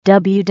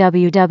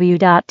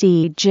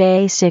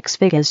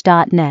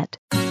www.dj6figures.net.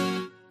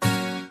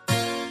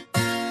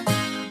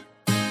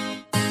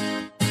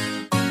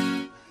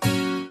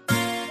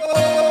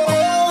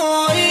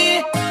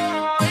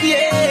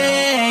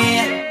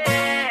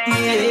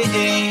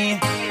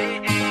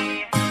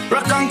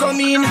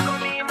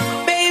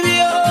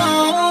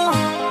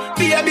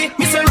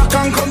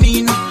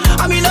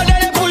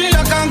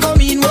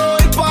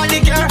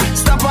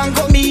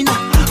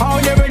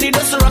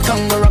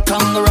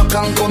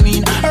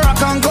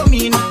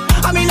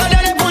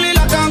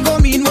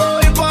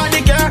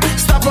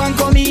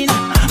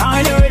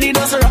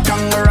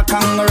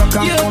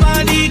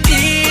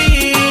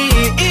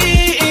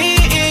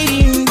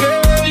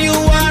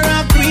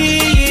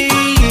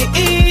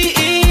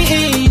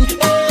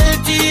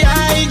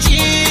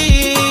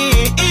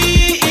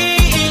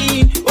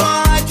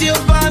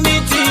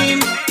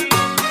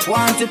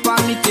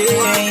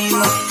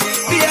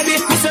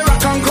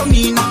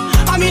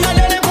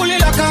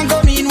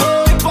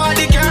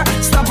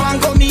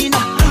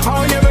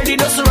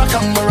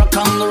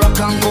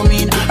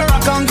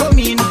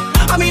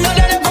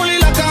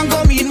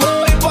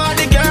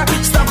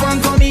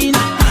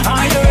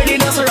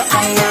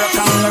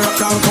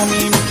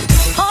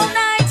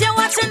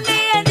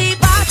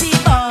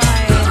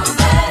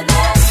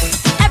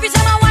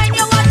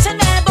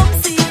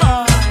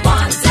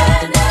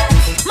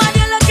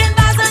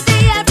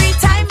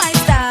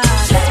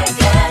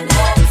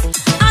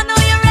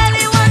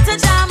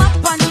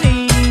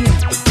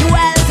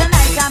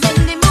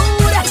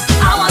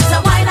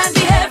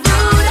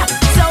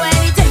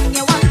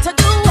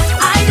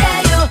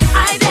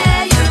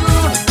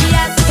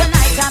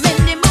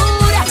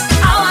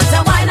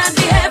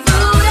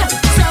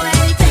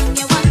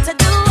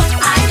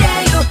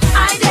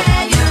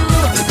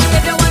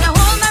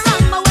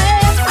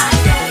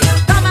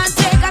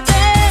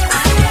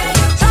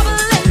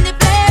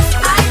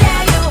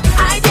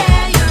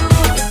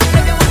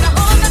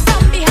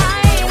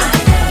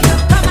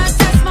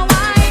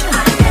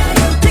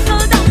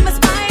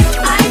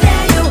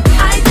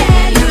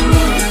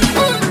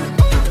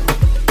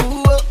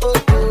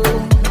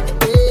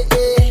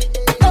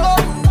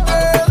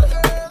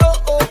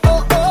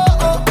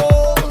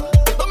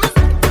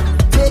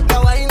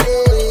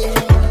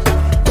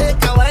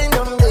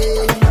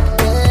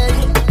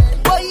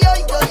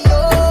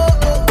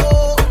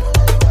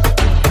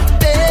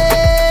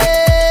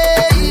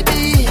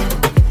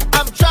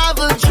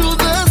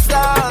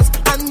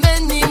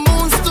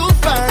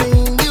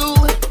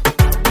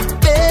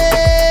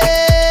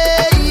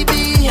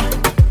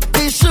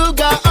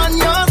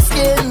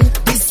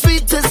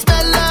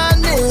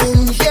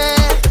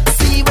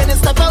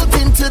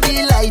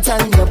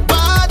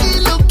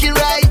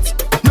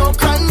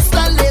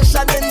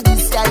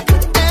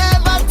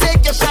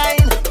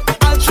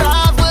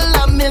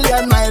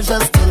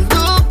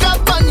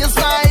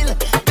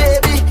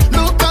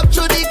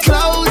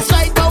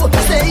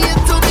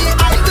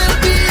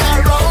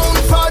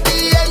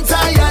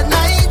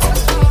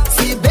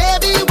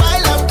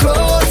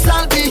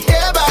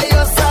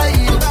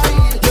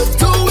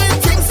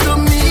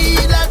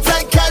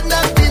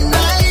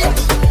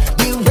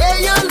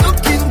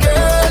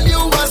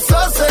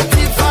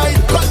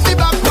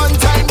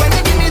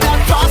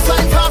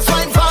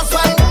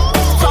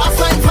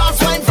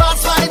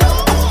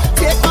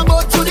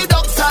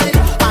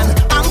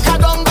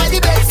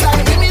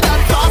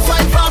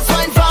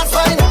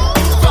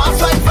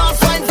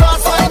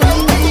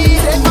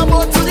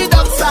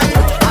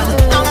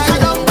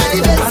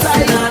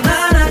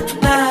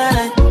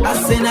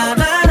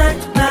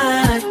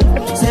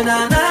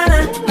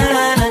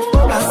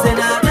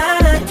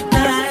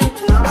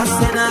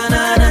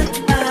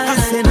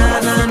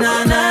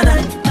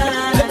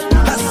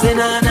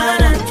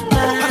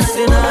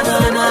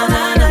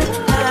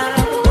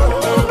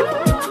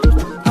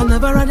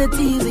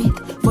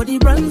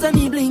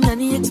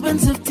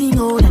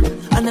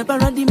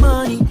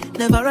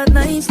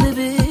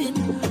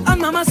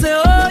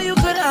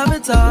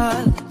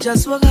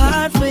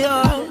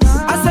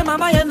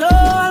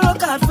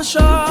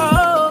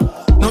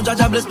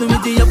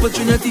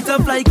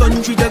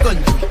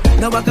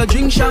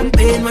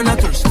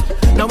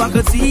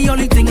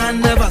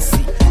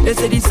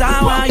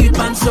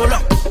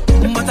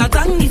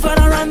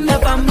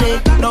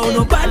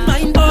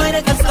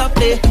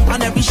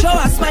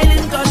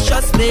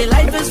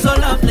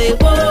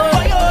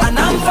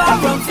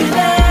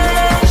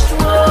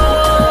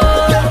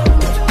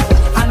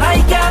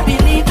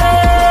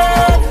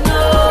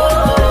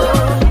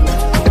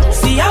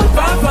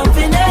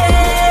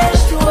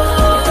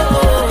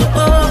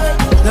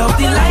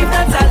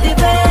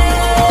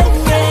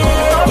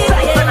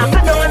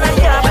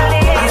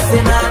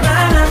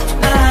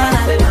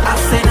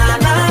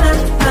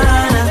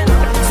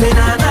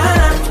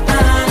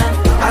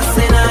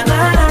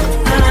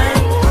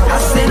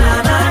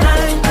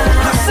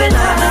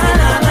 Na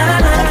na na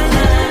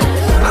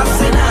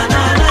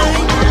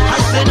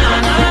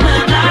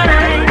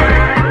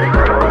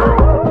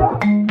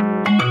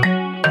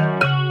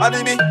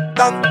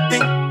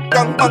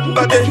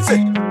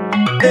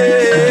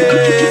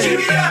Hey.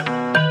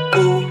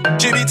 Oh,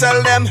 Jimmy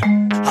tell them,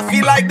 I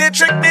feel like they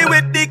tricked me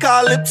with the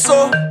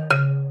calypso.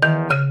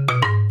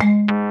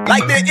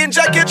 Like they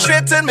inject it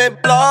straight in my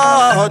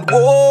blood.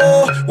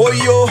 Whoa, whoa,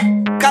 yo.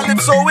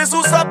 Calypso is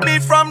who stop me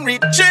from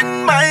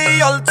reaching my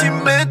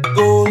ultimate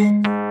goal.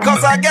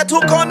 Cause I get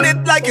hooked on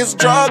it like it's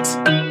drugs.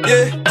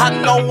 Yeah,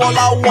 and now all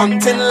I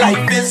want in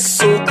life is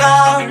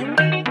soca.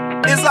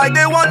 It's like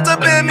they want to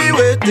pay me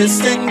with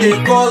this thing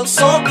they call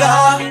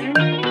soca.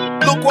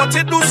 Look what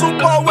it do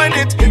super when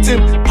it hit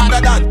him.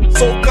 Harder than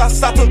soca,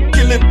 start to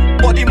kill him.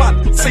 Body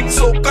man, sing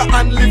soca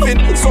and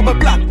living. So my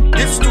plan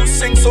is to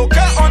sing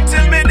soca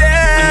until me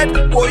dead.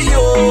 Oh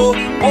yo,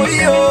 oh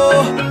yo,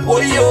 oh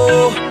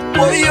yo,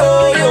 oh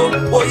yo, yo,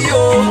 oh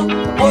yo,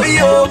 oh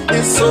yo.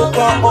 It's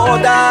soca or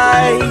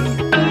die.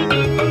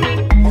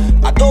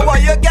 I know why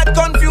you get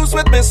confused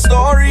with my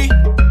story.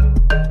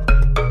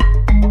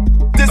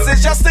 This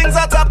is just things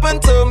that happen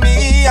to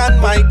me and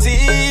my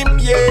team,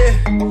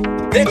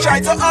 yeah. They try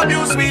to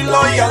abuse me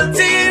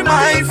loyalty,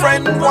 my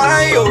friend,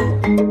 why yo?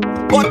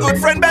 But good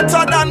friend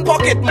better than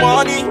pocket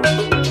money.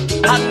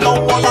 And now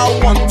all I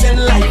want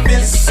in life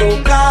is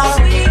soca.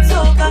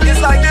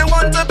 It's like they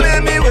want to pay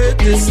me with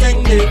this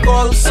thing they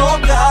call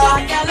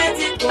soca.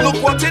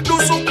 Look what it do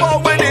super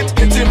when it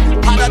hit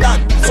him. Harder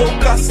than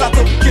soca, start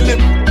to kill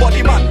him.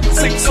 Body man,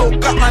 sing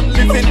soca and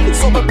living.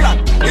 So my plan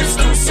is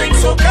to sing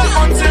soca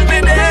until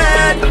me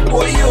dead.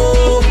 Oh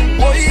yo,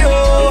 oh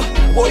yo,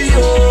 oh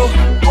yo,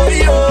 oh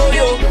yo,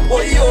 yo,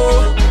 oh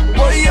yo,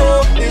 oh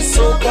yo. It's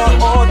soca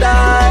or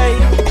die.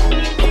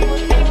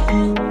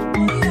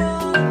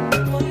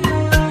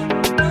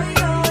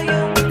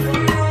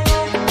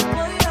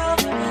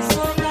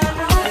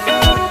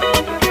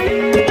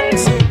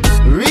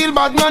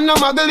 Bad man no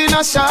muggle in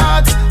a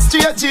shots.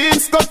 Straight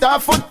jeans, cut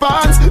off foot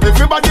pants.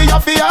 Everybody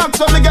have to ask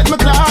when me get my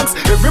clocks.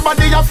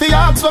 Everybody have to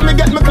ask when me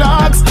get my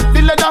clocks.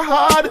 The leather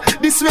hard,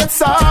 the sweat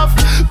soft.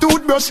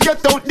 Toothbrush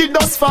get out the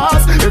dust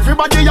fast.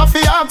 Everybody have to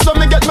ask when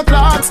me get my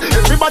clocks.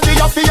 Everybody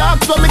have to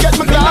ask when me get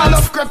my clocks. I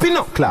love creeping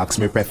up. Clocks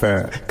me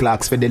prefer.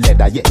 Clocks for the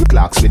leather, yeah.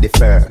 Clocks with the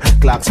fur.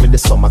 Clocks for the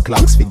summer,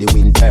 clocks for the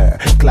winter.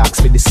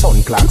 Clocks for the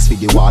sun, clocks for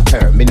the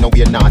water. Me know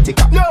we're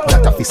nautica,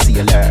 not a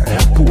sailor.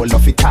 Pool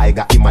of a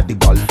tiger, him a the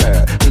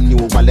golfer. Me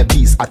knew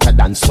wallabies hotter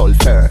than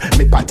sulfur.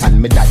 Me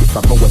pattern me daddy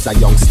from I was a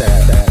youngster.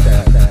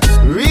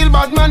 Real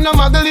bad man no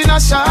muggle in a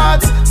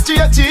shots.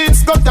 Straight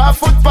jeans, cut off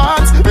foot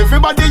pants.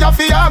 Everybody have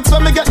to ask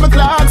when me get my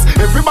clocks.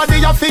 Everybody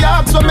have to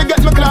ask when me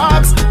get my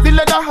clocks. The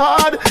leather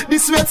hard, the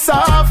sweat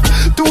soft.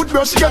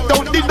 Toothbrush get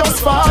out the dust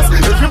fast.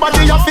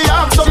 Everybody have to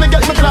ask when me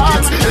get my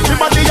clocks.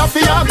 Everybody have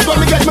to ask when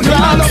me get my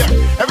clocks.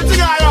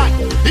 Everything alright.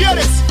 Hear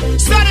this.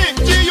 Study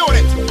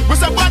G-Unit. We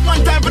say bad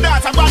man time for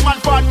that. A bad man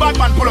forward, bad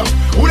man pull up.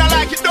 Who don't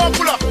like it, don't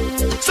pull up.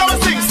 So we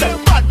sing, say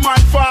bad man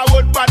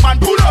forward, bad man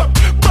pull up.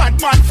 Bad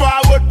man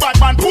forward, bad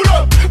man pull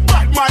up.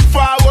 Bad man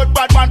forward,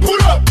 bad man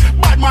pull up.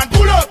 Bad man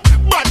pull up.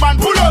 Bad man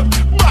pull up.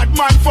 Bad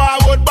man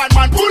forward, bad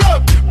man pull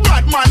up.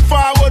 Bad man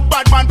forward,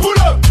 bad man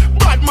pull up.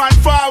 Bad man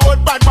forward,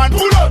 bad man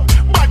pull up.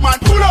 Bad man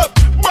pull up.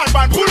 Bad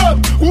man pull up.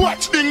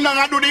 Watch ding dong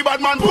and do the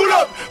bad man pull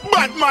up.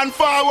 Bad man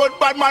forward,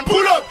 bad man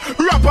pull up.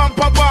 Rap and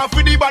pop off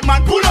with the bad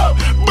man pull up.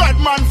 Bad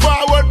man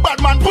forward,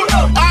 bad man pull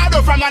up.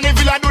 Ado from an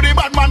villa do the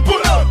bad man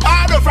pull up.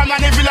 Ado from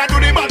an villa do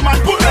the bad man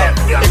pull up.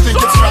 You think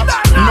it's rap?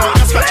 No,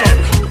 it's catch up.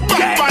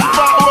 Bad man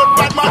forward,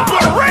 bad man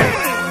pull up.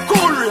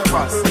 Cool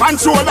ravers, man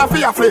shoulder for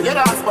your flick.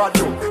 Yeah, that's bad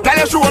too. Tell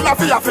your shoulder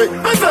for your flick.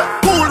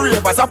 Cool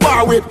ravers a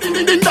bar with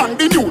ding ding dong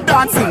the new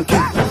dancing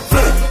king.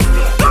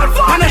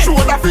 Man a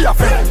shoulder for your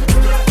flick.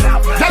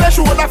 Tell your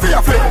shoulder for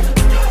your flick.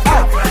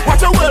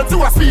 Watch your words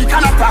to a speak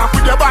and attack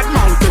with your bad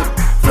mouth.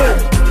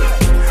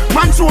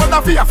 Man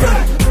shoulder for your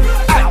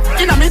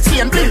flick. Inna me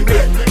chain bling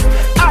bling.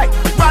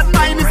 Bad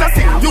mind is a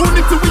sin. You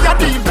need to be a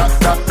team.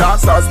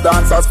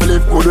 Dancers,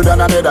 Philip gooder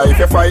than another. If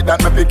you fight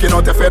that, me picking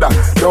out a feather.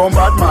 Don't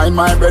bad mind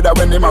my brother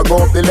when him a go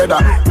up the ladder.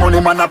 Money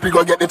man up, he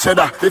go get the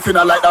cheddar. If you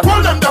not like that,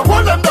 hold them there,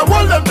 hold them there,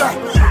 hold them there.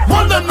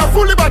 Hold them there,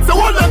 fully back, so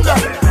hold them there.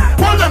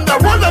 Hold them there,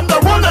 hold them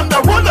there, hold them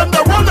there, hold them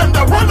there, hold them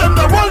there, hold them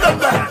there, hold them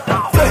there.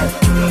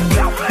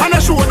 And a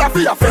shoulder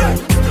for your friend.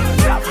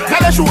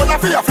 Tell a shoulder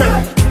for your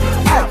friend.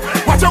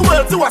 Watch your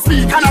words to a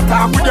speak and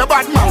attack with your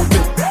bad mouth.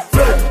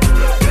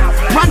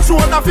 Man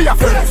shoulder for your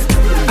friend.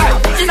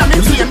 Inna me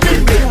chain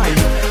bling bling.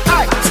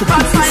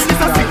 Bad sign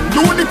is a thing.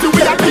 You need to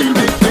be a team.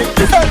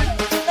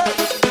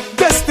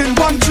 Testing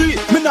 1, 3.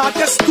 Me not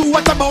test 2.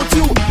 What about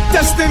you?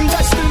 Testing.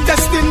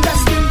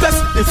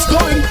 It's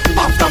going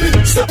after me.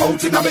 Step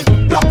out in a me.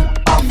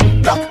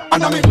 Black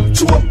and a me.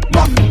 Chew up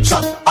man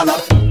shot and a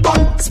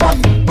bang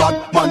span.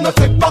 Bad man no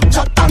take back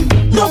chat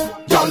and love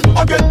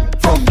y'all again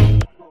from.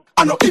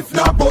 I know if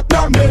not but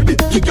now maybe.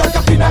 You got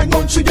a 9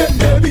 months again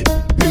maybe.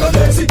 Me no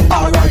lazy.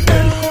 Alright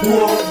then.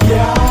 Whoa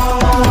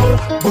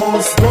yeah.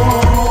 Boss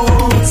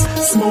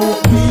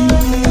smoke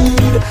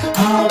weed,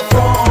 have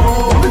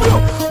fun.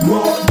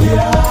 Whoa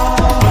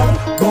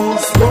yeah.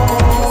 Boss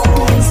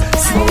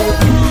smoke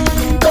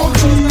weed. Don't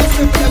cheat.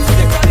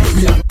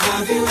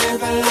 Have you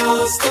ever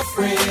lost a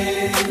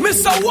friend?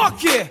 Mr.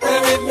 Walkie.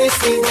 With me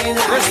singing, I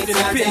Rest in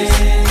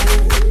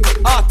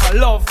peace. Art of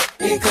love.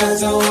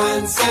 Because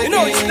once again, you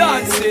know it's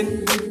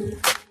dancing.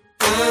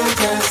 I'm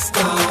just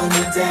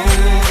gonna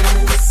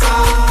dance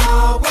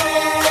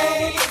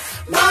away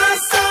my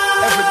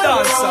sorrow. Every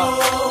dancer.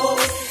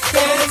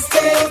 Dance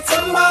till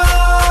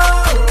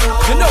tomorrow.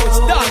 You know it's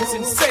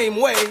dancing same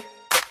way.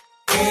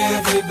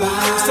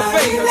 Everybody, it's a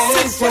Vegas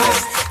let's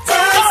just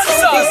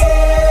dancers.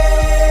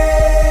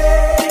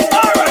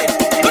 Alright,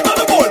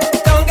 another ball.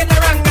 Don't get the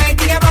wrong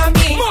idea about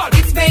me.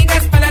 It's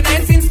Vegas for the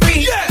dancing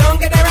spree. Don't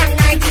get the wrong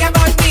idea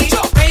about me.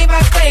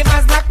 Ravers,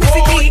 flavors, black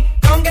city.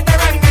 Don't get the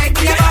wrong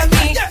idea about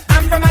me.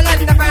 I'm from a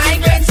land of high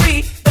grade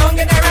tree. Don't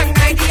get the wrong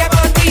idea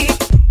about me.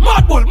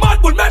 Mad bull,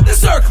 make the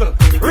circle.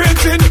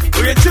 Raging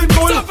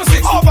bull.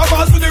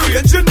 Overballs with the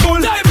raging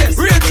bull.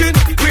 Raging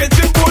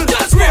bull.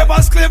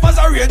 Ravers, clavers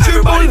are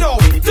raging bull.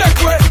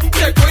 Take way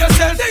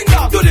yourself.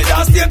 Do the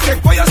dance team,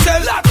 take way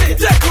yourself.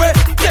 Take way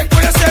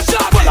yourself.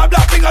 Pull a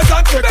black fingers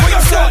and take way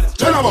yourself.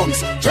 Jenna bunks.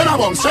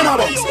 Ravers, Jenna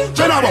bunks.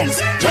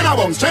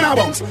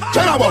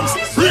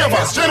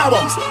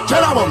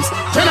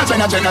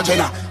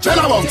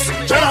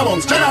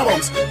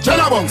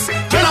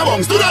 Jenna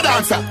bunks. Do the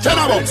dancer.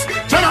 Jenna bunks.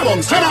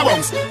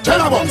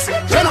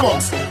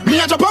 Me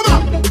a jump over.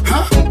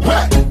 Huh?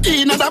 Where?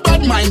 He not a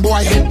bad mind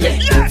boy head there.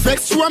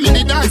 Vex through me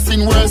the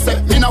dancing world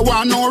say. Me no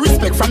want no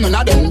respect from none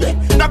of them there.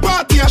 The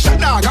party a shot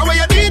dog, how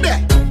you did there?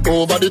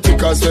 Over the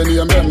tickers when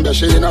you remember.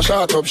 She in a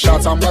shot up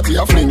shots and body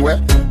a fling where.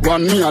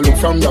 One me a look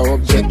from the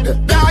object there.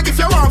 Dog, if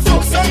you want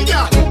fuck some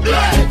girl,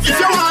 if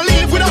you want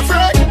live with a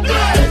friend,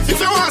 if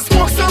you want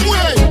smoke some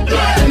way,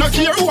 no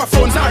care who a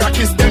phones are a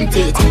kiss them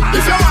teeth.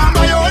 If you want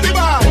buy your the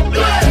bar,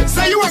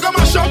 say you want to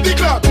mash up the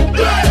club,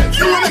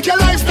 you want make your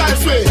lifestyle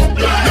sweet.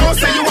 You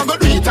say you want to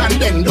do it and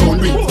then don't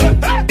do it.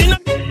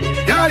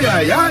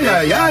 Yeah.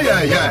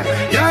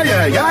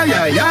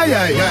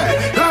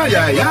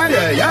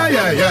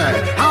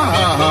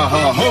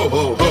 Ha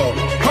ho.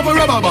 Cup of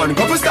rubber band,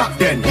 cup of stock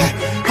then.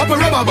 Cup of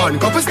rubber band,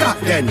 cup of stock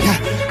then.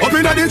 Up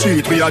in the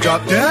street, we a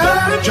drop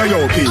dead.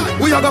 J.O.P.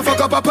 We a go fuck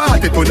up a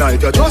party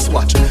tonight. You just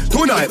watch.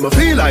 Tonight, me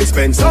feel like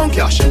spend some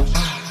cash.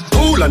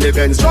 Cool and the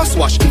Benz just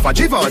wash. If a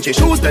Givenchy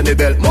shoes, then the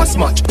belt must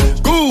match.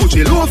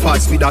 Gucci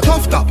loafers with a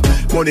tough top.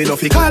 Money no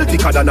fickle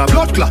thicker than a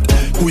blood clot.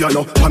 Who you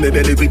know, and me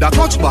belly with a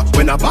clutch back.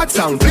 When a bad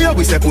sound clear,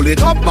 we say pull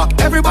it up back.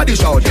 Everybody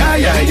shout, yeah.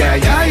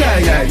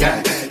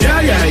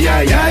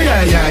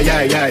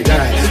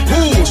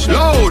 Push,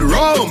 load,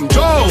 rum,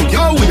 jump.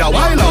 Yo, we a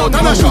wild out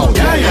and a shout,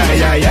 yeah.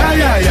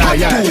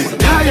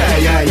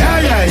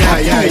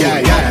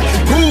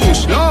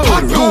 Push,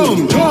 load,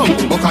 rum,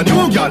 jump. Buck a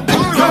new girl,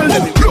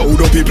 let me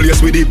load up the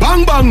place with the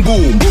bang bang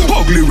boom.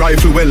 Ugly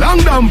rifle with long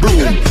damn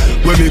broom.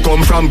 When me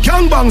come from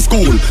gangbang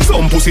school,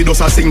 some pussy does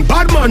a sing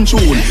bad man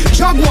tune.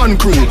 Jaguan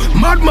crew,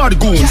 mad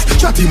goons.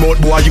 Chatty mouth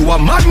boy, you a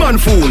madman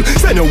fool.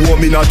 Send a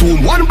woman in a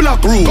tomb, one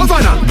black room.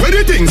 Governor, where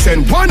the thing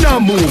send one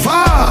and move.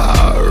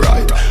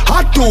 Alright,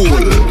 hot tool.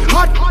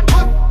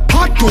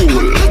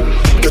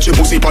 Get your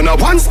pussy on a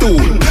one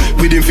stool.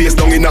 With him face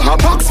down in a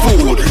box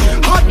food.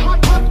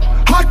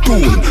 Hot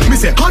tool, me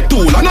say hot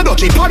tool, and a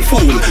dutchy pot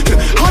fool.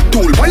 Hot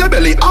tool, by your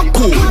belly, act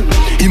cool.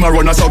 Him a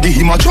runner, so give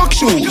him a track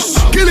shoes.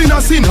 Killing a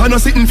sin, and a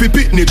sitting fi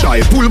pitney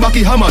try. Pull back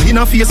the hammer, in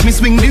a face, me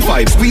swing the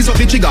vibe. Squeeze up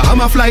the trigger,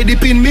 hammer fly, the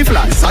pin me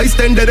fly. Size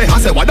 10 there, I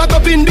say, what that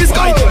up in the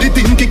sky? The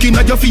thing kicking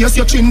at your face,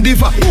 your chin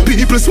divide.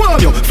 People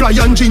swarm you, fly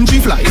and gingy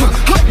fly.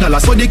 Hot dollar,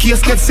 so the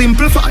case get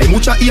simplified.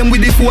 Mucha aim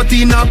with the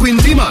 14 or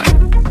 20 man.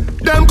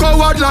 Them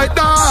coward like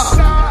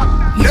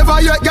that,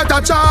 never yet get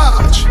a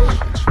charge.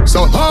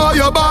 So hold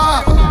your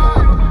bar.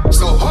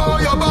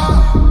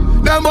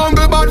 Them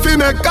hungry bad fi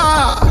make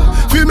car,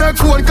 fi make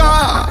phone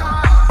car.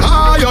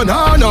 Iron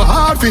hand no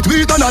hard fit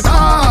with on a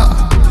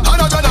tar.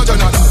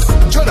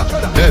 Jana.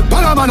 Hey,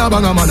 banga mana.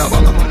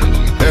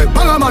 Hey,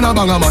 banga mana.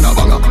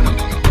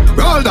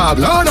 Roll dog,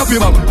 load up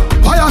your mama.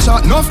 Fire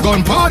shot, enough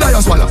gun, powder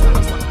you swallow.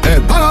 Hey,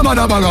 banga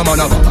mana.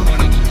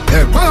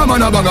 Hey, banga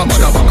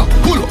mana.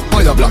 Pull up,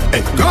 fire black.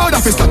 Hey, God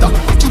of his starter.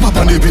 Chop up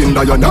on the pin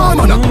that you know,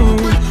 man.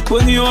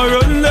 When you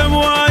run them,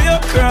 why you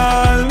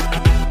crawl?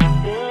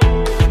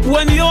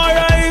 When you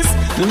rise,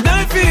 then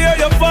I fear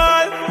you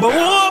fall. But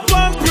hope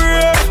and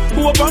pray,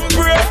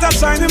 that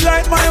shine him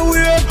like my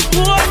way.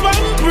 Hope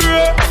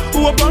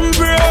and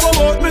pray,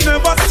 about me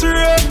never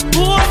stray.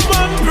 Hope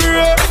and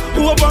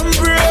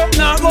pray,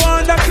 now go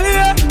on the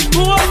clear.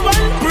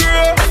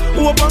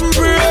 Hope and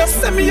pray,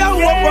 send me a hope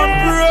and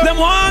pray. Them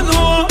want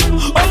know,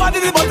 I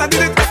did it, but I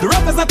did it. The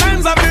roughest of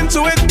times I've been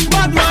to it.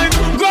 Bad mind,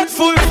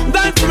 grateful,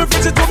 dance for me,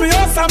 fridge it to me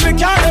house and me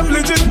car, them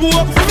legit.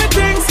 Walk for me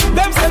things,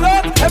 them sell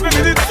out, every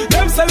minute,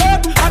 them sell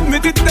out.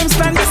 Admit it, them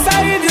stand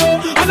beside you.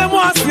 And them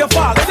want to see your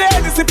father, they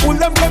discipline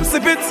them, come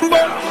sip it.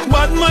 But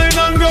bad mind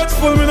and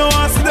grateful, me no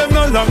want to see them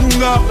no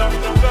longer.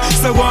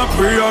 So go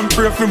and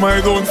pray for my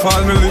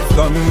downfall, me live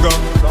longer.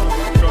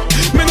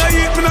 Me no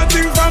eat, me no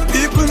think from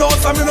people, no,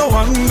 so me no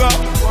hunger.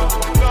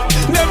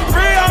 Them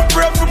pray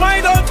for my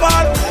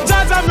downfall.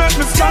 Judge and make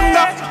me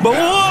stronger. But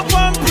hope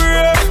and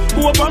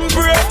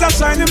pray, that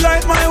shine him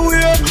like my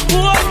way.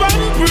 Hope and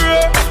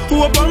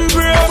Hope and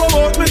pray,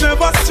 but me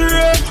never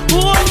stray.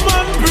 Hope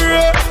and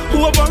pray,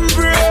 hope and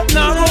pray.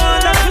 Now go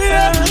on a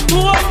clear.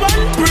 Hope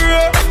and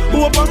pray,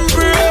 hope and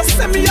pray.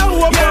 Send me a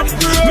hope and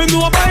pray. Me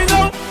know by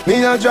now.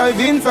 Me a drive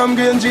in from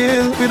Green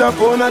Jail with a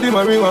pound of the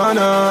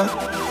marijuana.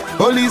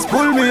 Police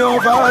pull me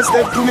over,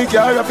 step to me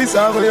car,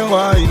 officer, where you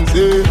wine,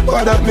 say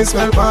what that me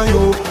smell by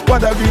you,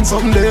 what that green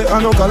someday,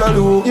 I no color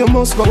do. You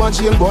must go and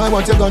jail, boy,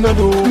 what you gonna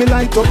do? Me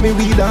light up me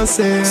weed and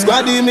say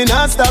squaddy, me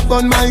not stop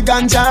on my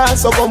ganja,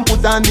 so come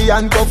put on the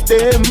handcuff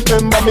them.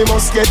 Remember me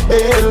must get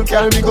bail,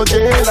 carry me go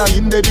jail, and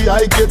in the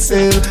I get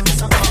sale.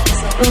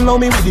 Now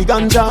me with the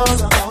ganja,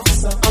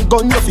 a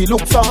gun you fi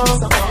look for,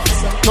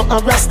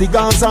 not arrest the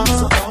Gaza.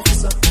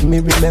 Me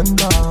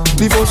remember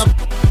before.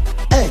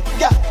 Hey,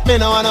 yeah. Me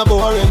no want a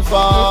boring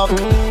fuck.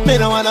 Me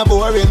no want a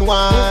boring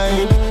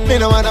wine. Me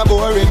no want a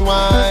boring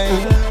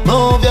wine.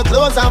 Move your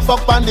clothes and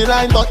fuck on the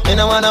line, but me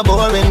no want a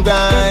boring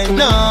grind.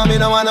 No, me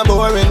no want a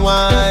boring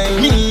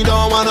wine. Me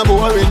don't want a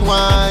boring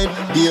wine.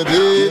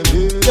 Baby,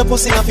 your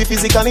pussy not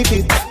physically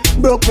fit.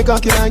 Broke me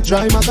cocky like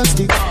dry maca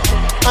stick.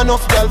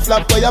 Enough girl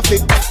flap where you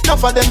flick.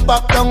 Enough of them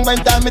pop down when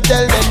time me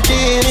tell them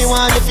this. Me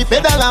want if you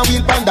pedal and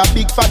wheel pan that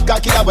big fat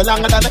cocky that will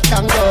longer than a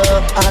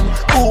kangaroo. And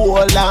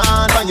hold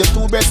on, and your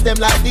two breasts them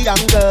like the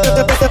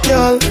angle.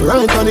 Girl,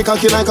 ride on the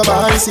cocky like a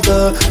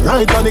bicycle.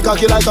 Ride on the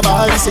cocky like a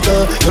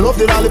bicycle. You love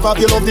the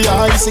lollipop, you love the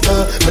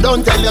icicle. But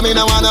don't tell you me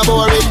no wanna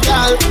boring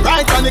girl.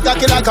 Ride on the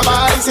cocky like a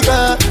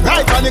bicycle.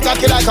 Ride on the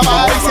cocky like a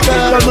bicycle.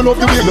 Girl, me love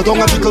the way you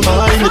tongue a tickle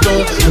my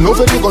nipple. You know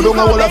if you go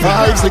down a wall of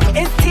vibes.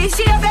 Is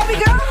Tisha a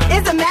baby girl?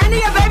 Is Amanda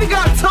a baby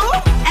girl too?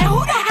 And who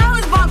the hell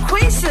is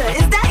Bonquisha?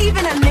 Is that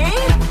even a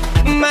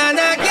name? Man,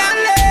 I got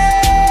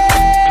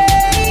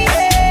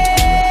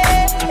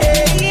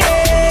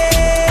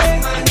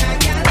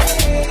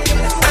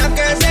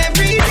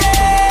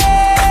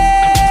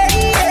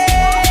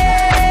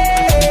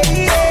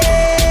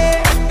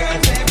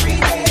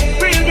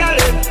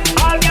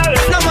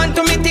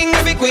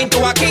to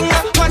a king,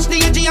 watch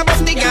the edge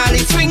of the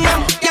galley swing,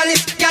 galley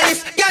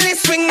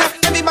swing.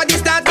 Everybody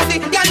start to the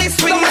galley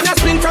swing. Man a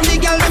swing from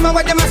the gal, them a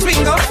what them a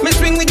swing up. Me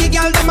swing with the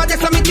gal, them a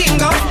just a me ting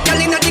up.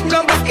 Gal inna the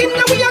club, but inna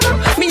we a go.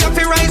 Me have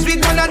to rise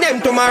with one of them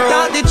tomorrow.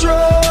 Start the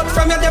truth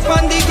from your def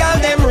on the gal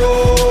them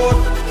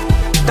road.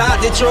 Start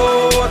the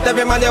truth,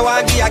 every man you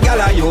want be a gal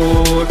a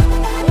youth.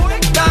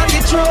 Start the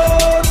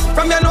truth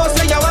from your nose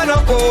say you wanna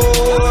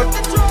coat.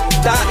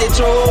 Start the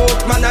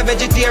truth, man a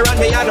vegetarian,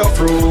 me a no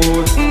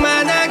fruit.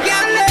 Man a gal.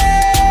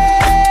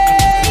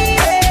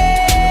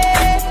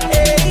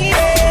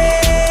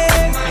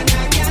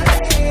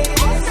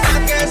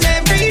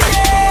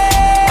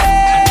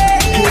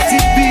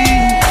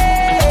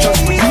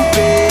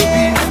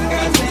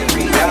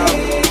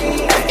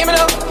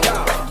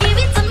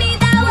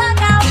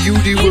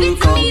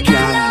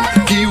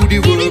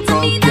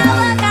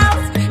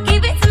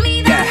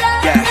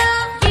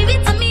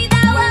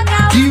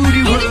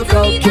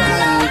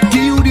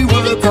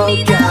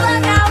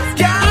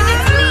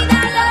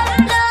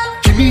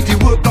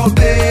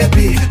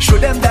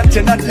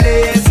 You're not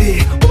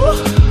lazy.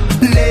 Ooh,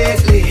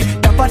 lately,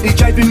 that body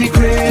driving me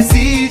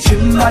crazy.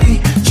 Gym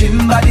body.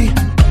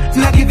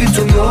 Now give it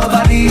to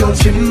nobody. Oh,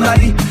 gym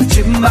body.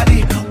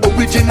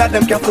 Original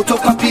them can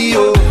photocopy.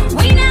 Oh,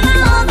 we never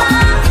over.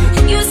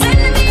 You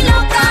send me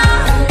loca.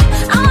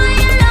 I want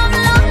your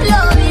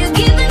love. You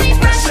giving me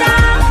pressure.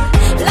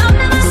 Love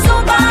never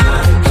sober.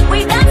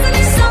 We dancing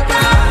in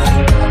soca.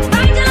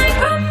 Riding like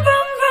vroom,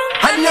 vroom, vroom.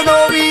 And you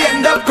know we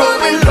end up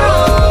going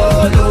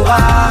low, low.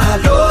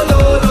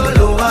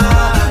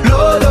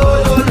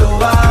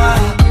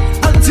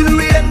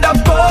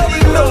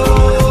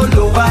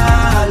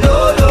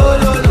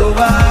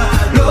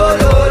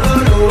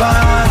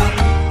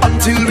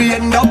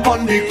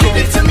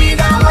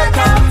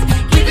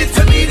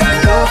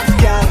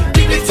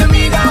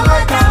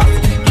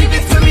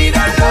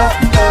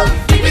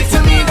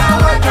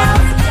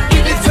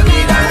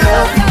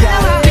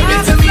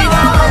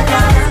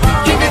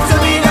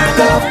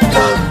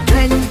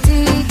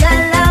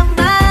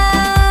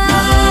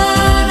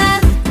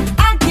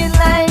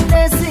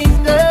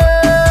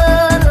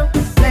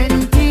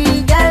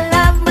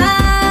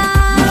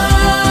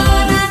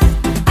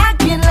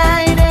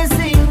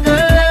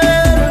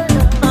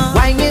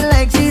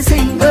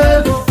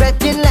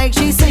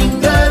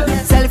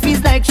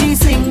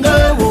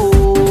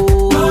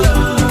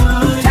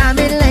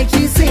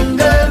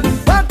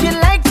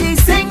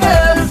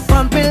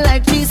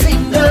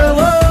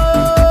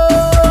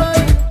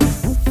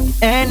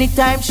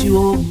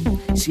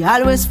 She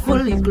always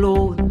fully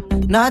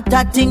clothed, not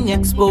that thing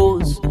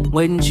exposed.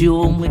 When she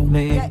home with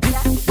me,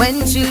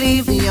 when she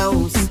leave the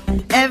house,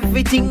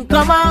 everything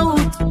come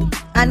out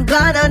and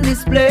gone on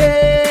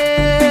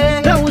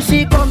display. Now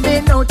she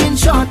coming out in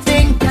short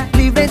thing,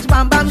 cleavage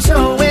bam bam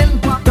showing,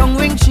 tongue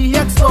ring she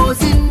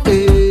exposing.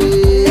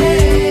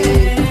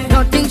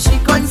 Nothing she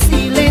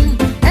concealing,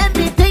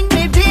 everything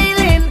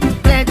revealing.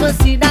 Glad to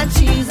see that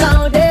she's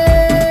out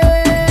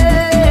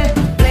there.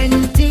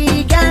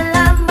 Plenty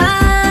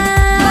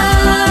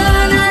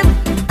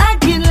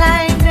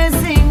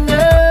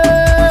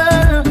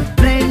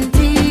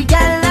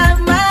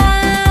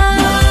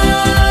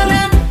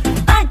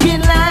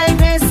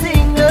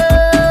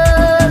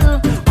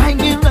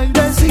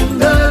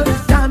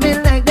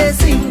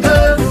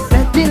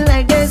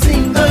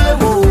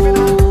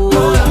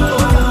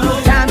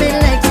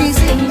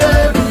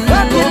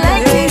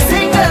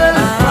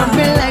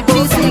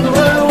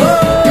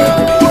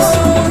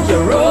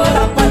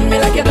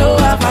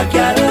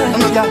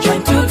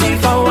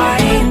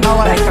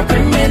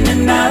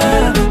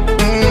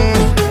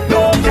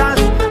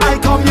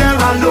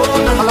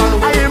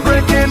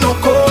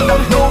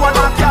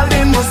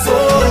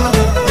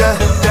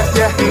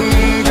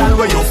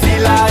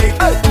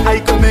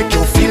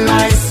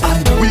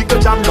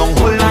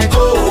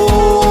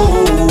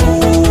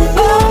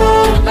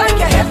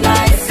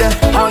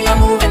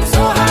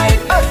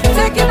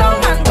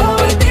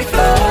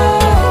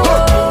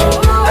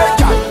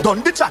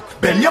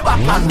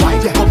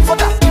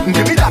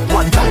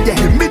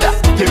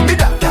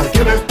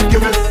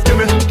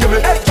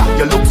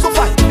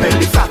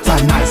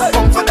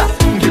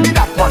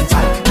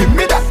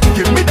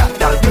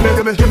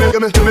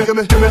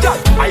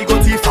I go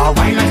too far,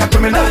 wine like a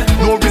criminal.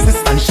 No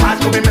resistance, charge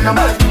to be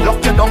minimal.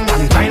 Lock you down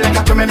and grind like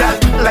a criminal.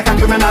 Like a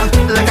criminal,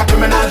 like a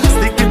criminal.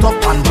 Stick it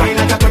up and grind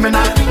like a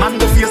criminal. Man,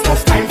 go face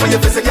tough time for your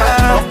physical.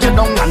 Lock you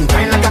down and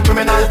grind like a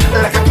criminal.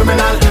 Like a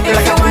criminal,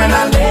 like a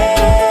criminal.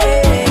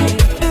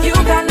 You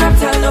cannot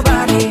tell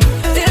nobody.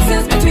 This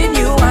is between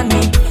you and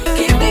me.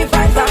 Keep the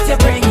vibes that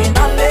you're bringing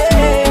on me.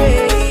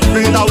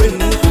 Bring it away.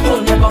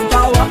 Hold your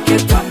bumper, walk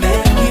it on me.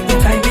 Keep the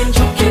time in,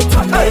 choke it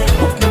on me.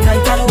 Hook me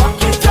tight and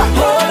walk it on.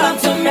 Hold on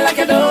to me like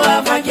you don't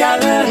have a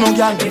girl. No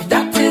girl. If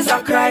that is a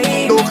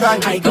crime, no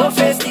crime. I go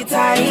face the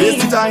time.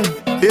 Face the time,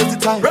 face the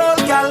time. Roll,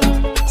 girl,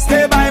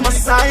 stay by my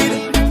side.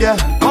 Yeah,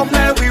 come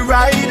let we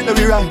ride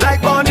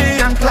like Bonnie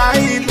and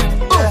Clyde.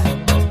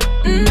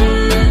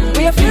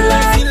 We feel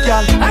like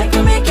I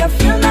can make you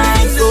feel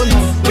nice.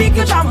 We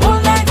could jam all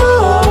night. Oh,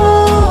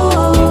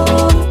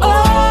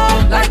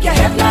 like your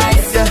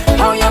headlights.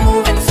 How you're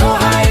moving so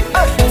high.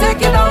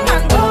 Take it down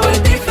and go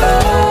with the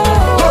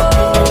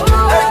flow.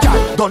 Hey,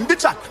 girl, done the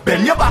chat.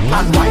 Bend your back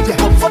and wind your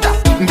up for that.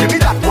 Give me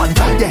that one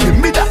time. Yeah, give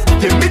me that,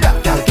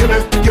 girl. Give me.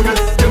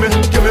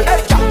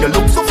 Hey, girl, you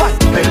look so fine.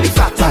 Belly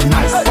fat and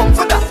nice. Come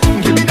for that.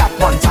 Give me that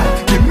one time.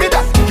 Give me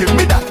that, girl. Give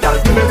me.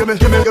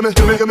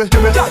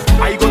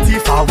 I go too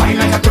far, wine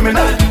like a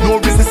criminal. No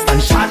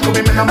resistance, charge to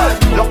be minimal.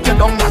 Lock you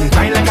down and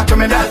grind like a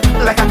criminal.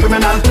 Like a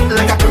criminal.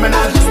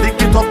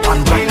 Stick it up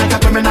and grind like a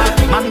criminal.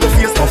 Man, go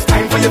face tough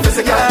time for your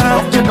physical.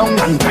 Lock you down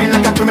and grind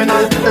like a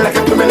criminal. Like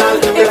a criminal.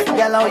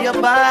 Girl, how you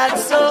bad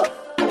so?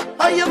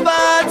 How you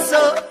bad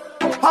so?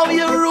 How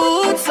you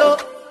rude so?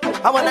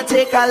 I wanna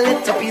take a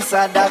little piece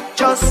of that.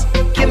 Just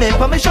give me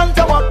permission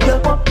to walk you.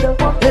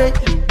 Hey.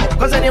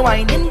 Cause when you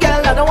whining,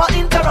 girl, I don't want to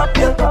interrupt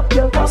you.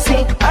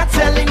 See, I'm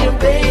telling you,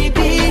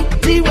 baby,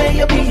 the way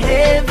you're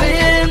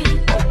behaving.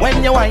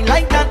 When you whine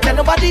like that, tell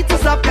nobody to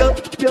stop you.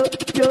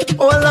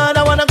 Oh Lord,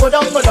 I wanna go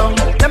down.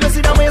 Let me see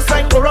the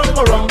waistline go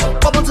wrong.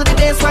 Bubble to the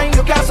baseline,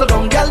 you can't sit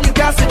down. Girl, you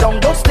can't sit down.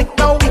 Don't stick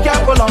now, we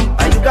can't go long.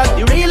 And you got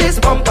the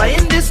realest bumper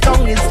in this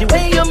town. It's the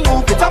way you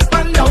move it up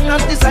and down.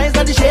 And the size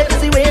and the shape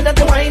is the way that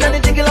you whine and the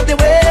jiggle of the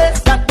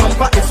waist. That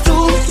bumper is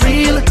too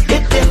real,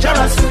 it's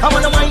dangerous. I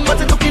wanna whine, but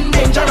it's looking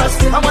dangerous.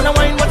 I wanna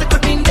whine, but it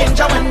could mean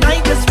danger. When I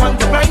just want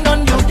to grind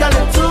on you, girl,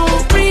 it's too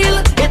real,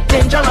 it's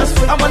dangerous.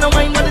 I wanna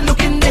whine, but it's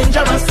looking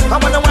dangerous. I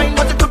wanna whine,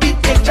 but it could be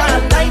danger.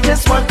 And I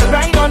just want to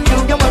grind on you.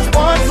 You must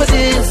born for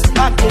this.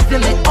 I'm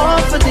giving it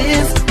all for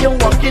this. You're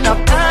walking up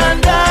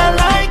and I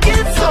like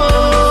it so.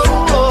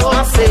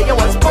 I say you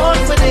was born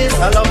for this.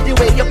 I love the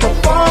way you're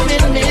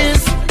performing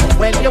this.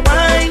 When you're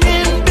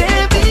whining,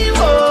 baby,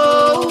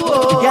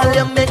 whoa. Girl,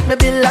 you make me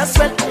be last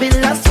sweat,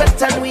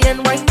 and we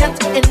ain't wine yet,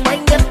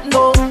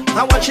 no.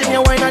 I'm watching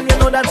you wine and you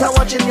know that I'm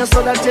watching you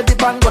so that you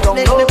dip and go down.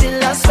 Make me be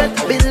last sweat,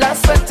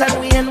 and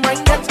we ain't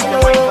wine yet, no.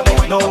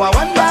 No, I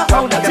wonder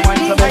how that it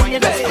be when you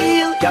just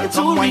feel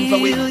too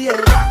real, yeah.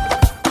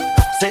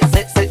 Sit,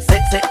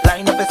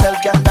 line up yourself,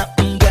 girl, now.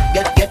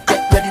 Get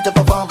ready to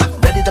perform,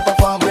 ready to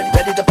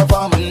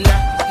perform.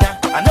 Nah,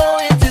 I know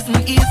it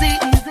isn't easy,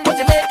 but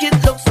you make it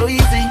look so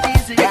easy,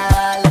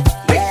 girl.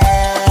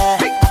 Yeah,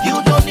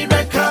 you don't need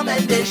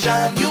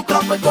recommendation, you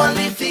come with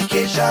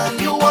qualification.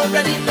 You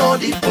already know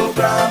the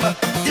program,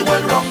 the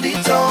one round the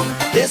town.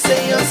 They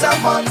say you're a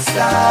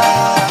monster,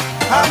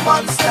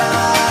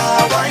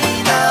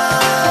 whiner.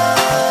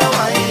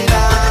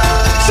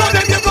 Show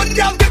them you good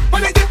girl, dip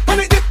on it.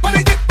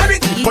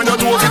 When you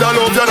do it, I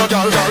love you, no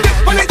girl.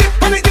 Dip on it.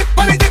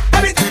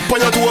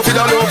 When you do it,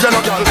 I love you, no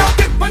girl.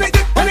 Dip on it.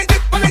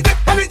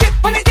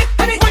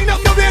 Wind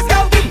up your waist,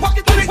 girl. Walk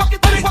it.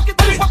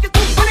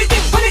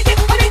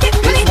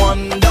 It's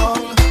one down,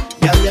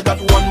 girl, you got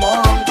one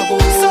more round to go.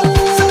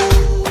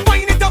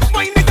 Wind it up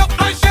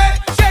and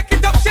shake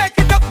it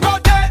up, go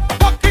there.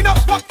 Walk it up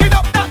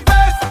that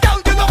waist, girl,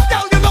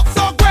 you look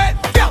so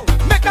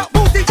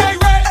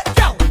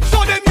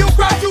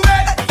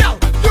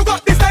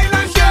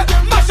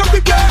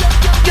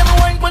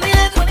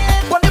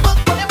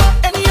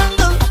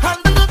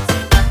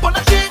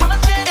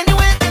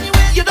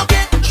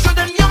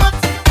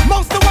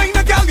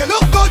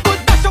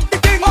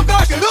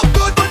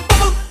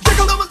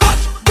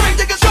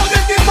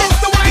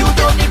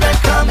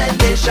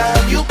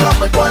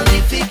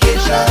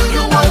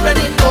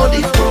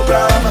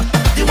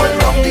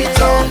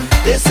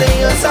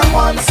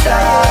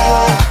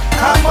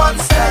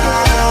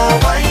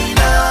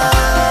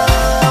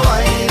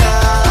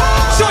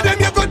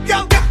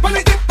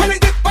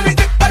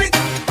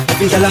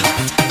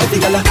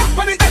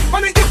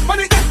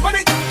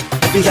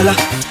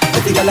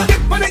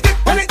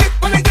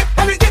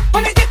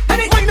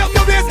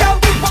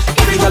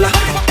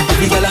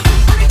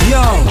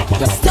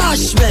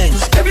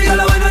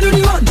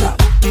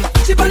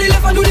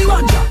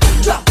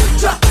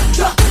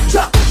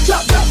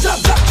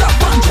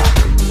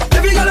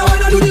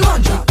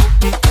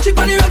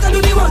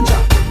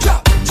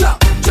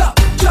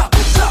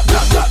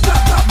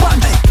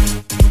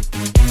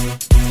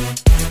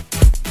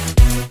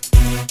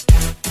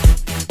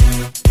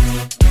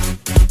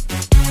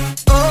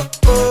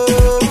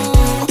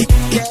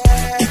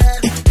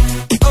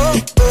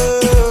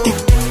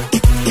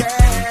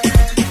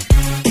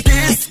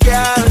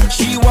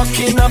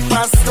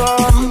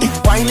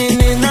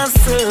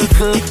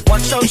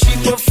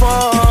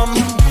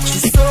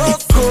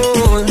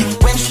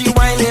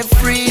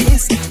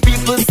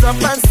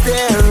up and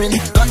staring.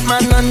 Got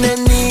man on their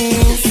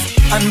knees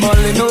and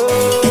balling. Oh,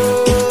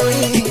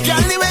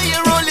 girl, the way you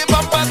roll your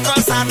bumper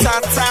cause heart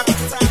attack,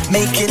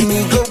 making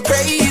me go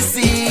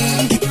crazy.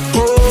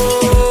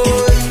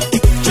 Oh,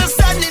 just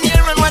standing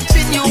here and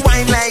watching you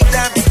whine like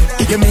that.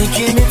 You're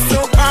making it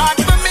so hard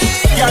for me.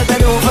 Girl,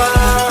 bend over,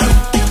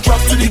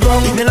 drop to the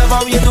ground. Me love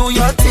how you do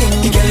your thing.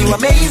 Girl, you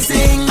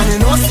amazing, and you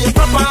know say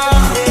proper.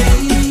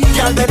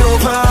 Girl, bend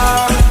over,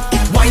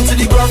 wine to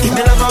the ground.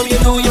 Me love how you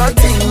do your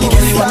thing.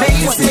 Girl, you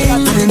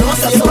amazing, and you know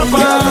say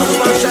proper.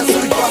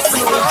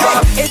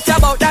 It's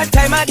about that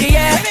time of the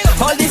year.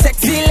 All the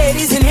sexy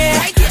ladies in here,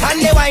 and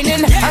they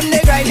whining, and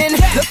they grinding.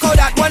 Look how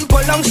that one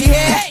pull on she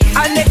hair,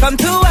 and they come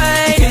to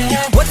wine.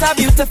 What a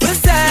beautiful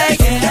sight.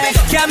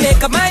 Can't make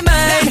up my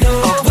mind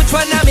which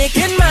one I'm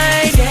making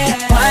mine.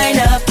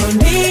 Wine up for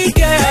me,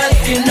 girl.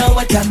 You know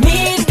what I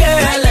mean,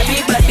 girl.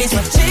 Everybody's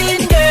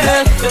watching,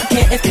 girl. Don't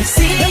care if you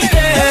see,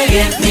 girl.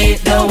 Give me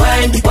the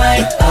wine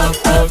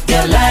of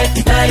your life.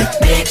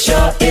 Make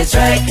sure it's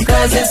right,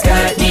 cause it's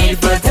got need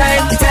for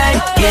time.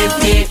 Give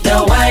me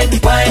the wine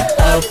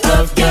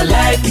of your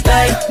life.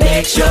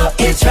 Make sure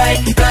it's right,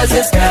 cause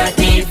it's got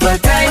need for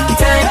time.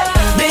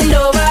 Bend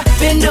over,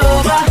 bend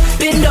over,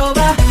 bend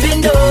over,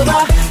 bend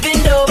over,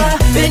 bend over,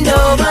 bend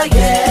over,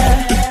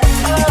 yeah.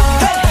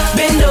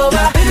 Bend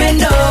over,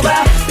 bend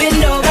over,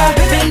 bend over,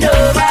 bend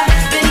over,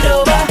 bend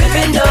over,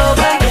 bend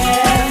over,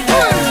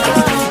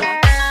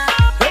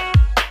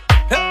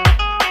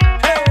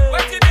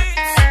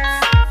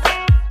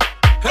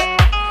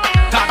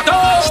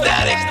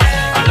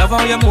 I love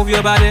how you move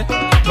your body.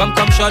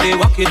 Come, shorty,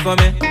 walk it for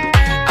me.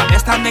 I'm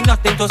just standing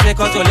nothing to say,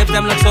 cause your lips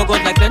them look so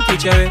good like plenty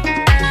cherry.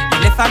 You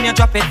lift and you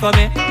drop it for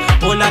me.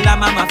 Oh la la,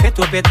 mama, fit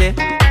to pete.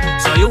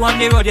 So you on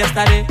the road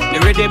yesterday. The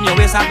rhythm your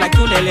waist up like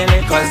two lele.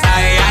 Cause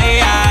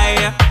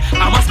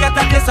I must get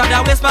a taste of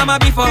that waist, mama,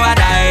 before I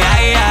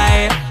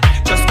die.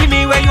 Just give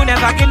me where you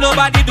never get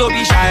nobody, don't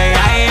be shy.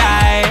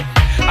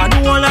 I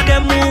know all of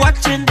them who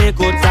watching, they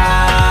go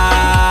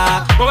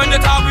talk. But when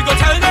they talk, we go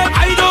tell them,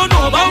 I don't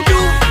know about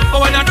you. But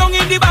when I don't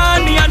in the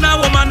band, me and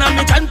a woman and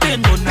me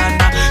chanting, no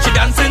nana. She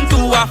dancing to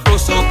Afro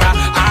soca.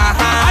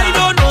 I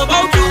don't know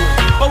about you.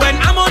 But when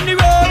I'm on the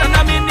road and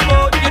I'm in the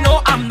boat, you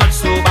know I'm not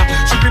sober.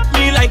 She grip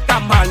me like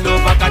I'm all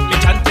over, got me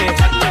chanting.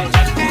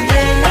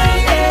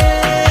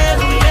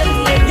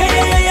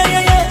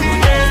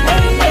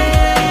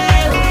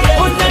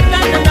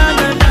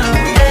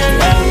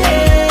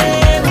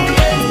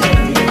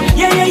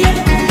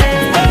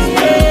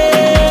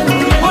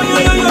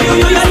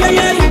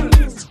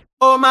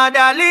 Oh my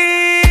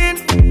darling,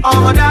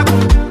 oh my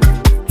darling,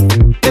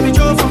 baby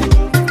Jova,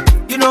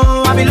 you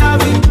know I be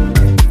loving.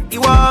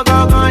 You are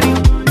gone,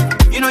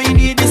 you know you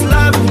need this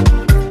love.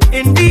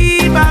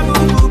 Indeed, babu,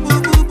 boo,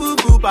 boo, boo, boo,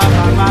 boo, ba,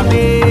 ba, ba,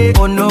 ba.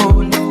 Oh no,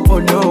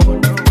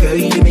 girl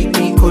you make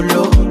me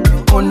colo.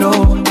 Oh no,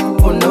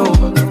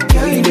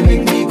 girl you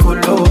make me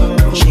colo.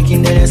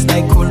 Shaking the ass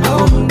like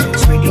colo,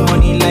 spreading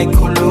money like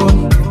colo.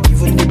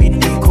 Even the beat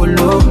they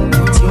colo,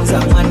 things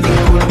are man they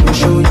colo.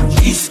 Show you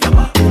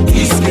Iskaba.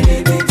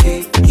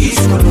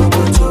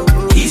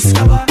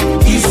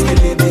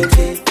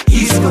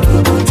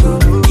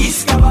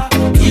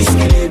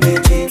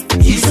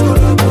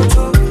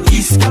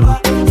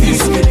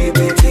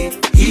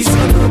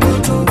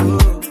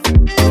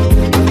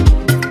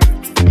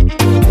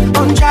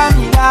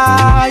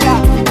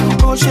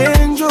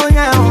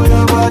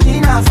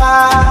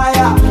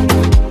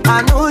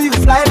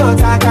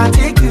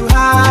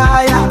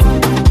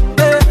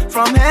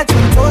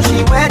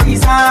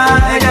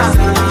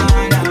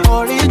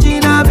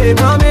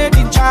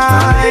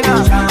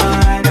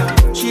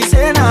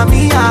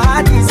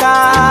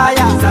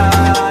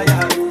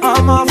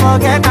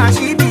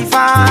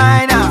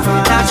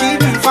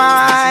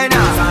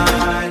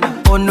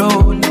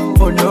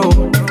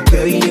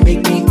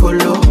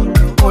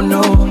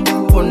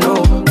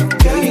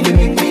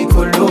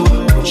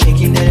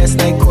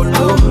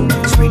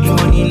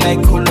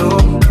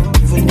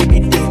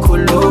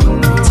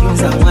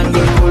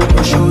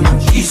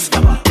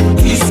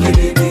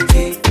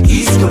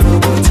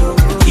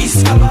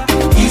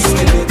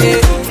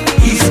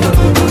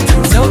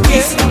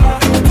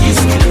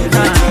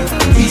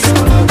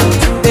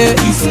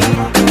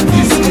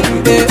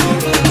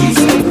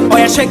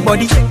 Shake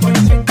body,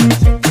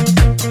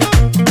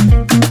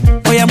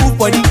 oh yeah, move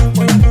body,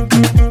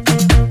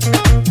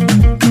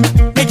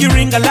 make you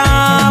ring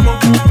alarm,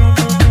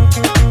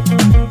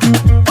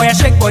 oh yeah,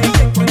 shake body.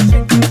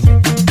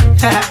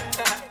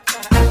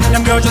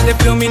 Them girls just they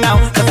feel me now,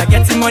 cause I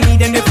get some money,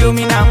 then they feel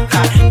me now.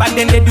 But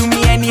then they do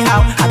me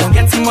anyhow. I don't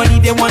get some money,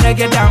 they wanna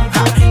get down.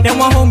 They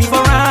want hold me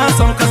for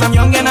ransom, cause I'm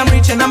young and I'm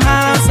rich and I'm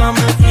handsome.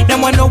 They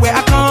want know where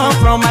I come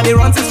from. I they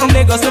run since from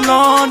Lagos to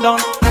London.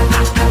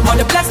 All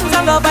the blessings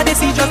and love I they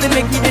see just they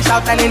make me they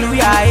shout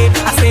hallelujah.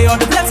 I say all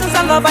the blessings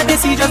and love I they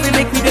see just they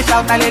make me they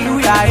shout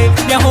hallelujah.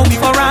 They hold me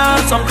for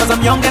ransom cause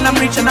I'm young and I'm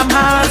rich and I'm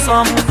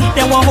handsome.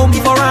 They won't hold me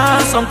for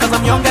ransom cause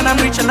I'm young and I'm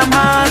rich and I'm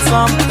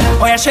handsome.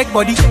 Oh yeah, shake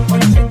body.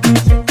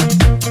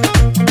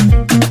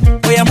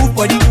 Oh yeah, move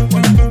body.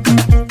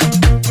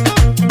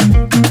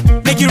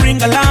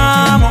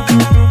 Shangalamo.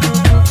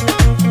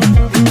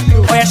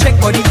 Oh yeah, shake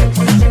body.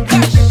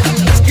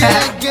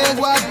 Get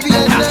what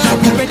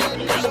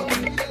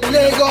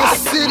Lagos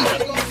City,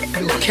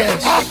 you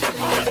catch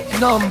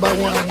number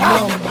one.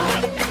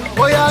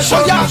 Oh yeah,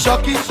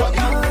 shocky.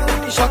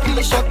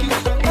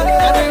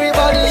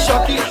 Everybody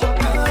shocky.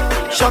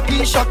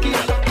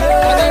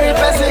 And every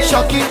person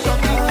shocky.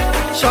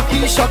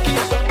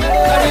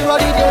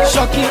 Everybody there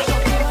shocky.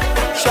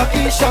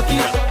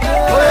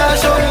 Oh yeah,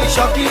 shocky.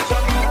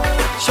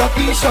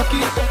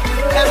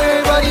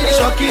 Everybody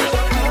shocky.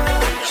 Oh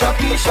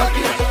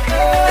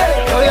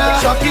yeah,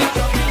 shocky.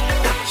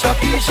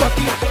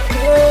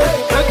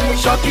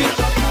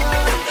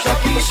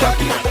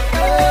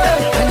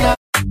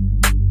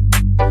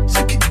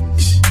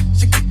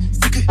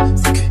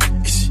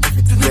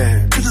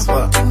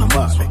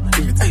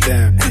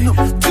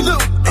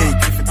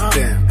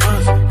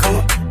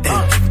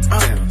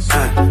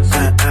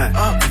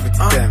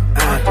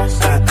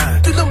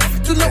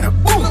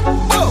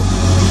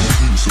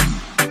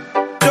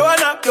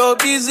 Joanna, your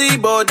busy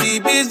body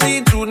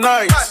busy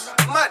tonight.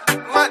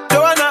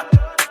 Joanna,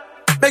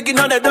 making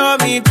all the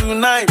dummy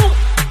tonight.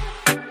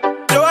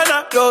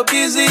 Joanna, your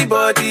busy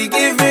body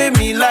giving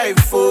me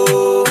life,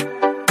 oh,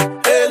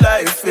 hey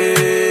life,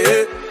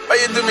 hey. Why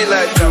you do me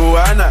like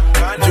Joanna,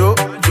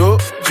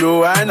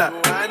 Joanna?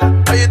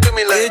 Why you do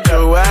me like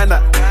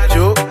Joanna,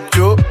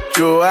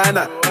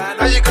 Joanna?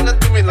 How you gonna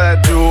do me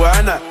like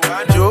Joanna,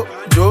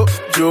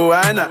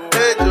 Joanna?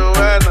 Hey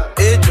Joanna,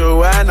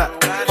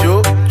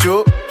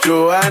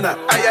 Joanna?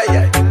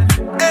 Ay.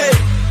 Hey,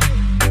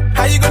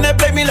 how you gonna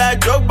play me like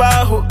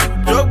Drogba, ho?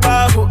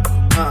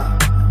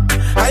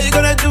 How you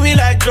gonna do me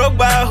like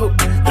Drogba, ho?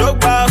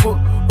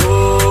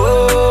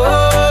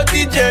 Oh,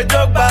 DJ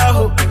Drogba,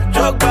 ho.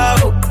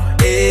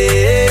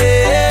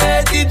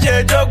 Hey,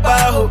 DJ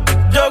Drogba, ho.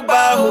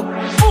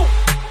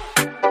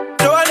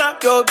 Joanna,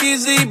 your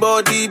busy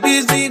body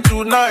busy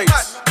tonight.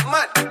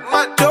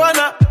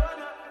 Joanna,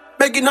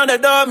 making all the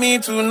dummy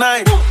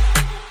tonight.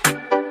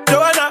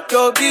 Joanna,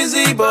 your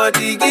busy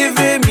body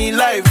giving me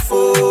life,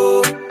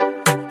 oh,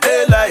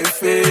 hey life,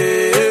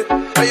 hey.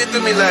 Why you do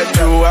me like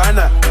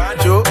Joanna,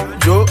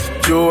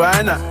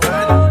 Joanna?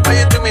 Why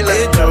you do me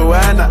like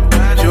Joanna,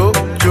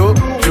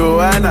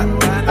 Joanna?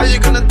 How you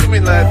gonna do me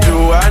like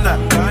Joanna,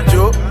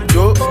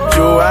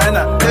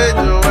 Joanna? Hey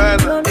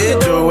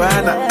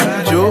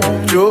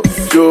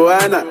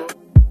Joanna.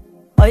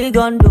 Why you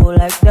gonna do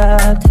like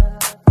that?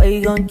 Why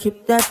you gonna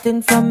keep that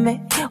thing from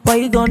me? Why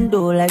you gonna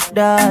do like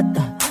that?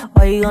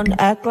 Why you gonna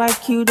act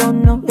like you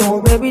don't know?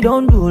 No, baby,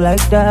 don't do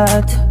like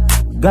that.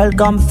 Girl,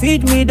 come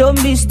feed me, don't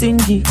be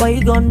stingy. Why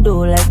you gonna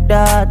do like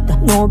that?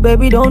 No,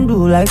 baby, don't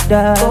do like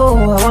that.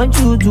 Oh, I want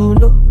you to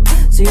know.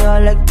 See, I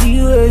like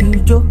the way you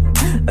do.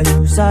 And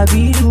you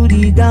sabi do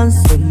the dance.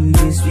 So you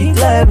just speak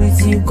like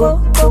everything. Go,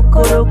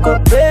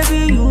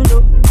 baby, you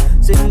know.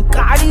 Say you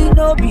carry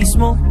no be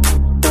small.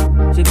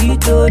 Say you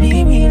told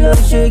me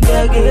love, shake,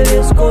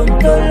 let's go,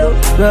 girl,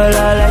 I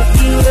like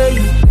the way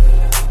you.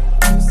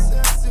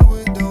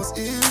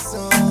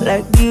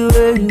 Like the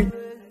way you.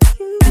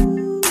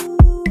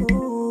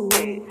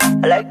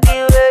 I like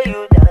the way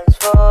you dance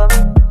for me.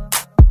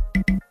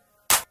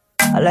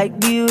 I like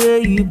the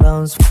way you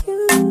bounce for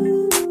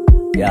you.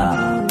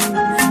 Yeah.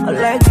 I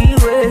like the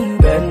way you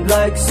bend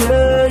like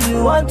say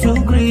you want to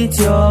greet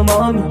your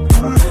mommy.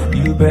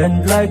 You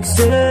bend like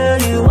say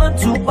you want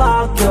to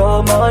park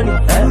your money.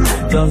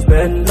 Just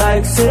bend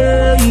like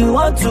say you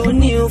want to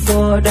kneel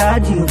for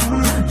daddy.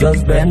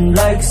 Just bend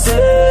like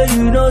say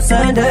you don't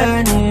send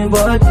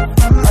anybody.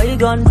 Why you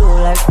gonna do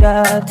like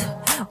that?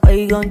 Why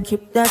you gonna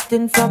keep that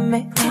thing from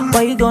me?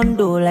 Why you gonna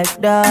do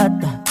like that?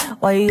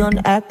 Why you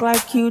gonna act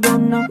like you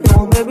don't know?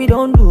 No, baby,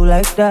 don't do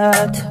like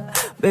that.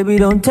 Baby,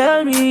 don't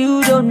tell me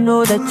you don't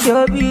know that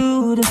you're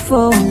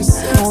beautiful.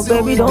 No,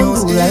 baby, don't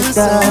do like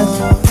that.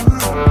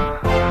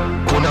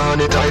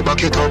 Punani tie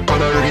back it up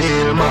on a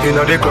real man.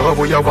 Inna the club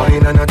we a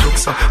wine and a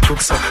juksa.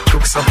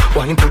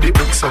 Wine to the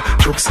juksa.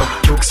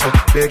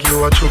 Beg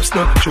you a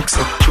juksa.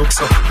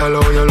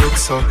 Tell how you look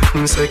so,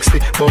 sexy.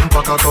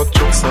 Bumper cock up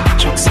juksa.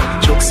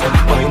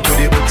 Wine to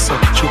the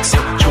juksa.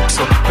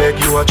 Beg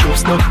you a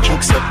juksa.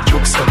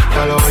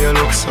 Tell how you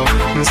look so,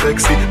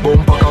 sexy.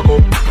 Bumper cock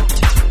up.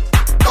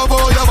 Oh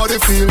boy, your body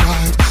feel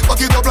right. Back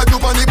it up like you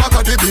on the back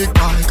of the big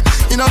bike.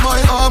 Inna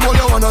my arm, all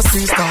you wanna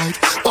squeeze tight.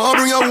 Oh,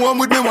 bring you home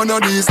with me one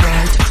of these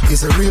nights.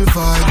 It's a real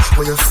vibe,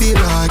 what you feel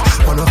like.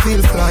 Wanna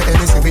feel fly,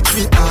 and it's with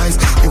 3 eyes.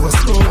 It was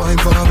slow wine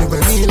for me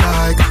when me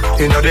like.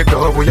 Inna the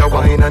club, we a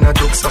wine and a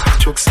juksa.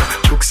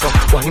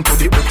 Wine to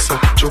the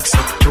juksa.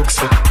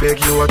 Beg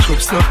you a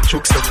juksa.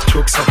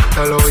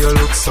 Tell how you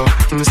look so,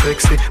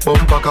 sexy.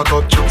 Bumper cock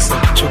up juksa.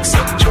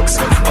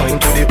 Wine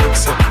to the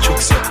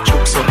juksa.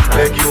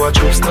 Beg you a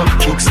juksa.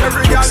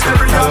 Every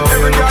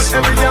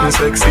girl,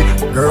 sexy.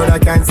 Girl, I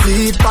can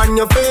see it on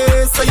your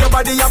face. So your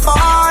body a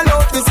ball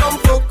out with some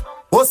fuck.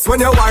 Us when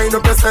you wind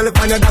up yourself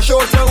and you dash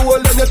out your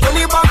hole, then you turn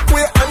it back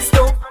way and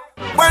stuff.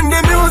 When the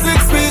music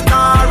sweet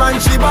her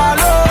and she ball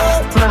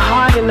up. My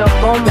heart in a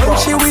bumble. Then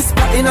she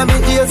whisper in my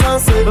ears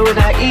and say, would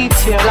I eat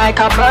you like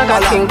a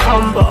Burger King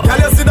combo? Girl,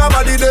 you see that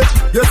body there,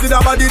 you see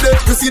that body there,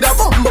 you see that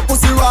bumbo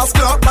pussy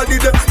rascal body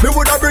there. Me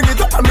woulda bring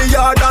it up in me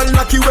yard and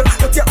lock you in.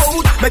 Take you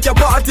out, make your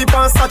party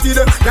on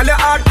Saturday. Girl, you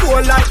hard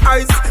cold like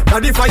ice,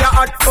 body fire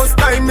hot. First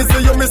time me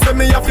see you, me say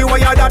me have to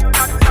wire that.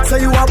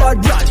 Say you a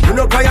bad girl, you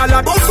no cry a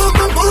lot. Boom boom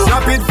boom boom,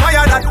 rapid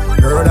fire that.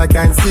 Girl, I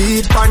can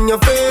see it on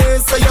your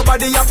face, so your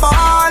body a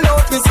fall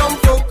out with some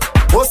fuck.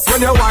 Bust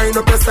when you wind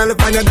up yourself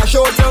and you dash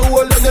out your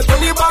hole and you turn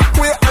it back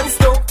way and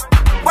stuck.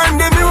 When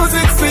the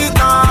music sweet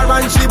her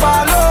and she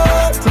ball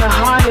up. My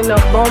heart in a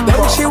bumble.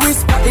 Then she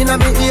whisper in my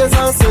ears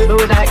and say,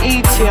 would I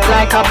eat you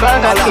like a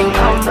Burger King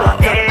combo?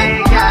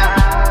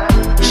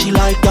 She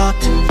like that.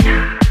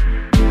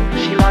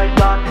 She like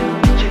that.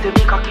 She say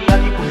me cocky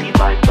and the pussy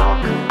bite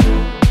back.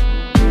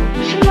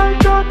 She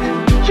like that.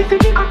 She say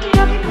me cocky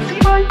and the pussy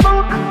bite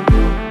back.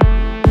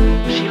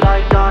 She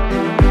like that.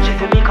 She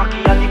say me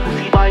cocky and the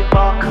pussy bite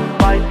back.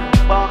 Bite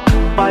back,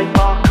 bite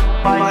back,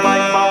 bite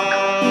back.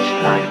 She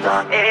like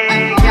that.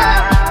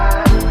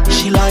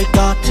 She like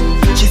that.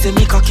 She say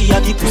me cocky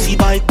and the pussy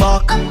bite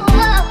back.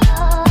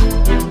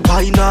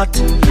 Why not?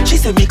 She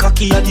say me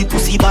cocky and the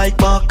pussy bite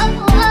back.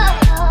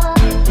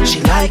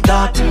 She like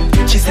that.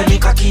 She say me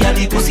cocky and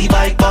the pussy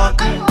bite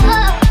back.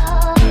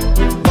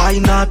 Why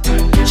not?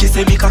 She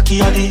say me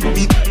cocky and the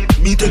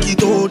me take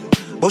it out.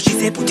 But she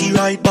say put it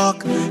right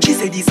back. She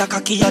say this a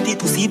cocky and the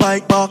pussy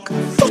bite back.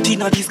 Out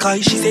inna the sky,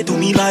 she say to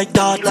me like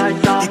that.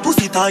 The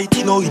pussy tight,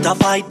 you know it a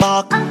fight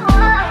back.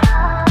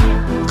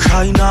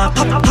 Cry not,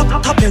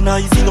 tap your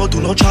eyes, you know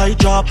do not try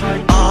drop.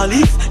 All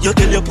if you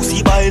tell your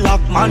pussy by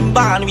lock, man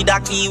born with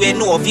a key when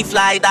no fi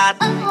fly that.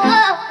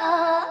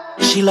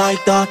 She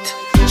like that.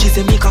 She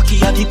say me cocky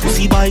and the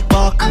pussy bite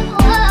back.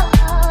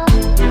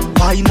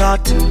 Why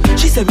not?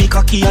 She say me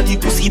cocky and the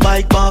pussy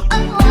bite back.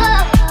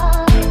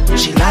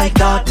 She like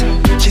that.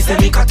 She say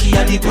me cocky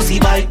and the pussy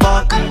bite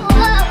back.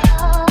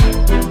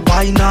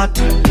 Why not?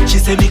 She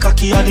say me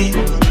cocky and the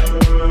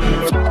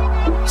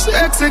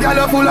sexy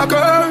girl full of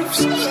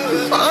curves.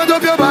 Hand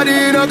up your body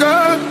in a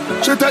girl.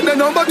 She take the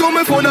number to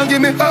my phone and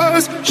give me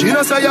hers. She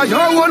don't say you're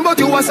your one, but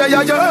you a say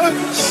you're yours.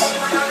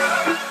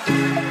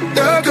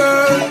 Yeah,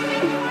 girl.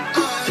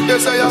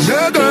 Yes, I am.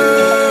 Yeah,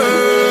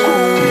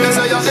 girl. Yes,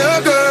 I am.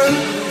 Yeah, girl.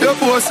 You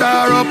post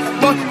her up,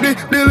 but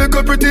the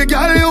little pretty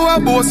girl you a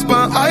boast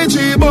on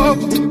IG, but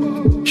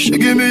she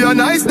give me a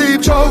nice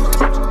deep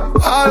choke.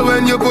 All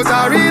when you put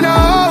her in a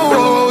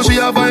hole, she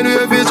a find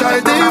way fi try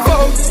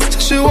default.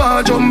 She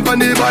want jump on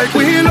the bike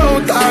wheel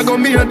out. I go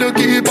me to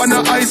keep on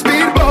a high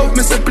speed boat.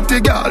 Me say pretty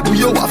girl, do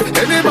you have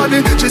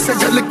anybody? She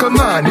said you little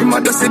man, you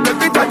mother say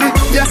baby daddy.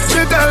 Yeah,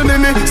 she tell me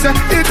say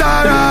it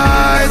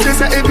alright. She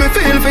say if me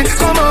feel fit,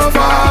 come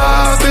over.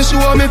 She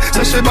show me,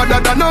 say she better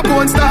than a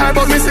porn star,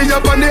 but me see you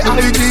on the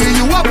IG,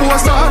 you a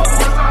poster.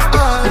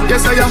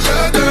 Yes I am.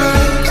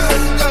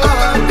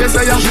 Yes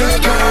I am.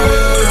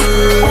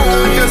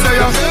 Yes I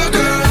am.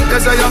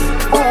 Yes I am.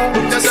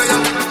 Yes I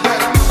am.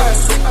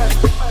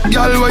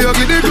 Girl, where you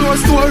get the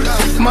close door?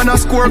 Man a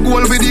score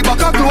goal with the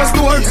back a close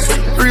door.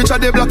 Reach at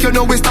the block, you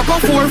know we stop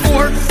a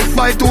 4-4.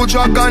 Buy 2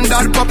 drug and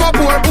that pop a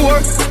pour.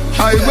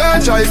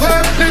 Highway,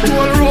 the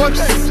toll road.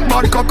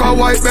 Bad cock a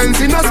white Benz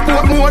in a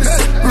sport mode.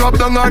 Rub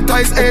down our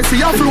ties,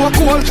 AC a flow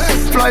cold.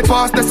 Fly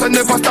past this and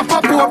never stop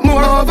a port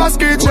more. Over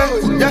skate,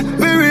 yeah,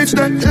 we reach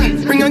there.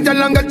 Bring a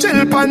girl and go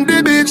chill on the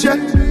beach, yeah.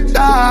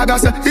 Dog, I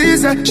say,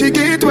 easy, she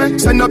get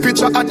wet. Send a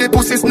picture at the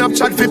pussy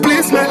Snapchat for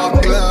please me.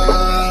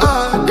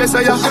 Yes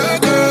I am.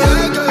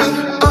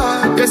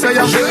 Yes I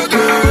am.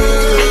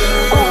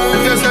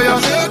 Yes I am.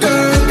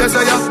 Yes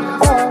I am.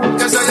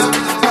 Yes I am.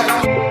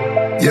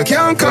 You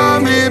can't call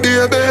me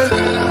baby.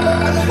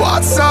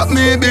 WhatsApp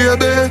me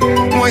baby.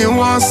 When you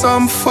want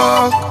some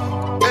fuck.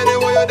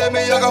 Anyway you there me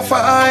I go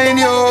find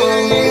you.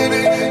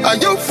 Are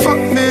you fuck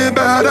me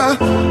better?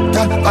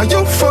 Are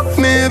you fuck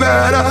me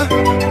better?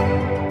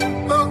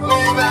 Fuck me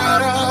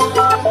better.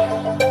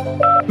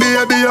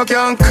 Baby you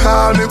can't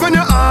call me when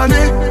you're on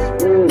it.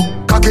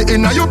 Cocky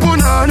inna your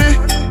punani.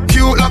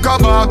 Cute like a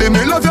Barbie,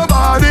 me love your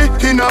body.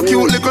 In a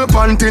cute little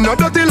panty, no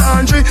dirty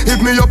laundry.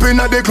 If me up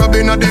inna the club,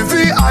 inna the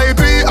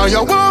VIP, and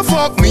you want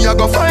fuck me, I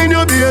go find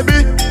your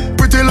baby.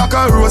 Pretty like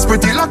a rose,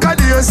 pretty like a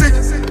daisy.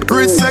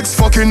 Rich sex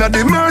fucking at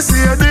the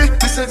Mercedes.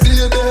 Me say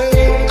baby,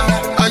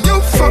 are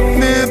you fuck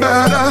me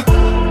better?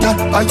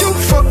 Are you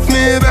fuck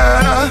me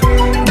better?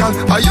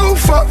 Are you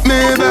fuck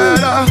me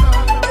better?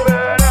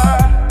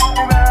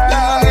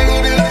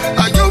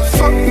 Are you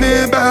fuck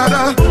me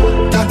better?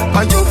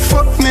 Are you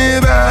fuck me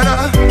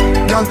better?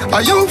 Girl,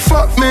 are you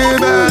fuck me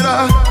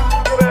better?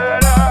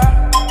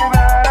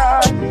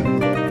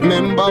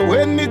 Remember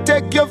when me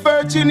take your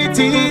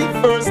virginity?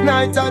 First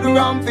night at the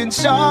ramping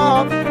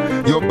shop.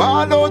 You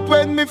ball out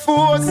when me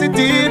force it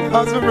in.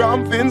 As the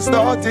ramping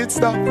started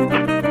stop.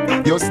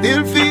 You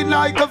still feel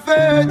like a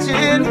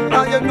virgin.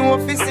 And you know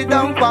if you sit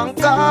down and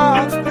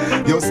cough.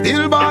 You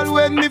still ball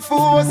when me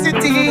force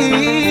it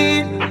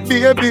in.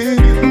 Baby,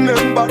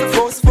 remember the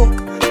first fuck.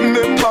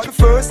 Remember the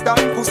first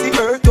time pussy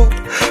hurt up.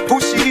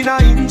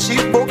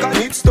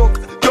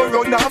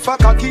 run off a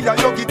cocky and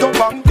you get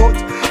up and cut.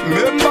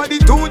 Remember the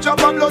 2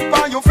 drop of blood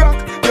by your frack.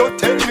 You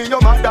tell me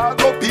your mother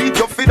go beat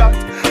you for that.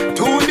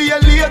 2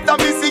 days later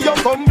me see you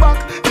come back.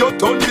 You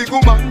turn big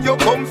woman, you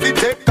come fi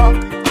take cock.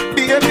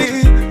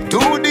 Baby,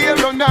 2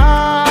 days run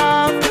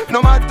off.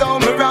 No matter how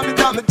me ram it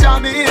and me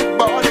jam it,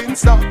 ballin'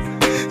 stop.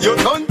 You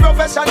done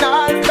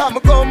professional, come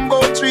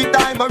combo 3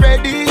 times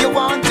already. You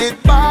want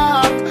it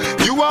back.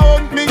 You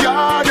want me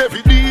yard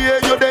every day.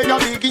 You there a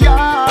big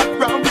yard,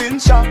 rounding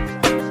shop.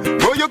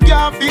 But you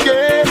can't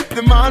forget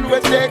the man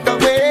will take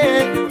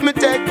away. Me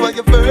take away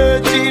your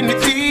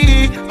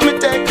virginity. Me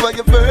take away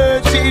your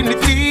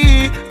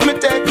virginity. Me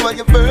take away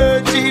your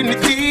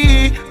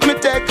virginity. Me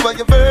take away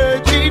your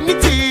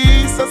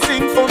virginity. So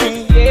sing for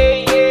me.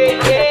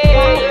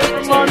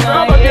 Man,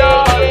 grab a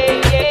girl.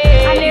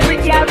 And every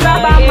girl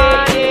grab a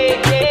man.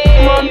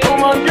 Man to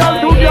man, girl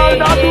to girl,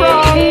 that's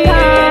wrong.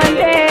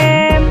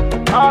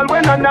 All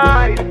when a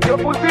night, your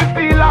pussy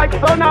feel like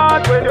sun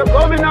hot when you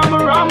come in on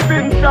my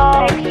ramping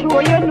shop. Make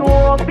sure you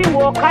know, be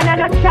walking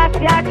and a chat,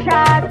 ya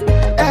chat.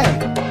 Hey,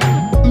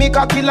 me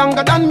cocky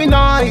longer than me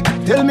night.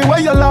 Tell me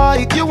what you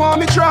like, you want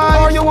me try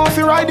or you want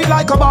to ride it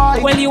like a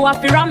bike? Well, you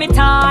have to ram it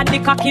hard, the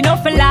cocky no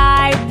for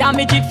life.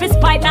 Damage it for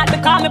spite, not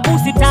because me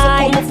pussy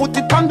tight. So come put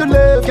it on the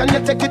left, can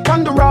you take it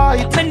on the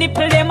right? My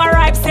nipple them a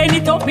ripe, send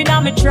it up in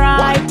a me try.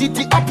 White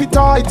titty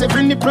appetite,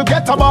 every nipple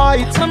get a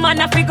bite. My man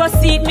a figure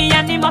seat me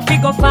and him a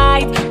figure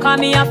fight. Call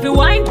me a fi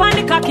wine pon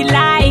the cocky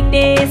like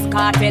this.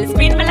 Cartel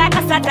spin me like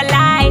a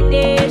satellite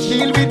dish.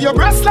 Deal with your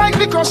breast like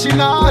the crushing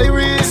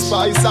iris.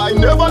 Spice, I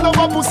never love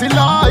a pussy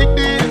like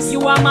this.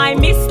 You are my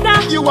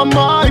mister, you are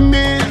my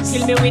miss.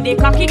 Kill me with the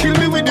cocky, kill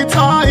me with the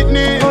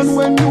tightness. And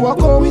when you a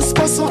go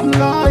whisper something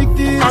like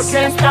this, I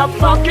can't stop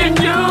fucking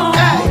you.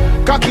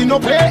 Hey, cocky no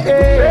play,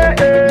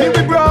 me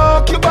we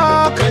broke your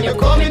back. When you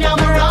come in, I'm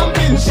a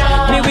ramping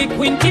shot. Me we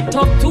quint it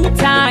up 2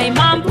 times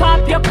and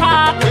pop your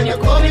cock. When you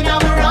come in,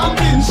 I'm a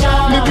ramping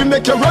shot. Me we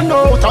make you run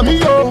out of me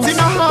house in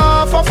a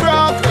half a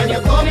frack. When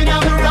you come in,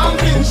 I'm a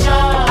ramping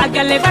shot. I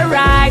can live a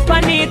ride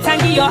on it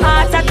and give your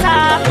heart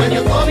attack. When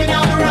you come in,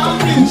 I'm a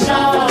ramping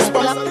shot.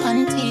 Black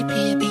panty,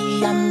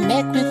 baby, I'm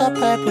make with a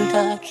purple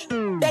touch.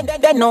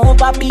 Then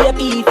over,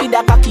 baby, feed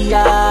the cocky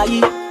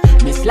eye.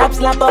 Me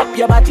slap up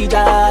your body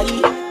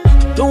die.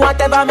 Do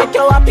whatever make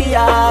you happy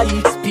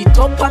eye. Spit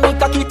up and make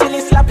cocky till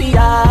it's slappy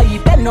eye.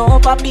 Then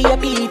over,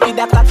 baby, feed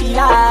the cocky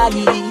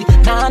eye.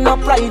 Nah, no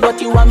pride,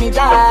 but you want me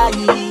die.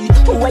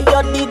 Where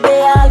you did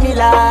they all me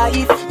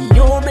life.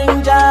 You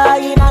bring joy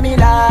in a me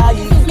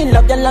life. Me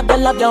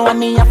love you, and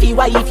me a fi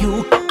wife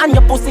you. And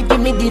your pussy give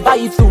me the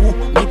vibe too.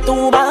 Me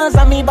 2 bars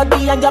and me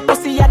body and your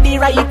pussy are the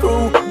right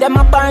crew. Them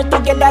apart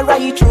together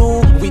right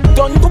through. We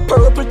done to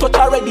purple touch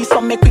already,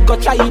 so make we go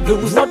try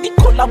blues. Not the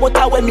color but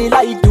how when me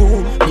like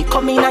do. Me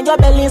come in on your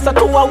belly, so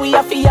 2 we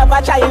a fi have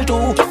a child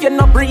too. If you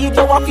not breathe,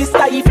 you a fi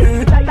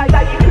stifle.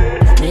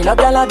 Me love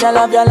you,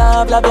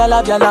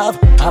 love.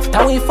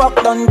 After we fuck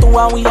done 2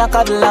 we a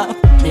cuddle up.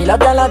 Me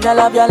love you,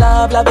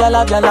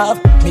 love.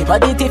 Me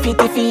body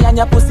tiffy and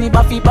your pussy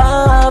buffy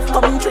buff.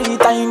 Come 3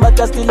 times but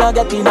you still not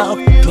get enough.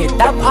 Me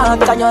tap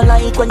hard can you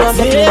like when you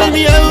get enough.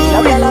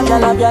 Me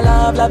love you,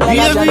 love. Me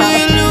love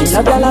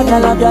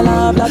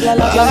you,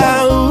 love.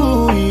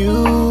 How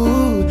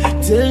you?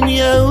 Tell me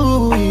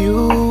how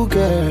you,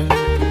 girl.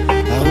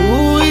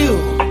 How you?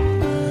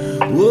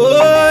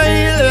 Whoa,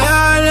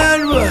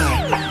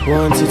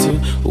 want you to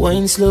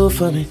wine slow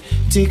for me,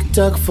 tick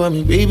tock for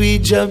me, baby,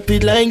 jump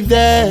it like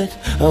that.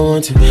 I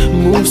want to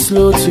move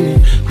slow to me,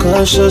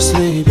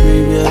 cautiously,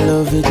 baby, I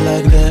love it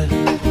like that.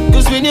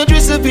 Cause when you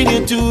dress up in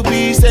your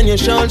 2-piece and your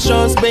short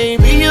shorts,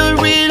 baby, you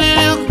really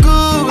look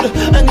good.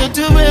 I got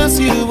to ask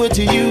you what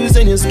you use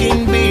on your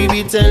skin,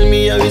 baby, tell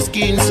me how your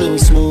skin so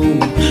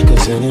smooth.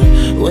 Cause when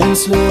you wine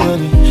slow on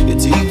me, you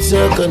tick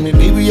tock on me,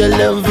 baby, I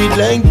love it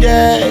like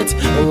that.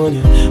 I want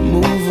you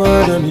move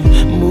hard on me,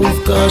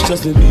 move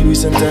cautiously, baby,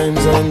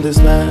 sometimes on the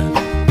spot.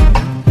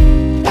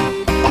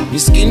 Your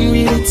skin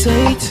really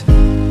tight,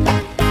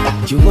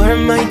 you are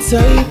my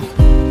type.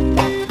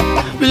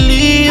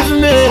 Believe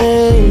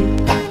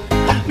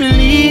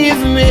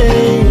me,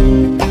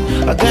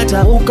 I got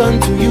a hook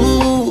onto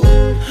you.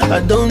 I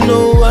don't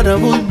know what I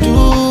would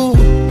do.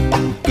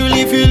 Girl,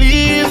 if you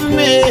leave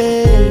me,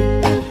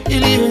 you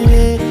leave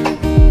me.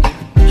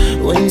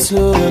 Wine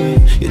slow on me,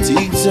 you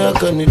tick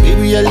tock on me,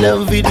 baby, I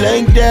love it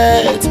like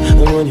that. I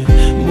want you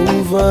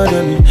move hard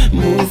on me,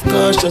 move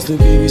cautiously,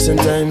 baby,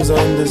 sometimes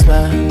on the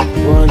spot.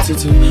 Want you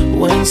to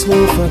wine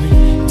slow for me,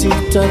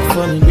 tick tock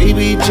for me,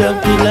 baby,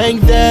 jump it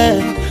like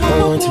that. I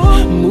want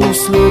you move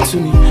slow to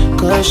me,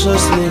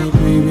 cautiously,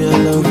 baby, I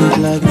love it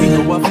like that.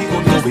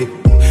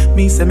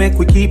 Me say make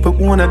we keep it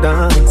wanna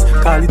dance.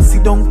 Call it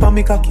sit down pa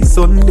me cocky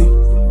Sunday.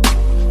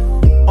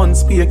 On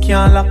spear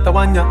can't lock the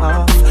one you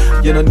have.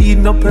 You don't need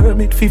no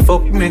permit fi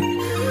fuck me.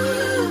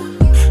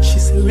 She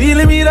say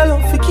really me the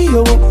love fi keep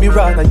you up. Me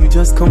rather you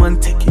just come and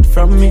take it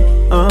from me.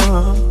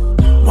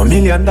 $1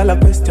 million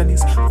question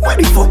is why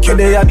the fuck you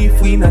there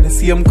if we in the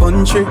same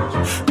country?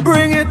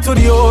 Bring it to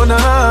the owner.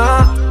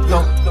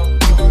 No.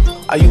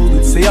 I you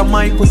would say I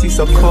my pussy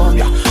so cold,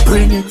 yeah.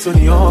 Bring it to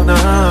the owner,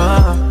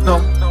 no.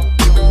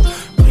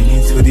 Bring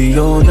it to the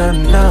owner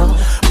now.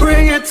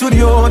 Bring it to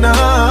the owner,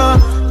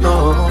 no.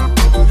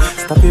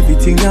 Stop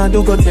everything I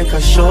do, go take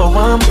a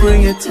shower and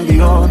bring it to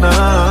the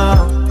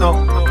owner, no.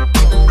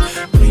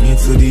 Bring it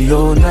to the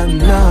owner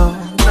now.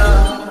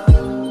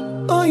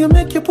 Oh, you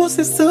make your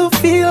pussy still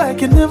feel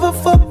like you never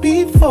fucked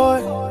before.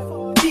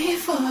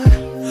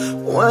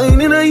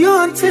 Whining on you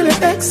until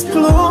it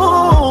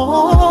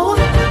explode.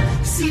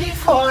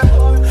 C4,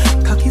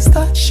 cocky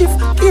start shift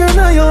gear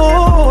now you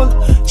hold.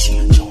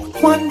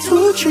 1,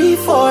 2, 3,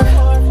 4.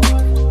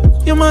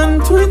 Your man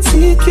too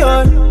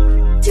insecure.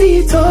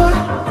 Detour,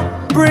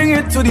 bring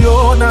it to the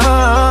owner.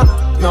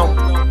 No,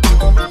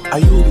 I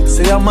you did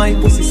say I my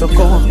pussy so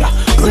cold. Yeah,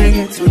 bring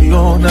it to the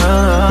owner.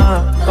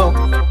 No,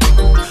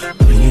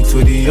 bring it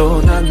to the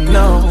owner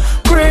now.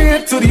 Bring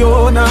it to the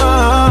owner.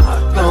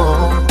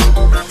 No.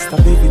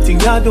 Stop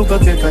everything I do, go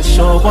take a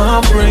shower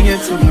and bring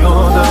it to the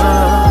owner.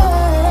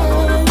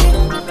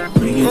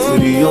 Bring it to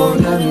the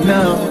owner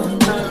now.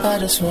 I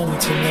just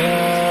want to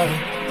know.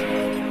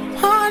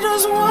 I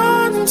just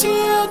want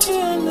you to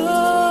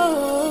know,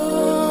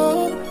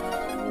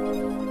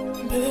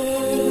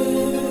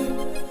 babe.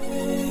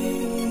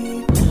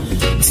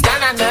 Na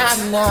na na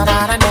na na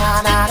na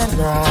na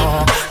na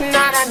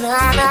na na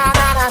na na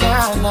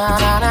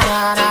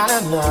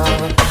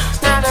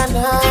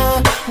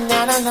na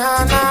na na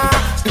na.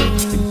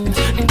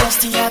 Just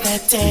the other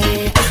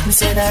day,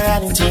 said I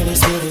ran into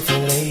this beautiful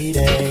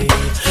lady.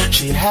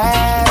 She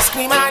asked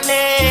me my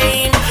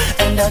name,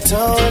 and I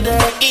told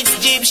her it's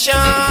Egyptian.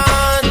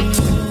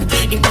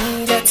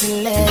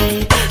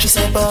 Immediately, she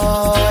said, boy,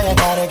 I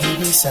gotta give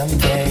you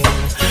something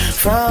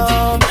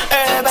from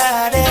her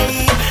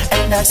body.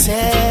 And I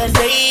said,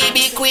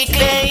 baby,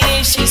 quickly.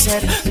 She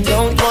said,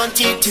 don't want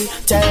you to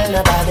tell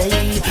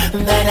nobody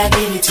that I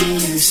give it to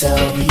you so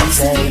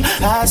easy.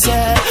 I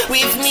said,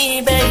 with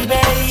me,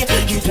 baby,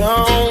 you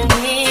don't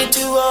need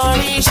to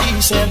worry.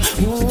 She said,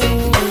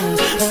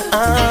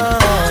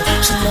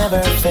 she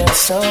never felt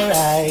so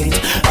right.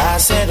 I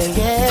said,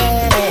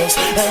 yes,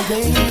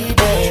 baby,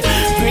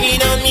 bring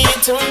it on me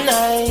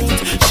tonight.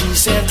 She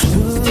said,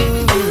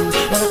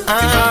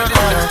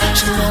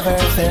 she never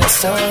felt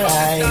so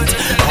right.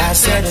 I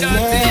said,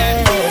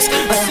 yes,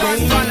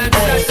 baby,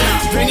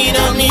 bring it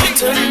on me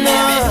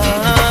tonight.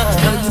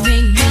 You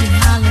make me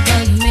holler,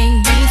 girl, you make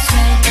me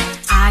sweat.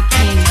 I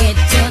can't get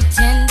your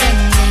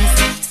tenderness,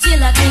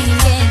 still I can't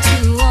get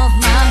you off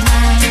my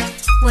mind.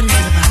 What is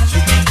it about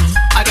you, baby?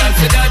 I got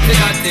you,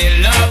 dirty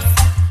love.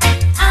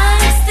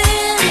 I'm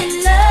still in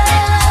love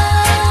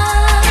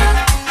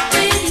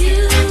with you,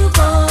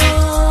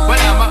 boy.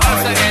 Well, I'm a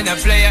hustler and a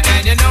player,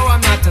 and you know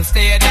I'm not to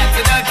stay. That's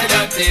a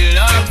dirty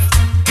love.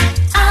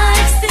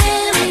 I'm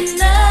still in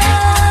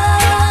love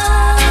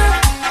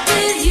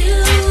with you,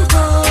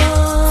 boy.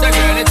 So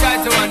girl, I try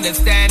to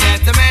understand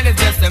that a man is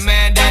just a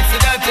man. That's a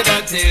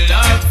dirty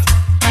love.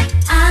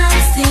 I'm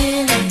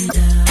still in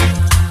love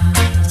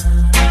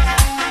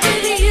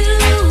with you,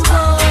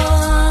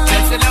 boy.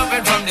 That's a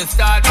loving from the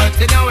start, but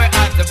you know we're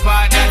at the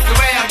part. That's the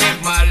way I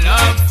give my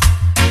love.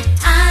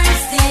 I'm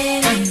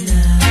still in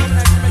love.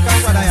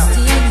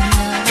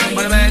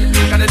 What a man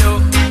gotta do,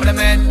 what a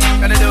man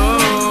gotta do.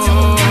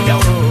 Yo,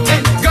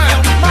 hey, girl,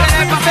 My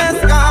princess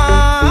gone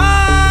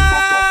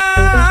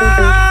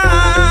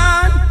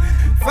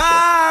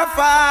far,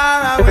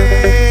 far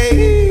away,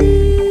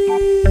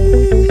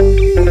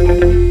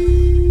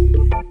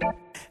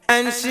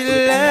 and she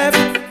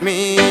left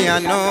me a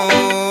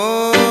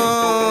note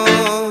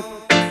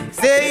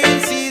saying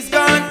she's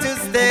going to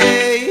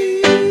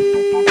stay.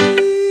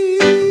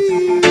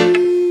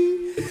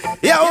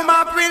 Yo,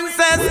 my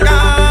princess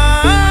gone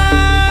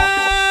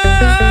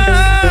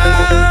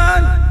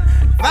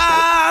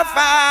far,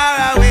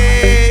 far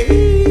away,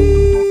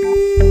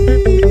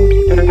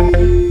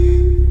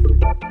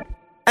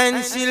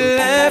 and she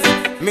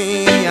left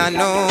me a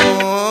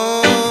note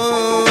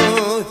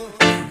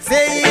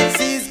saying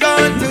she's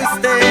going to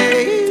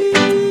stay.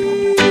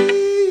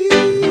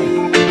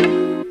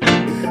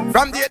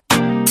 From the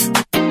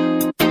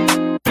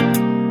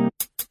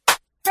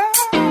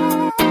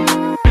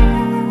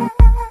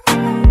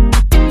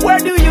Where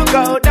do you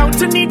go down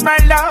to need my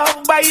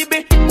love,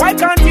 baby? Why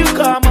can't you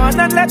come on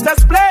and let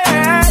us play?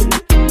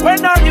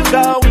 When are you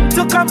going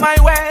to come my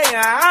way?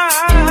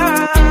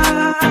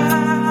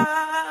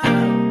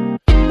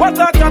 What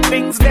other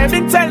things they've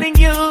been telling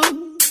you?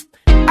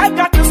 I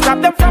got to stop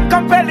them from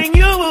compelling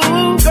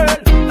you, girl.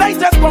 They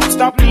just won't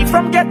stop me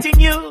from getting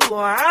you.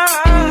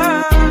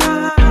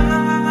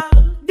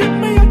 Give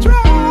me a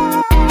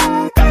try,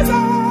 'cause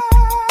I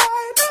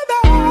know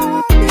that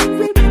it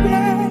will be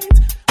great.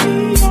 Be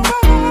your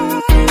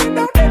mind,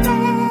 don't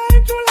deny.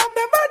 True love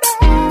never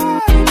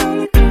dies,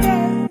 only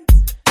regrets.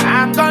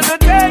 I'm gonna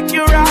take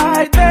you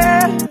right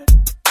there,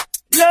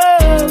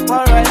 love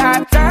for a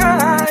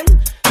lifetime.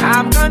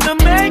 I'm gonna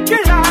make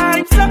your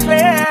life so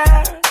clear,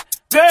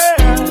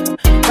 girl.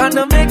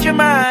 Gonna make you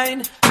mine.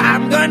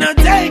 I'm gonna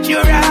take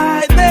you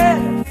right there,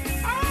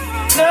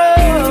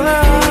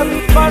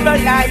 love. for a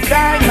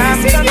lifetime.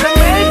 I'm gonna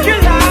make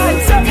your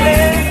life so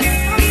clear.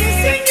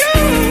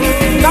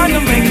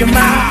 Gonna make you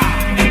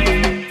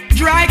mine.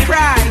 Dry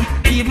cry,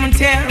 even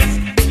tears,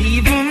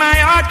 even my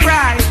heart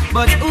cries.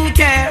 But who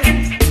cares?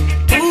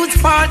 Whose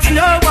fault's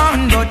no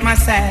one but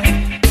myself.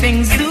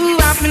 Things do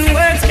happen,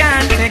 words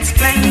can't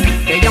explain.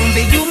 Beyond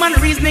the human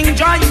reasoning,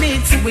 joy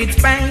meets with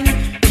pain.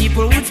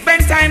 People would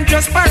spend time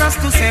just for us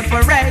to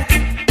separate.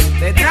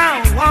 They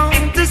don't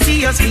want to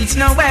see us reach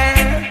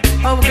nowhere.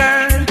 Oh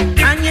girl,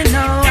 and you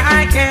know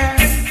I care.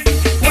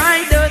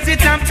 Why does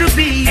it have to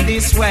be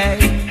this way?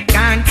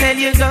 Can't tell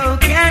you go,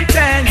 can't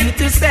tell you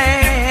to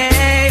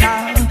stay.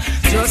 Oh,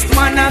 just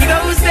one of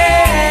those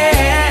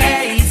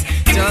days.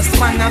 Just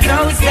one of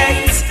those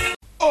days.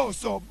 Oh,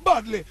 so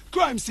badly.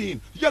 Crime scene,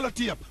 yellow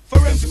tape,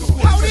 forensic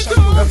report. Hey,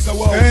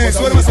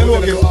 so what am I saying?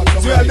 Okay.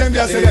 So you them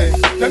there say,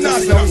 them not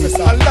say,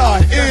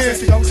 Allah,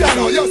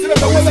 Chano, yo, see them,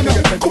 hold them now.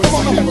 Come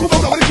on,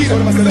 what the key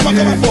them? Them are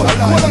coming forward.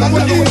 Hold on,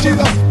 what the key,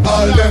 Jesus?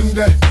 All them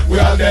there, we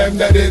all them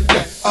there, did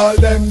there. All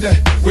them there,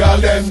 we all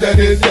them there,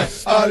 did there.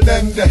 All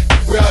them there,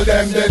 we all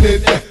them there,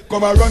 did there.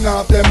 Come and run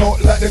off them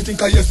out like them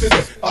think of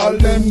yesterday. All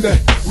them there,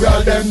 we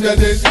all them there,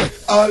 did there.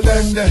 All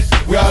them there,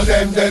 we all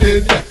them there,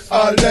 did there.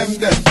 All them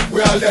there,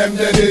 we all them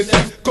there, did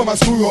there. Come and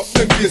screw up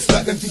them face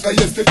like them think of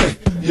yesterday.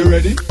 You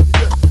ready?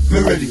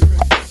 Me ready.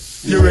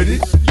 You ready?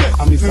 Yeah,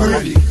 I'm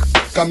ready.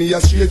 Come here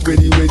straight,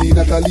 ready,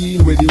 not a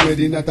lean,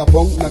 ready, not a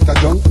punk, not a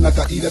junk, not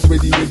a eat, that's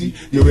ready.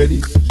 You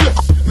ready? Yeah,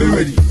 me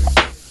ready.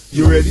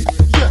 You ready?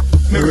 Yeah,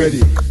 me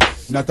ready.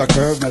 Not a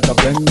curve, not a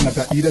bend, not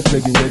a eat, that's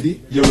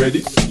ready. You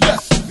ready? Yeah,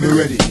 me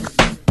ready.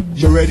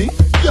 You ready?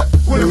 Yeah.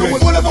 Hold them.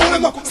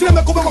 See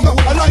them come on. Hold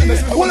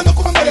them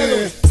come on.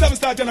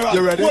 7-star general.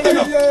 You ready? Hold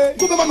them.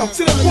 Come on.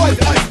 See them quiet.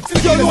 See the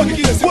key.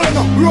 Hold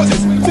them.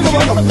 Roses. See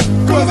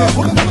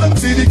them.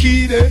 See the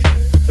key there.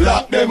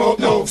 Lock them up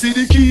now. See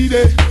the key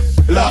there.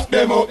 Lock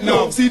them up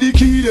now. See the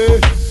key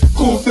there.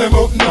 Coop them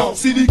up now.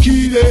 See the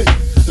key there.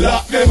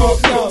 Lock them up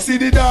now. See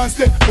the dance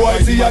there. Boy,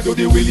 see I do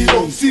the willy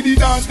bum. See the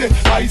dance there.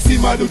 I see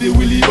ma do the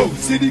willy bum.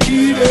 See the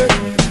key there.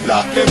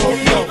 Lock them up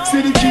now.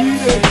 See the key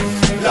there.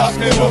 Lock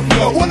them up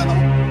now.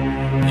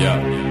 Yeah.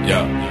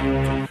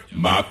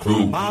 My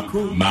crew,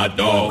 my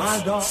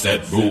dogs,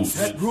 set rules,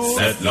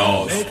 set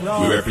laws.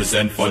 We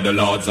represent for the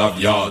lords of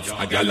yards.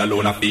 A gal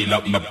alone I feel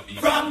up my.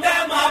 From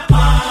them a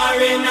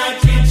par in a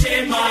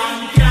chichi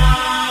man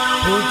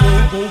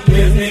can.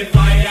 Give me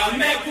fire,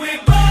 make we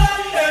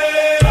burn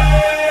them.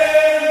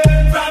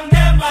 From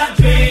them a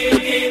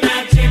drink in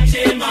a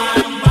chichi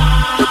man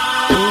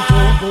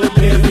bar.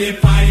 Give me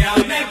fire,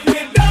 make we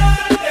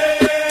burn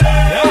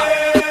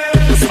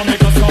them. So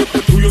make us up,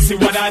 do you see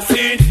what I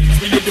see?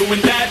 Really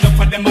doing that, enough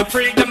of them a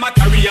freak, them a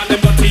carry on them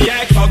dirty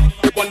egg hug.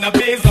 Wanna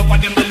base up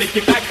and them a lick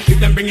it back, if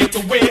them bring it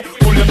away,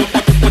 pull them up,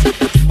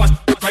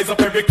 rise up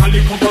every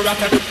collie, cover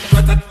at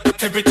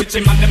every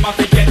chichi man, them a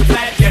fi get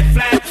flat.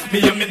 Me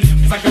and me,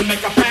 I can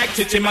make a pack,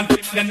 chichi man,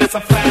 then that's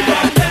a fact.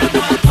 From them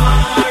a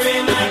par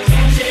in a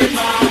chichi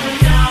man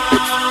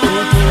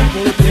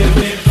can. Give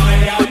me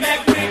fire,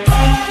 make we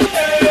burn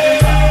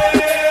them.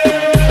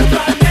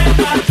 From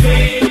them a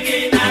drink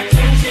in a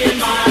chichi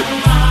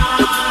man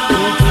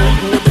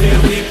bar.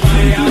 Give me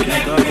fire,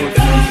 make we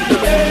burn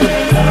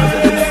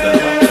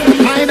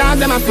them. My dog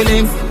them a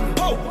feelings.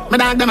 My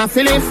dog them a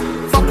feelings.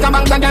 Fuck a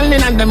bank of girl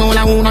in and them all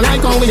a wanna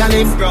like how we a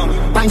live.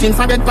 Punching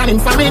for bed, panning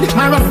for bed.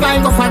 My rough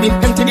line go for it.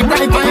 Empty the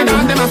bright my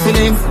dog them a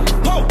feelings.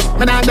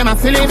 My dog them a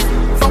feelings.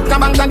 Fuck a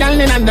bank of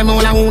girl in and them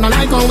all a wanna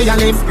like how we a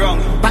live.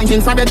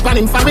 Punching for bed,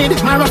 panning for bed.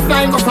 My rough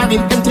line go for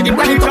it. Empty the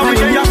bright my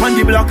dog. On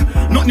the block,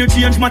 nothing you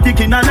change, my tick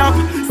in a lap.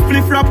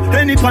 Spliff rap,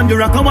 any pan you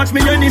rock, watch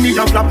me enemy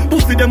a flap.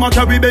 Pussy them a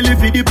carry belly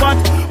for the pot.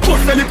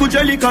 Bust a little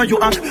jelly can you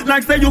act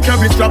like say you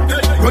carry strap.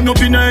 Run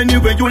up in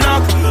anywhere you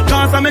lock.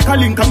 Cause I make a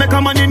link, I make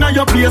a man in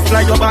your place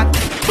like your back.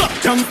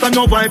 Youngster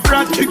no wife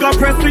rat, she got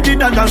press with the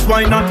dollars,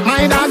 why not?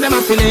 My dog them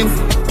a feelings.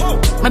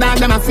 My dog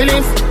them a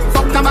feelings.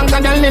 Fuck a bank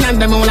of girl in and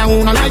them all a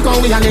wanna like how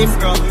we a live.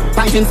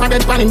 Punching for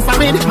bed, panning for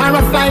bed. My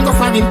rough line go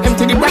for it.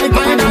 Empty the bright,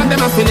 my dog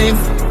them a feelings.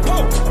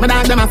 My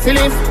dog them a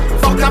feelings.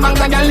 Fuck a bank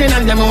of girl in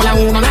and them all a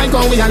wanna like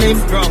how we a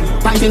live.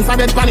 Punching for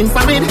bed, panning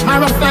for bed. My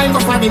rough line go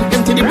for it.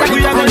 Empty the bright,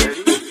 my dog.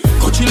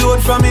 Coachy load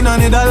from in a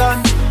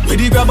Netherland. Where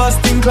the grabbers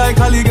stink like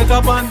Ali get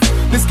up on.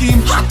 The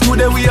scheme hot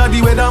today we are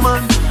the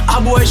weatherman. A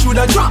boy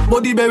shoulda drop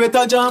but the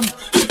beretta jam.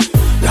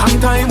 Long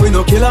time we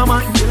no kill a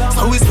man.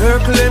 So we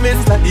circle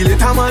lemons like the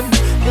little man.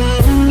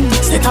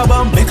 Set a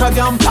bomb, make a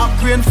damn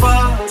black rain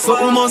fall. So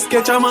we must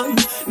catch a man.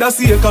 That's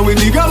the echo when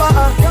the grabber.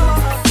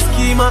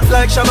 Schema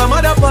like Shabba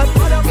Motherpot.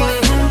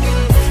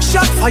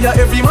 Shot fire,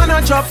 every man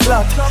a drop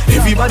flat.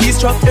 Everybody's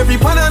trapped, every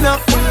pan a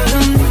nap.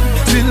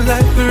 Still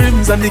like the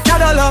rims and the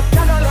Cadillac.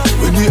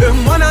 When the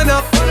M1 a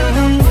nap.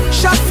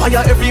 Shot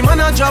fire, every man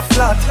a drop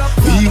flat.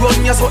 We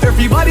run ya so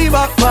everybody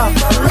back.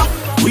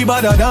 We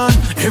badder than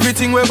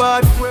everything we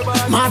bad.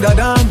 Madder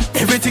than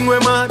everything we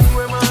mad.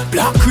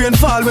 Black rain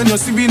fall when you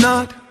see we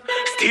not.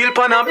 Steel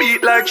pan a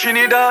beat like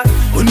Trinidad.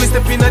 When we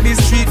step in the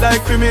street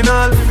like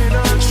criminal.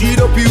 Street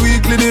up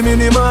weekly the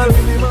minimal.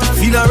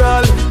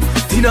 Funeral,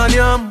 tin and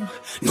yam.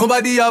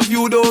 Nobody of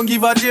you don't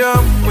give a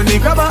damn when they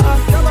grab a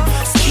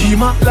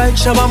schema like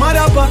Shabba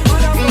Madapa.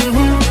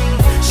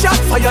 Shot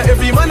fire,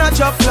 every man a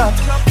chop flat.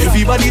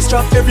 Everybody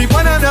strap, every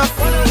one a knock.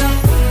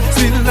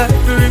 Still like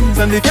the rims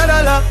and the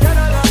Cadillac.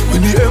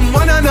 When the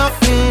M1 a knock.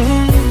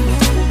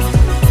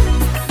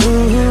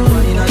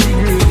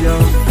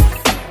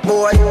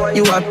 Boy,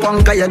 you a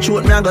punk, I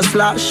shoot me, I go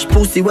slash.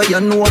 Pussy where you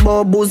know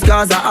about booze,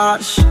 cause I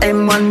ash.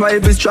 M1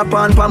 rifle strap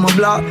on pa my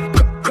block.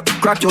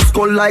 Crack your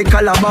skull like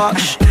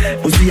calabash.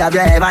 Pussy, have you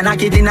ever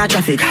knocked it in a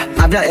traffic?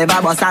 Have you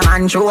ever bust a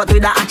man throat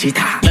with a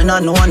hatcheta? You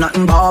don't know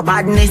nothing about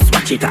badness,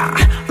 watch it.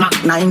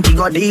 Mac 90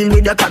 go deal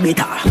with your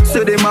cabita.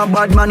 Say them a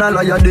bad man, I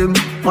liar them.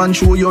 Man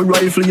show your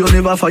rifle, you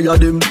never fire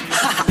them.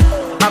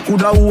 I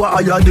coulda who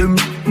I hire them.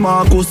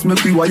 Marcus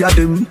make we wire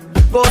them.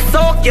 Go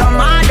suck your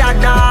mother,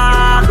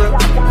 dog.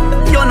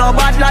 You know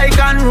bad like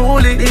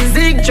unruly. The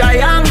zig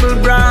triangle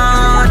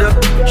brand.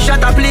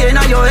 Shut a plane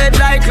on your head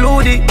like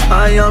Ludi.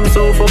 I am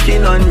so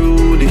fucking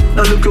unruly.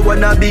 Now look at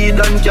what I be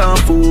done, can't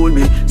fool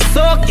me.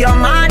 Suck your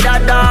mother,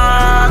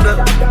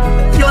 dog.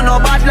 You know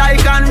bad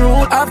like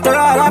unruly. After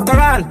all,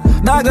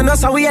 dog, you know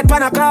so we had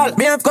pan a call.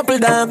 Me have couple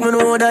dog, me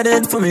know that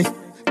dead for me.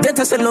 That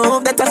I say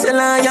love, that I say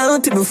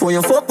loyalty. Before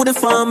you fuck with the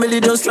family,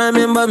 just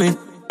remember me.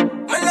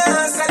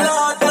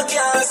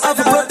 I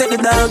for protect the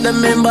dog,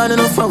 them member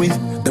enough for it.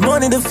 The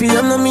money, the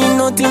fame, no mean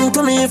nothing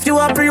to me. If you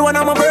are pre one,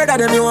 I'm a brother,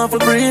 then you want to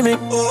free me.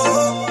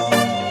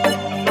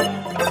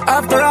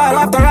 After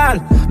all,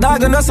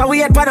 dog, you know so we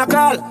had pan a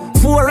call.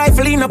 4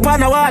 rifle in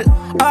upon a wall.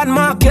 On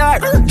my car,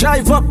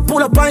 drive up,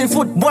 pull up on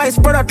foot. Boys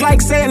spread out like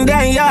saying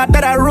damn yard.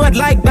 That I road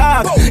like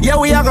dog. Yeah,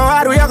 we are go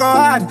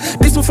hard.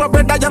 This one for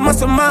brother, you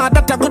must mad.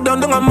 That I go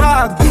down a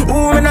mark.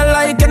 Who me not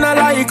like and I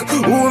like.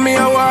 Who me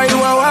a why, you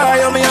a why.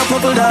 You me a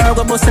couple dog,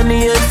 go bust in the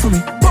head for me.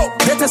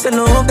 That I say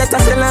love, that I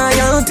say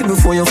loyalty.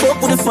 Before you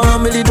fuck with the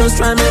family, just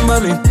try remember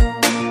me.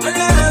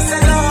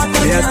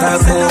 We are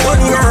talking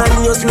money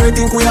and you straight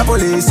think we are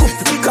police.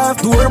 Kick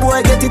off door,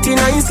 boy, get it in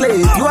a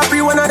slave. You are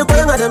free one of the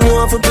young of them, you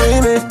want to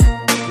pay me.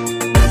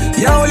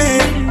 Yo,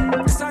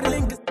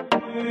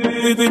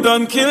 we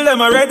done kill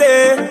them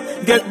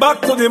already. Get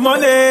back to the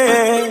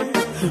money.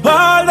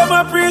 All them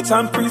a preach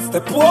and preach.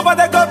 Step over,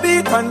 they go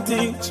beat and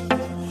teach.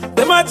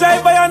 Them a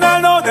drive by and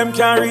all know them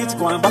can't reach.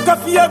 Go and back up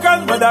for your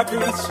grandmother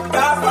preach.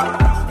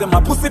 Them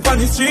a pussy on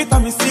the street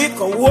and me seat.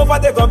 Go over,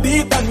 they go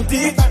beat and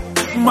teach.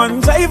 Man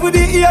drive with the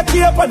ear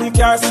cape and the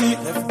car seat.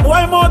 Left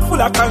boy mouth full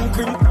of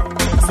concrete.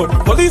 So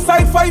police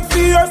side fight for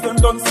years, them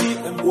don't see.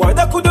 Them boy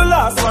that could the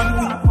last 1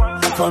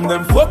 week. From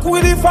them fuck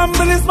with the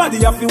families, man, they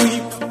have to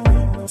weep.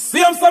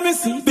 See them so me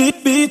see.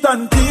 Beat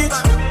and teach.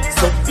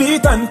 So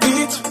beat and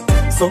teach.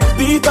 So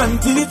beat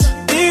and teach.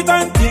 Beat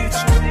and teach.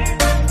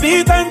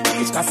 Beat and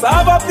teach.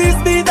 Cassava please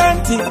beat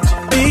and teach.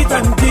 Beat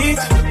and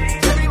teach.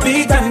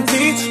 Beat and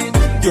teach.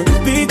 You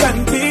beat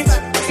and teach.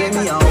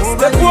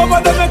 Step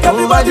over them make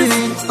everybody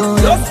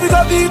just with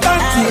a beat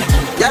and teach.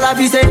 Y'all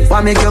be say,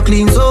 why make you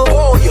clean so?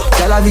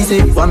 Y'all be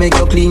say, why make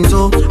you clean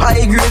so?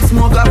 High grade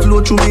smoke a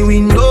flow through me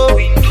window.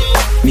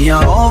 Me a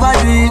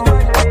overdo it.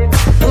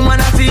 Woman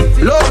a feel,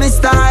 love me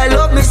style.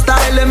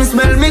 Let me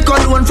smell me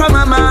cologne from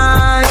my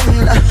mind.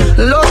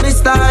 Love me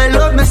style.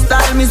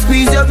 Me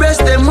squeeze your breast,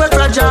 them we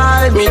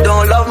fragile. Me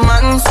don't love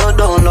man, so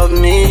don't love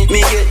me.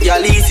 Me get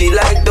y'all easy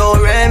like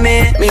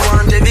Doremi. Me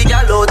want every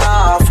gal out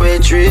halfway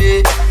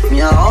tree.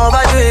 Me a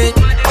overdo it.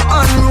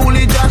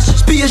 Unruly dash,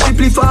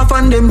 spaceship far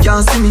from them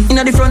can't see me.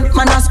 Inna the front,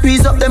 man I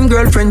squeeze up them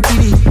girlfriend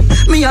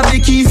TD. Me have the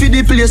key for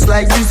the place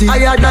like Dizzy.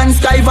 Higher than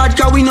Sky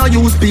Vodka, we no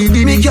use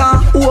PD. Me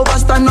can't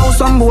overstand now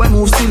some boy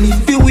move silly.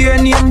 Fi wear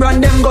name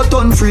brand, them got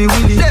on free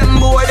willy. Them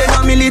boy they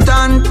no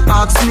militant,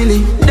 ask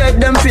Millie.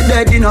 Dead them fit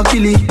dead, they no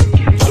killy.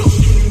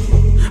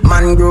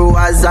 Man grow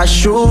as a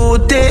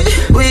shooty.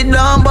 We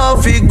don't bow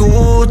fi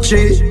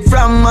Gucci.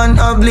 From man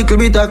have little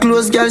bit of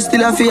clothes, girl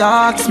still a fi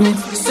ask me.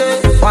 Say,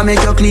 why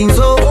make you clean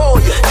so?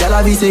 Girl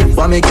a be say,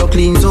 why make you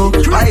clean so?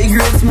 High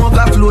grade smoke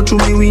a flow through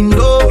me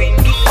window.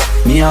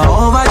 Me a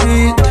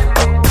overdo it.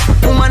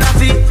 Woman a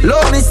fi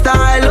love me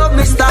style.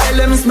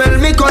 Let me smell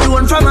me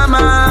cologne from my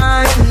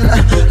mind.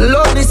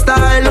 Love me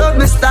style.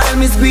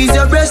 Me squeeze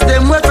your breast,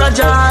 them we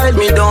fragile.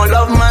 Me don't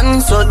love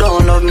man, so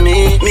don't love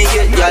me. Me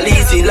get y'all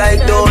easy like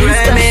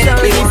Doremi.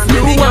 Me want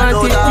to be got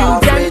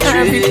out halfway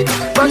tree.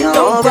 Me a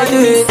overdo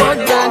it.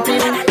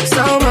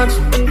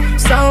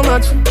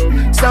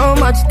 So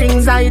much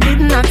things I did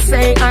not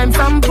say. I'm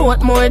from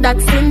Portmore,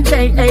 that's in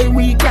J. Hey,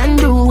 we can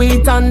do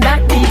it on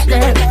that beach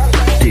there.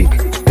 Tick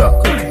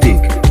tock,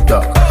 tick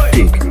tock,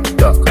 tick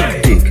tock,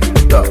 tick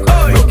tock.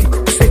 Broke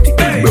it, set it,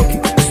 broke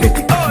it, set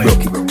it,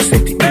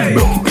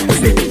 broke it,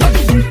 set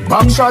it.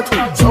 Back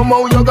shot,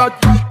 somehow you got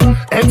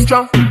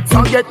extra.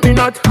 Forget me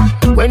not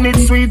when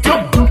it's sweet. You,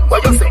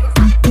 what you say?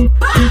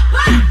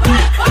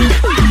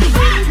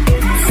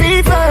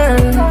 Fever,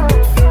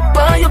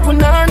 buy your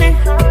punani.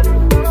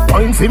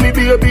 Wine for me,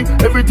 baby,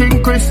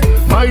 everything crisp.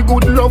 My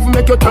good love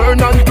make you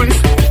turn and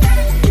crisp.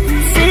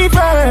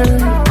 Fever,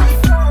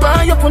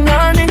 buy your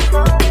punani.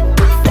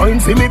 Wine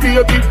for see me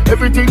baby,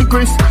 everything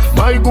crisp.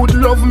 My good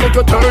love make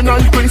you turn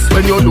and crisp.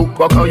 When you look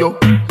back at you,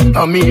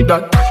 I me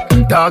that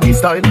doggy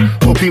style,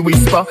 puppy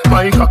whisper.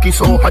 My cocky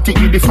so hot it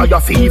give the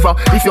fire fever.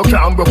 If you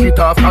can't broke it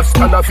off,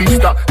 hasta la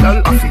vista.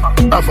 Girl, affy,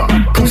 ava,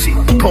 pussy,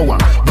 power,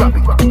 grab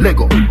it,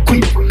 Lego,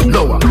 quick,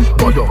 lower,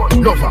 godo,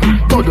 lover,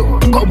 godo,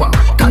 cover,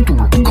 tattoo,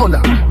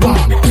 color, wow,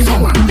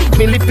 summer.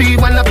 Millipede,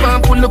 wanna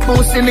pump, pull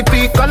up, silly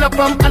pea, color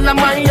pump, all of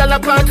my yellow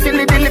pump,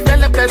 silly dilly,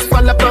 belly best,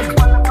 fall apart.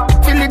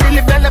 Silly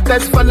dilly, belly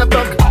best, fall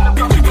apart.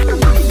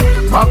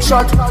 Back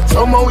shot,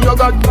 somehow you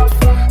got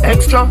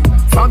extra,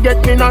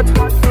 forget me not.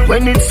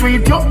 When it's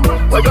sweet, yo,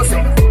 what you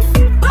say?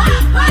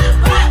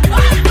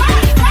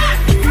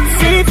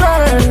 Fever,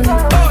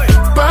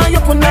 buy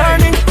your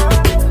punani.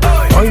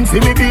 Wine for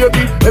me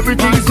baby,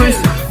 everything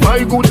crisp.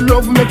 My good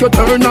love make you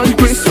turn and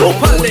crisp.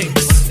 Super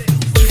links.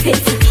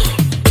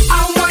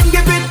 I want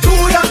give it to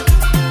ya.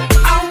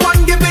 I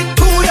want give it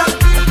to ya.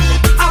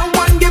 I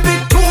want give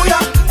it to ya.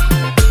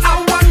 I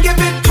want give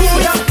it to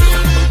ya.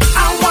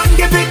 I want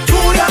give it to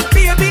ya,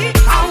 baby.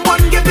 I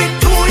want give it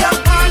to ya,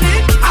 honey.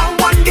 I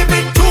want give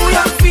it to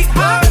ya,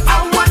 sweetheart. I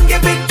want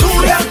give it to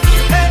ya.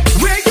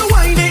 Where you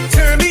whine it,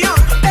 turn me on.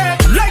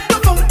 Like the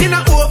fountain I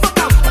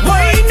overcome.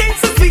 Wine it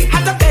so sweet,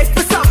 had to beg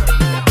for some.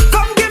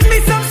 Come give me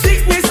some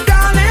sweetness,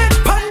 darling.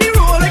 Pon the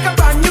roll like a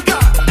brand new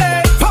car.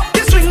 Pop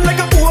the string like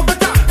a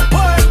overtop.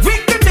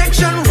 Weak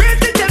connection, raise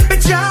the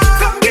temperature.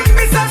 Come give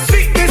me some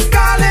sweetness,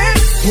 darling.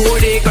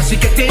 Hold it, cause she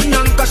getting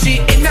on, cause she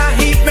in a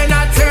heat. When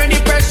I turn the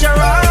pressure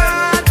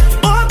on.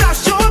 Oh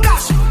gosh,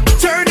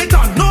 turn it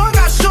on. Oh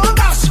gosh.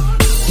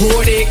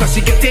 Hold it, cause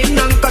she getting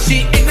on, cause she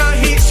in a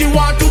heat. She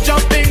want to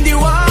jump in the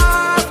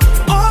water.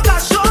 Oh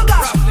gosh,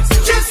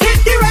 just hit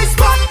the right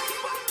spot.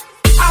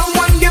 I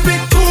want give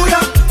it to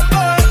ya.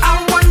 I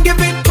want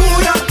give it to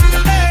ya.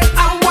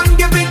 I want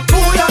give it to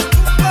ya.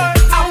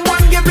 I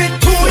want give it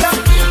to ya.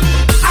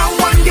 I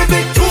want give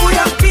it to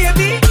ya,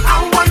 baby. I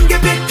want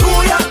give it to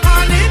ya,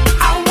 honey.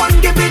 I want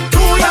give it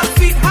to ya,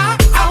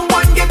 sweetheart. I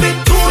want give it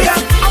to ya.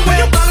 I want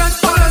you balance,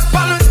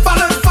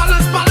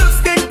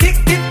 then tick.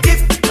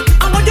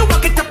 I want you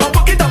walk it up, sick.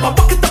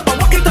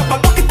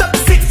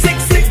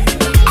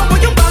 I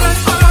want you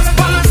balance,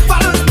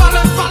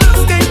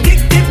 then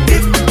tick.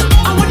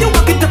 I want you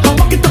walk it up,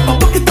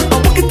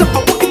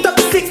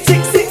 sick.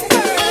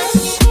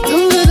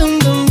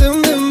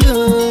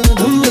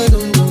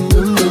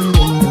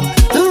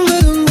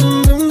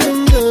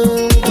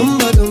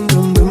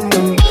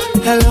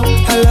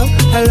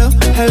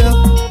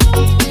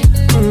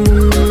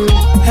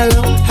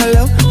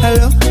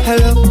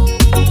 Hello.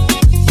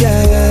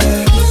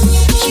 Yeah.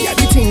 She had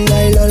the thing I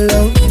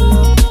love.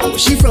 Where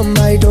she from,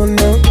 I don't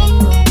know.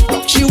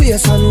 Rock she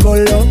waist and go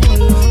low.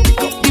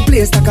 Pick up the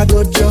place like a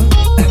dojo.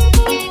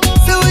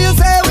 So what you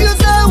say?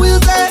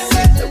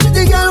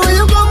 Pretty girl, when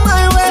you come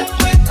my way.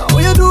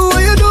 What you do?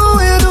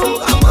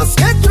 I must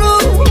get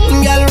through.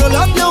 Girl, roll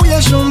up now,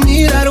 you show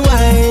me that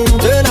wine.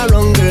 Turn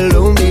around, girl,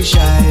 don't be shy.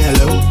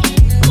 Hello.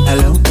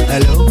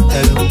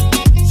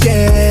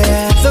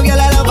 Yeah. So girl,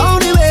 I love how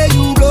the way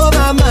you blow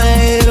my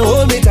mind.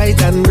 Hold me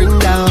tight and bring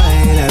down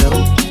wine. Hello.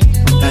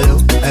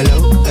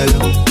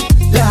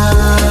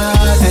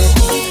 Lord, hey.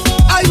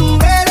 Are you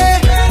ready?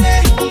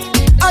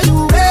 Are you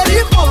ready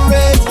for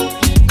it?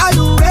 Are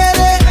you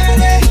ready?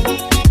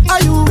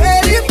 Are you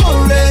ready for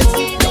it?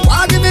 You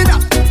want give it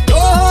up,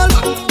 hold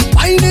back,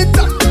 wind it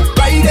up,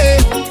 ride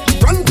it,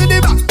 front to the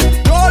back,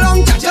 no long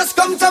chat, just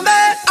come to me.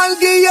 I'll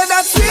give you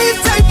that sweet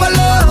type of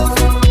love.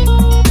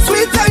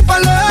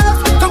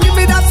 Come give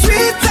me that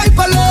sweet type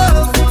of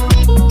love,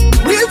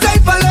 real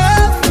type of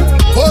love.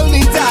 Hold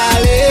me,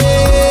 darling,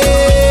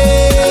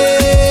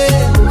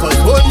 'cause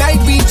whole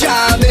night we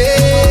jamming.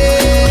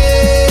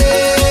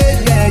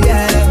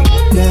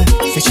 Yeah.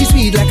 Say she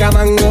sweet like a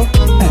mango,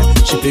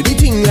 she play the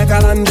thing like a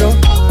banjo.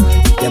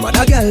 Them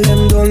other girl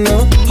them don't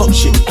know how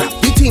she clap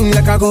the thing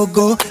like a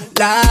go-go.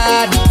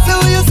 Lad, so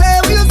what you say?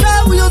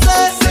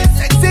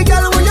 Sexy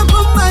girl, when you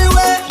come my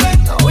way,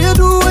 what you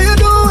do?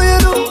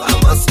 I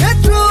must get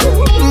through.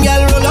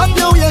 Girl, roll up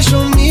now, you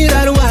show me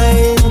that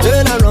wine.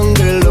 Turn around,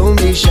 girl, don't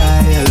be shy.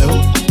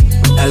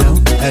 Hello.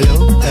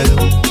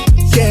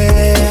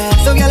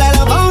 Yeah. So girl, I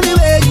love how the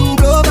way you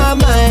blow my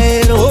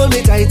mind. Hold me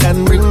tight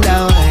and bring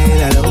down wine.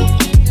 Hello.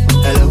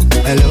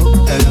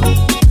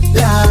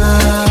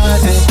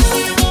 Lord, hey.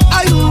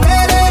 Are you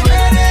ready?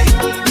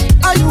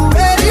 Are you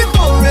ready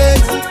for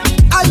it?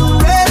 Are you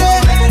ready?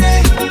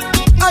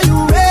 Are you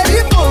ready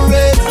for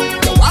it?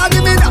 You want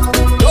give me that?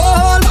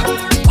 Hold back,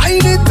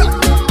 wind it up,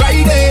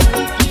 ride it,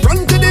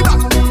 front to the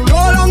back, no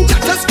long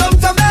chat, just come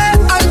to me.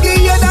 I'll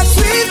give you that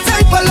sweet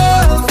type of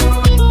love.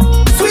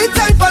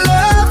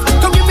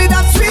 Come give me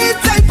that sweet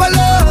type of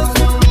love,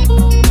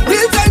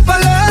 real type of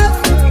love.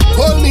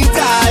 Hold me,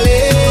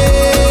 darling,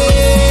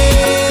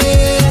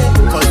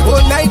 'cause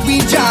whole night we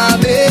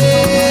jamming.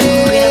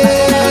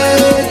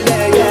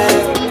 Yeah.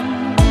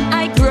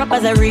 I grew up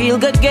as a real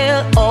good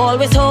girl,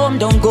 always home,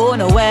 don't go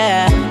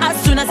nowhere. As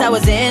soon as I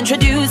was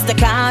introduced to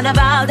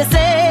carnival, they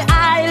say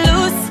I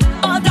lose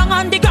all down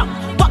on the ground,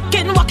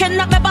 walking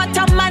up my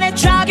bottom and it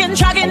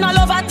dragging all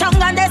over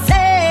tongue, and they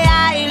say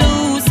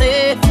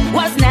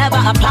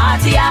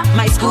party,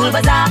 my school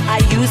bazaar I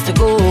used to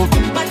go.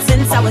 But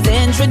since I was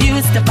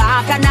introduced to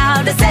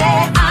Bacchanal, they say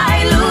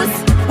I lose.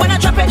 When I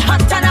drop it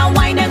hot and I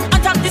whine it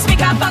on top the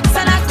speaker box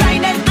and I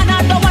grind it, and I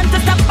don't want to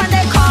stop and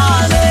they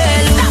call me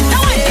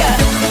Lucy.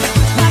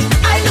 But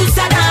I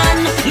looser than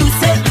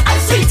Lucy, I'm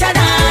sweeter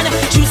than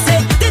juicy.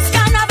 This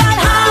carnival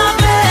have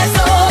me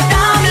so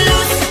damn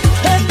loose.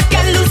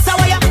 Get loose,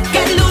 how ya?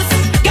 Get loose,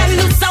 get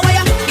loose, how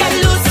ya? Get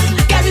loose,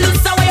 get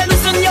loose, how ya?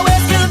 Loosen your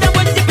waist, kill them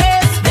with the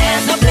pace.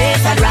 There's no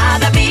place I'd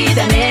rather be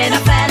than in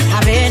a fan,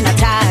 having a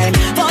time.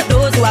 For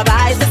those who have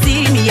eyes to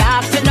see me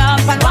acting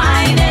up and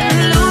whining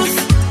loose.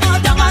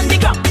 Down on the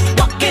ground,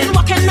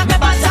 walking up my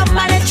bottom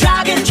and it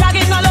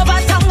dragging all over.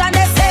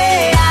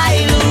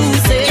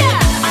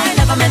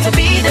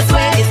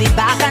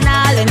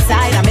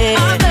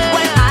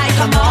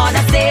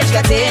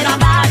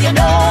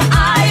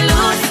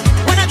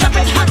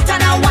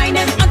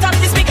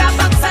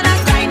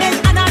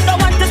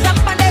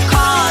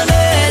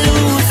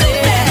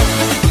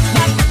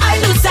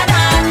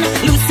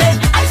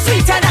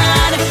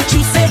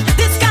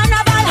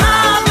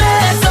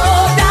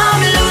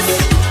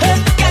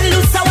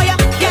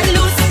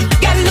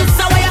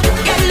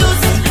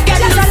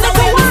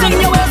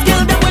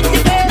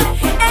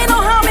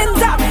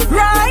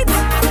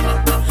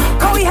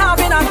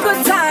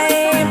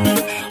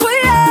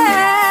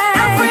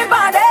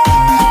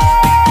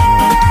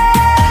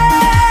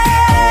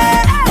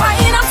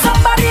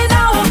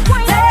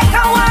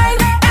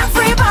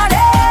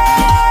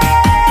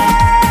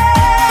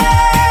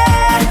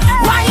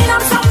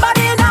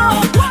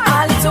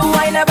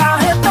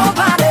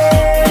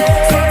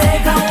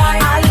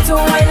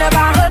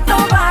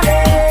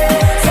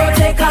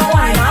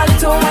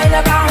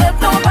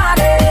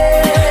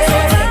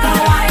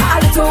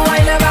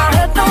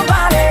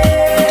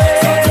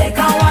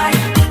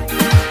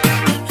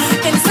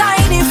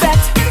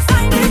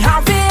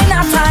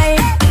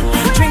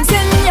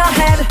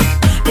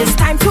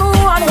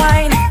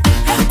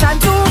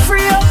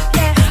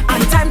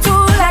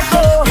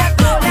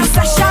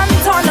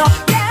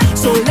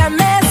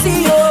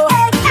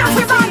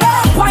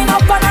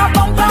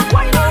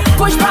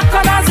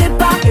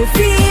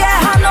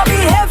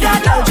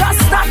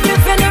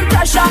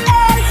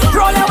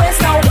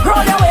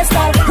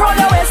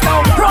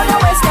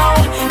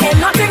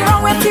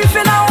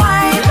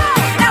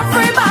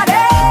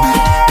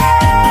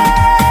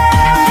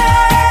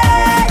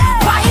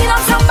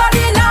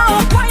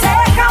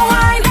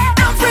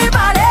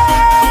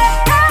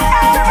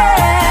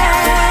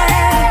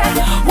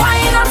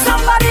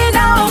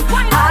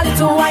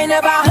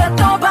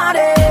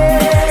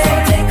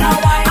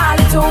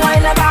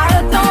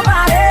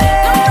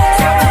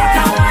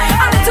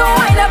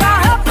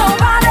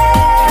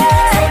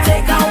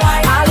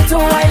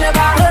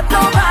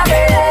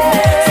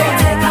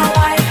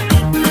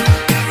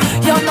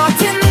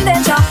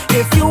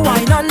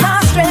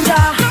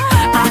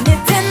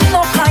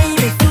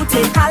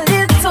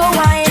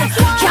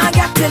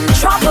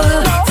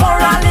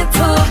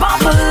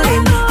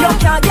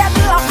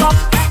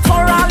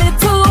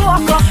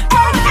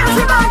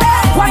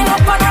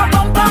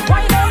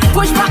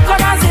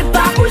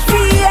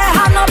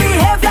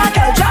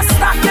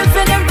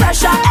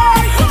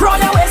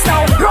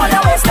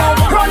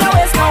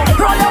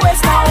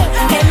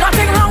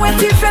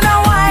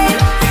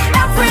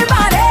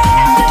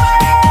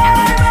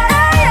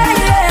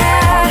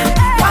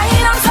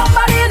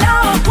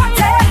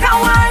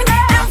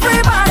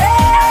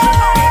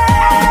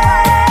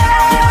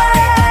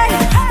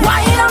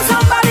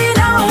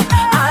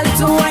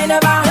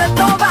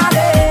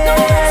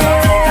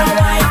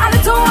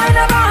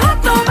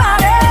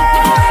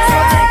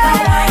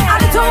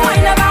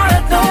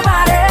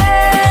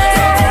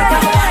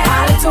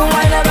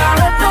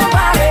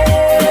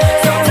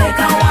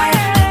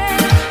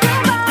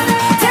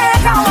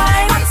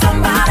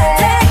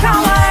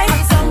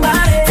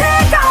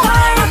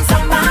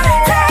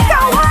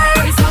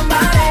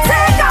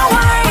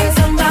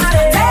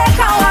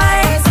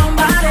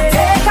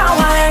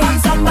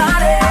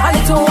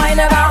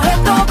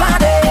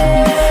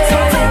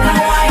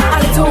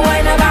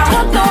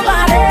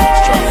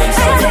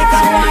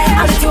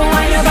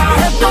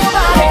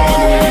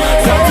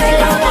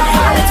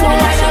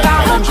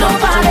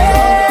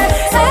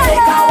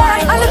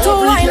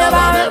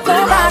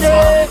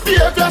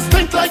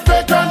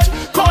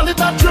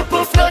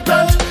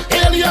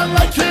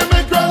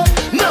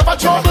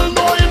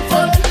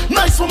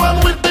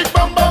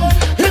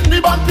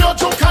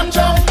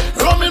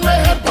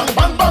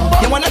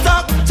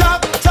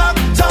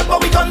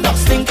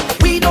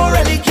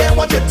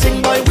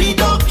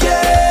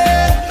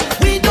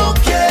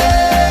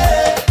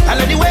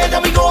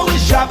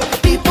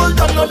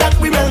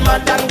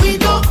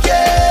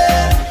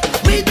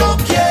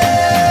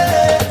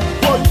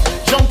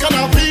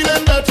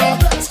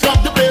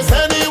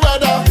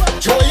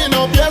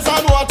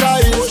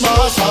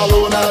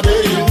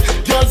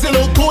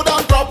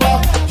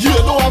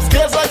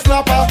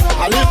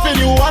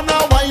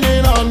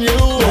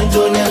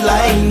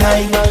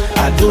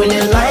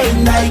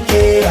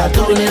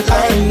 doing it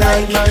like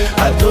Nike.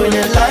 I'm doing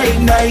it like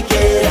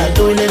Nike. I'm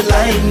doing it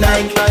like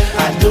Nike.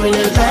 I'm doing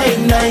it like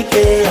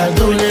Nike. I'm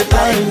doing it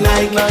like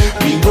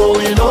Nike. We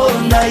going all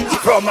night.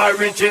 From our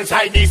rich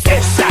inside the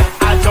session,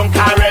 I drunk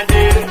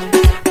already.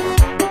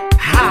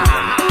 Ha!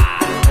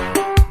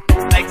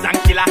 Legs and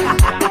killer.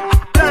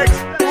 Legs.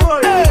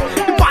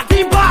 The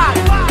party bad.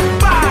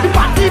 The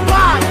party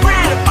bad.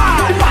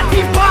 The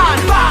party bad.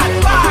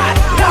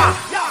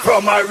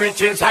 From our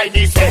rich inside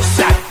the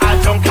session, I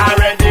drunk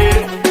already.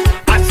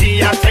 I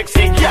see a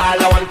sexy girl,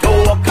 I want to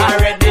walk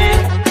already.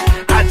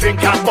 I drink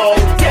about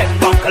 10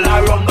 buckle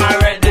of rum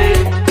already.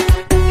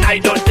 I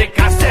don't take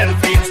a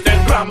selfie,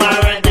 Instagram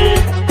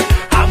already.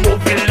 I'm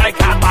moving like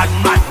a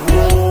madman.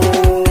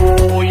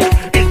 Whoa,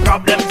 yeah. It's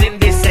problems in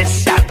this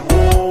session.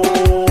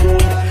 Whoa,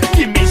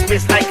 give me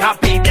space like a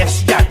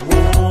pedestrian.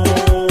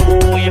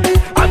 Whoa,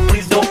 yeah. And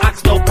please don't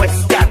ask no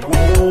question.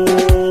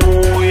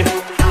 Whoa, yeah.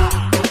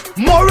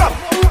 More up,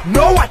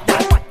 no water.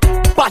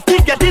 Party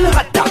getting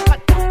hotter.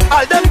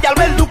 All them girls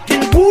well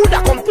looking good.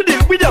 I come to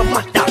deal with the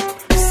matter.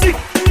 Sick,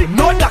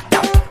 no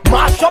doctor.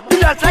 Mash up the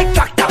dance like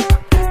tractor.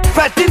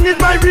 Fighting is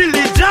my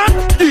religion.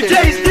 DJ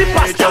is the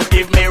pastor. Just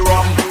give me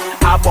rum,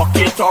 a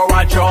bucket or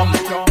a drum.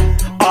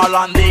 All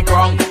on the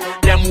ground.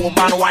 Them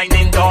woman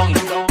whining down.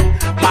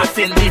 Mass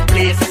in the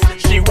place.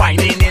 She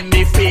whining in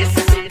the face.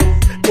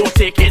 Don't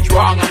take it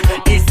wrong.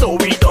 It's so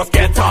we just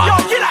get on. Yo,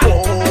 killer.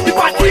 Oh. The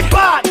party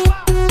bad.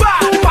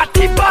 Bad. The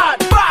party bad.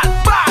 Bad.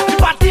 Bad. The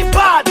party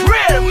bad.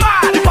 Real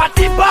mad. The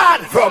party bad.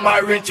 From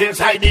a rich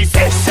inside the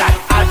session,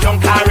 I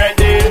drunk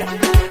already.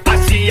 I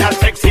see a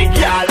sexy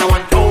girl, I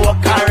want to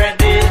walk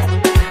already.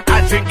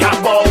 I drink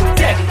about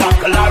 10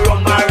 buckle of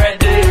rum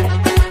already.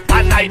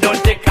 And I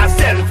don't take a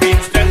selfie,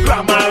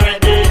 Instagram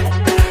already.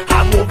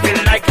 I'm moving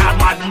like a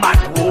madman.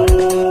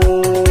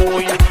 Whoa,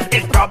 yeah.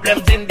 It's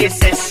problems in this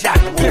session.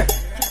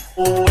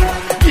 Whoa,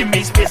 give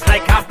me space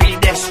like a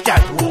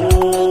pedestrian.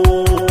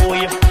 Whoa,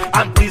 yeah.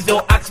 And please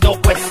don't ask no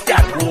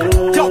question.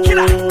 Whoa, yo,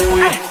 killer.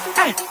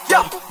 Hey,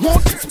 yo, more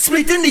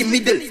split in the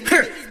middle.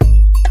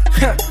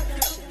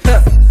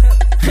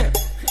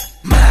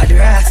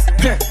 Madras.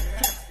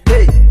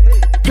 Hey,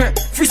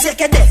 free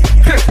second day.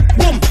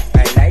 Boom,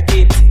 I like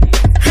it.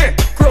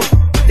 Crow,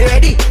 they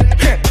ready?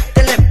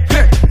 Tell them,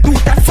 do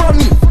that for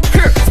me.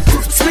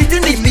 Split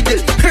in the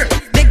middle.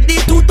 Make the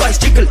two toys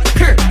jiggle.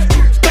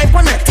 Type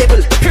on a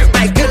table.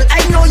 My girl,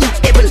 I know you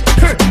able.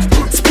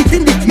 Split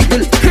in the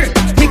middle.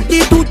 Make the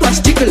two toys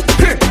jiggle.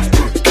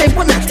 Type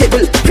on a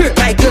table.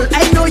 My girl,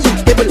 I know you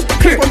able.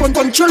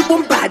 Control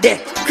bombade.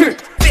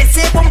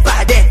 Face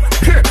bombade.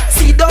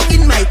 Sit down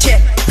in my chair.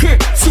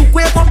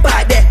 Sukwe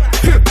bombade.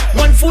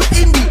 One foot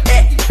in the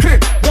air.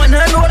 One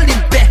hand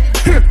holding back.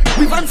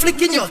 With one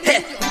flick in your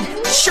hair.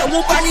 Show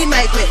up in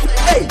my way.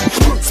 Hey,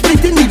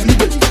 split in the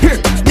middle.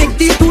 Make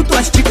the two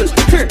toys jiggle.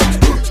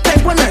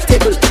 Type on a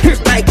table.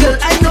 My girl,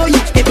 I know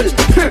you able.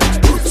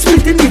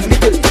 Split in the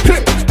middle.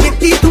 Make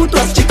the two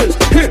toys jiggle.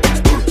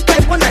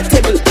 Type on a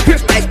table.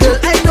 My girl,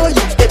 I know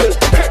you able.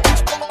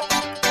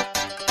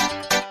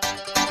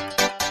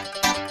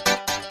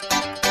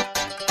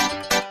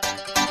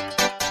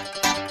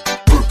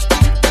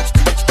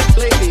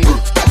 Lately,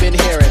 I've been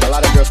hearing a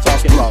lot of girls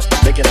talking about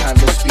they can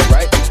handle speed,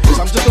 right?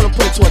 So I'm just gonna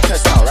put it to a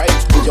test now, right?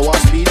 You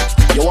want speed?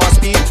 You want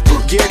speed?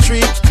 Gear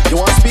 3. You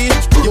want speed?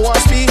 You want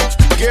speed?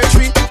 Gear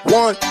 3.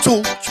 1,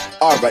 2.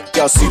 Alright,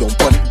 y'all see don't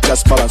bun,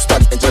 just balance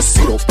bun and just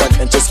see don't bun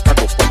and just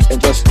tackle bun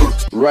and just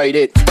ride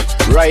it,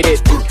 ride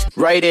it,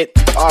 ride it.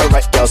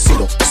 Alright, y'all see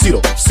don't, see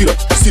don't, see don't,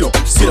 see don't,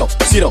 see don't,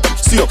 see don't,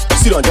 see don't,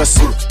 see don't, just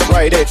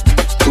ride it,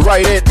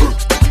 ride it.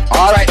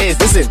 Alright,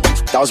 listen,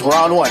 that was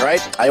round 1,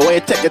 right? I want you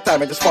to take your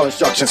time and just follow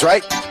instructions,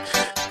 right?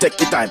 Take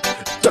your time,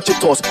 touch your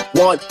toes.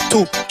 1,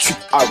 2, 3.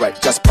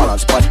 Alright, just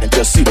balance bun and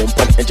just see don't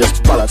bun and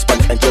just balance bun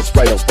and just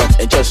ride up bun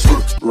and just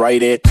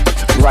ride it,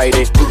 ride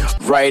it,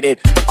 ride it.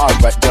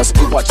 Alright, just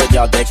watch a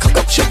girl there cock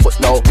up she foot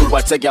now.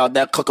 Watch a girl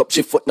there cock up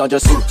she foot now.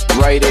 Just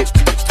ride it,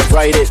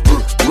 ride it,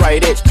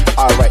 ride it.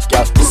 Alright,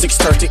 girl,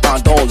 6:30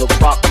 and don't look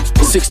back.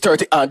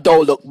 6:30 and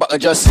don't look back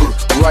and just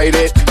ride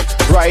it,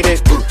 ride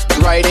it,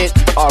 ride it.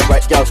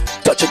 Alright, girl,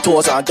 touch your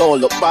toes and don't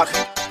look back.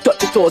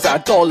 Touch your toes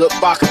and don't look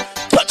back.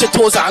 Touch your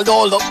toes and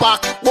don't look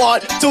back.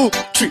 1, 2,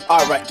 3.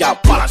 Alright, girl,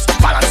 balance,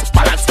 balance,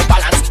 balance,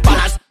 balance,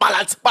 balance,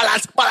 balance,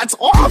 balance, balance.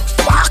 Oh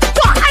fuck,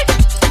 God.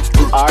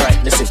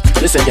 Alright,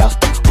 listen, y'all.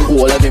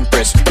 Hold them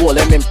impress, hold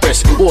them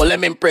impress, hold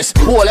them impress,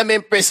 hold them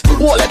impress,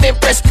 hold them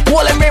impress,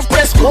 hold them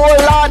impress,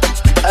 hold on.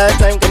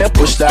 I'm gonna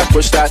push that,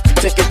 push that.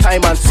 Take your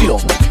time and sit down.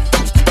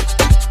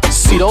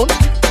 Sit down.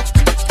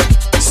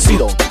 Sit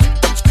down.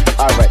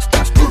 Alright,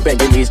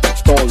 bend your knees,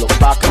 don't look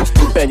back.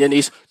 Bend your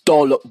knees,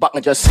 don't look back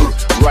and just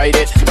ride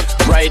it,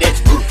 ride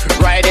it,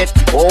 ride it.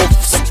 Oh,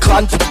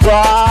 cunt,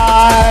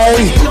 bye.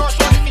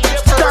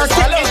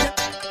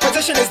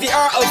 Position is the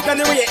art of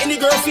gunnery. Any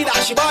girl feel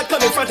that she bad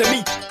come in front of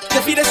me.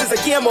 You feel this is a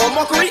game or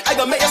mockery, I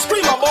gonna make you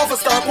scream out more for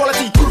star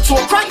quality. So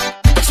crank,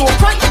 so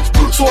crank,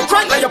 so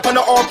crank like up on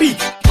the RP.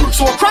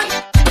 So crank,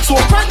 so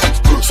crank,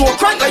 so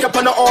crank like up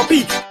on the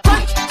RP.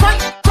 Crank, crank,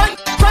 crank,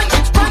 crank,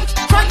 crank,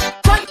 crank,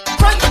 crank,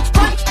 crank,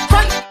 crank,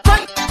 crank,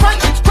 crank,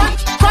 crank,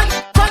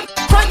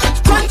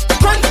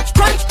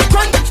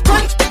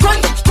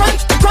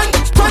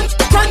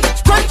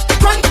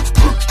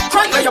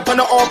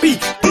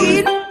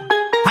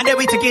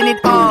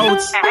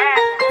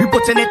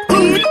 pressing it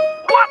in,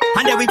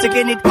 and then we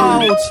taking it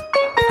out.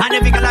 And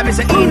every girl I miss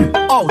it in,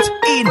 out,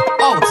 in,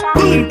 out,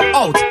 in,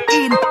 out,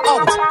 in,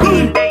 out,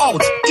 in,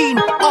 out, in,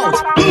 out,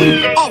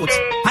 in, out.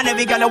 And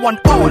every girl I want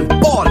all.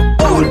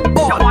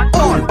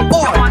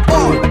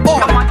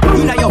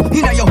 Inna yo.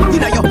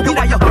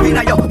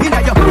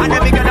 And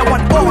every girl I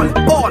want all.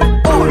 Inna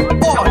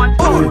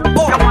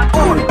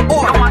yo.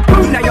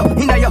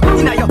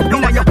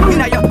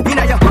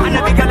 And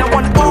every girl I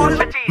want all,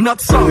 not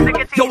some.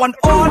 You want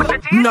all,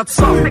 not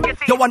some.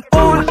 You want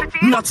all,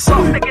 not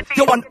some.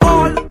 You want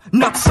all,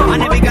 not some.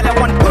 And every girl I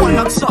want all,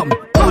 not some.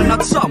 All,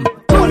 not some.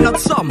 All, not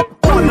some.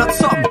 All, not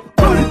some.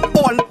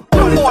 All.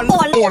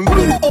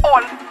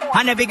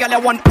 And every girl I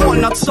want all,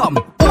 not some.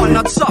 All,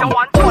 not some.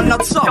 All,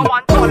 not some.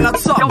 All, not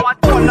some.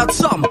 All, not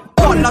some.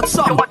 All, not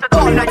some.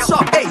 All, not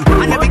some. Hey,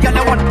 and every girl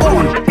I want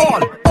all.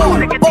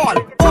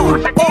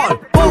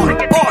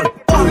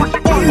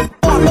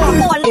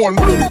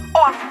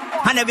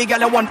 And every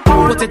girl I want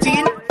put it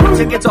in,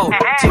 take it out.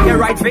 Take your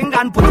right finger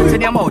and put it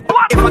in your mouth.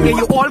 If I give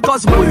you all,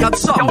 cause more not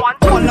some.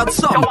 All not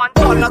some.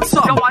 All not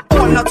some.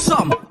 All not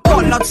some.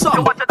 All not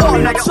some. All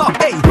not some.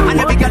 Hey, and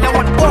every girl I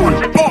want all.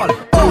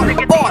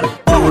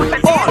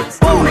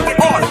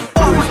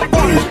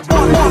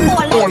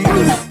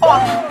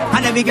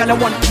 And every girl I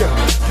want.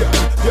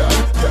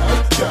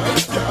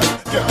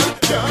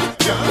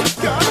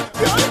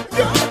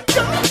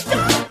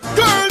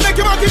 Girl, make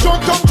your body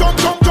jump.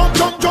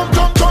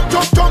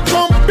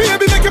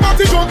 Baby, make your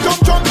body jump.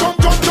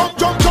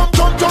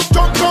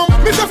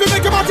 Mister, if you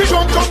make your body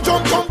jump.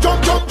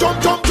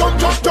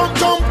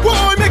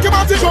 Boy, make your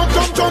body jump.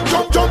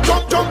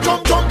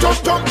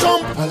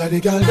 All of the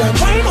girls them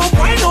Wine up.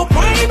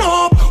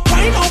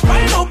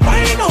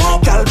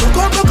 Girl,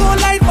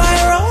 broke like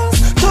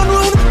virus. Turn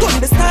round, turn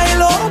the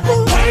style up.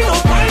 Wine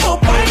up.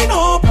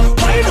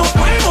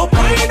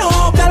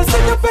 Girl,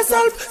 send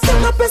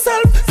up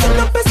yourself.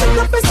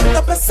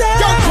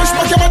 Girl, push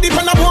back your body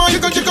from the boy.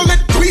 Jiggle it.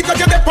 Tweet like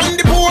you're there on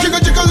the board.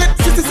 Jiggle it.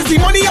 See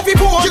money off your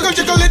board.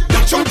 Jiggle it.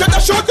 Dash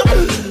out.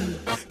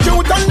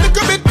 Cute and look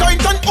a bit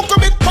tight and hook a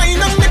bit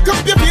fine and make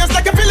up your face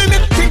like you're feeling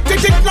it. Tick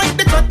like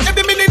the clock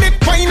every minute.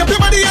 Wind up your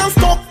body and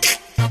stop.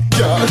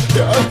 Girl.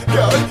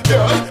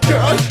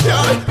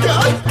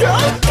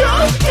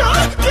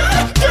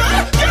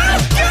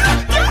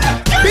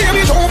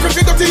 Baby, don't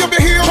forget to your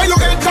behavior. While you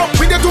head up,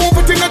 with the two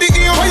foot in the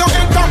ear. While you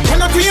head up,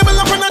 on a table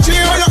up on a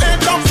chair. While you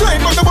head up,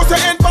 slide on the bus, your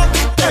head back.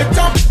 Head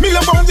up, me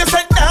love how you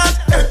said that.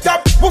 Head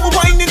up, move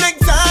winding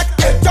exact.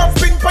 Head up,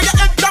 spin for your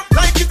head up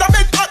like it's a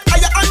bed hot. Are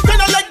your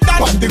antenna like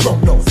that? On the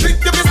ground now. Split.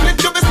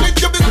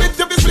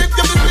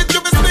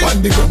 On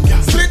the ground,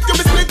 yeah. Split. Girl,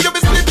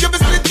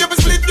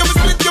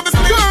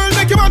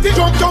 make your body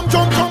jump.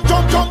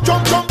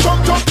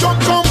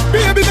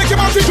 Baby, make your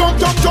body jump.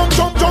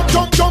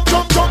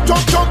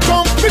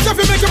 Mister, if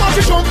you make your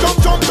body jump.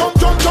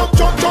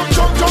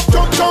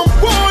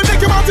 Boy,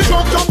 make your body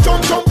jump. Wine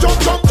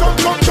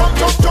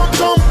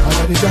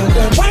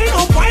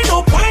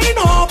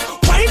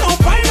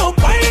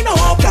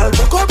up. Girl,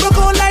 broke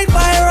out like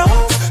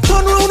virus.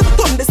 Turn round,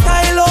 turn the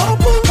style up.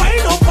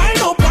 Wine up.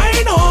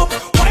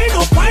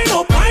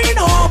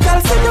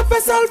 Girl, send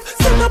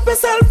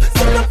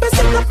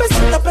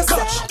up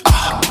yourself.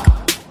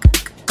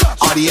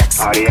 RDX.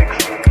 I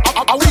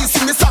will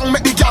sing the song,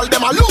 make the girl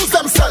them a lose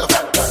themselves.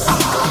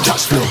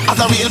 Cash flow. As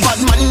a real bad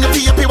man, you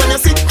feel happy when you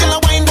sit, girl a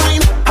wine.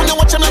 And you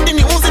watch them on the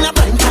news in a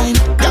prime time.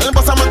 Girl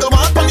bust a muggle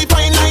walk on the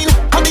fine line.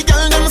 And the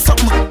girl them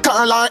something.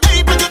 Call her,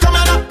 hey, pretty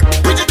coming up.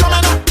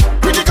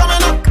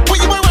 Where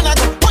you wanna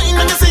go? Wine,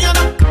 let me see you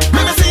now.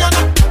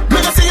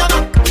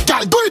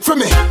 Girl, do it for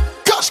me.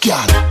 Cash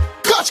girl,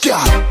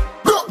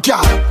 broke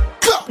girl,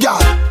 club girl,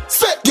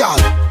 set girl,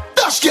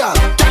 dash girl.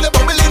 Girl, you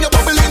bubbling,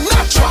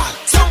 natural.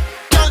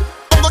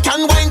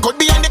 Can wine good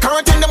behind the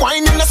curtain, them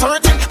wine in the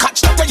certain.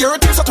 Catch that your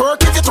thing, so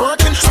twerk if you're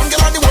twerking. Some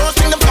girl are the worst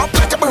thing, them flop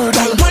like a bird.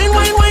 Wine.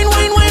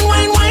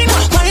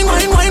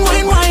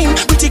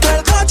 Pretty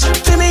girl, catch,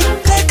 to me,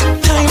 take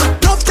time.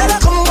 Love tell her,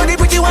 come body,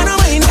 pretty wanna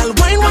wine. Girl,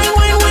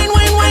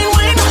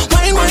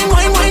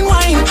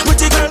 wine.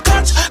 Pretty girl,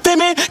 catch, pay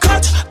me,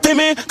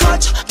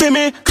 catch.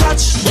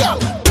 Girl,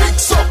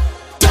 picks up,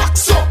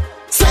 tacks up,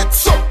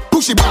 sets up,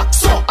 push it back,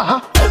 so. Oh,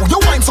 your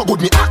wine so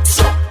good, me act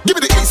so. Give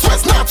me the east,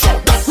 west, north,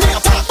 south, that's me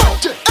attack.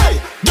 Hey,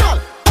 girl,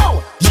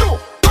 oh, you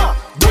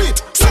do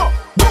it so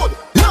good,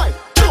 like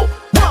you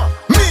want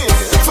me.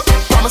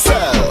 For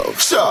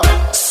myself, sure.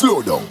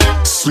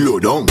 Slow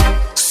down,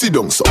 sit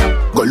down, so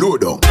go low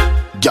down.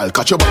 Girl,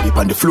 catch your body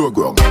on the floor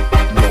ground.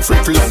 No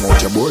freak fling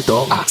out your board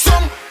down.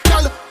 Some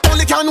girl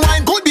only can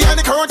wine good behind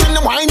the curtain.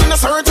 Them wine in a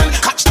certain.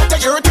 Catch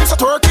that your thing, so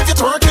twerk if you're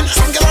twerking.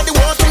 Some girl are the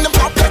worst thing, them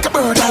flop like a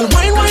bird. Girl,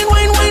 wine.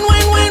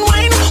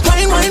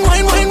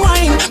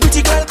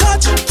 Pretty girl,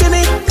 catch, to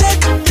me, take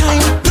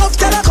time. Love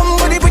tell her, come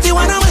body, pretty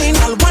wanna wine.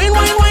 Girl, wine.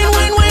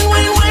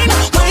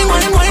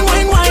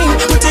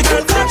 Pretty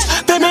girl, catch,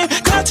 pay me,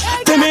 catch.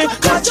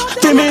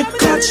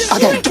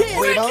 Again.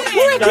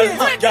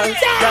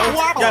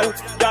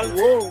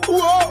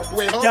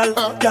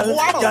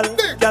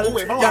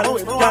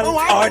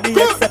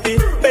 RDX happy,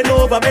 bend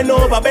over, bend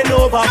over, bend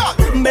over,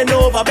 bend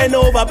over, bend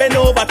over, bend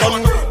over,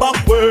 turn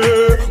back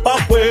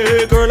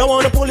way, girl. I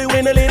wanna pull you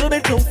in a little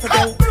bit closer,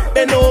 girl.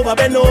 Bend over,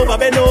 bend over,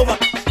 bend over.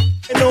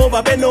 Bend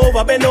over, bend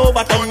over, bend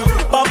over, turn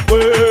back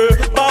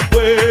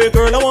way,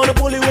 girl. I wanna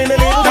pull you in a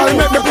little bit.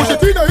 Make me push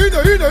it in.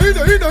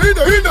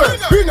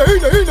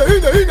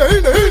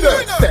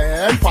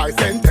 10, 5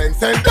 cent, 10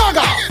 cent,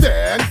 dagger.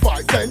 10,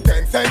 5 cent,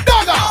 10 cent,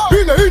 dagger.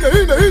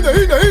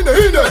 Dagger.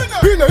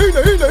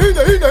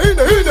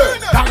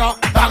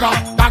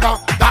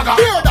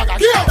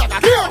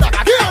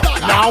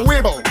 Now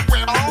wibble,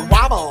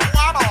 wobble,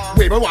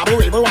 wibble, wobble,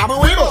 wibble, wobble,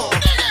 wibble.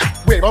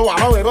 Wibble,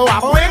 wobble, wibble,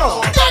 wobble,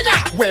 wibble.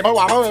 Wibble,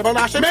 wobble, wibble,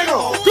 now she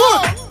wiggle.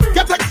 Good,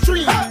 get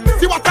extreme.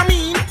 See what I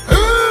mean?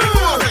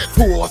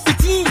 Force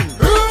it in.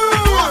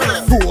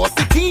 Force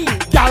it in.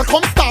 Y'all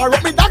come star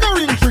up me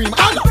daggering dream.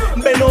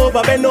 Bend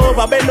over, bend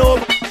over, bend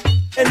over.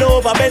 Bend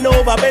over, bend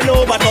over, bend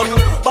over, turn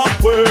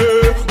back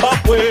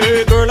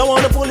way, girl. I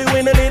wanna pull you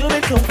in a little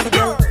bit closer,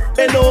 girl.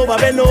 Bend over,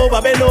 bend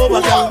over, bend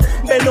over, girl.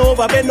 Bend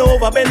over, bend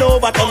over, bend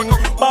over, turn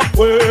back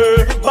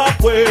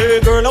way,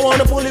 girl. I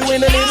wanna pull you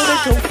in a little bit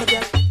closer,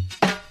 girl.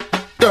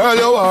 Girl,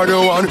 you are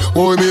the one,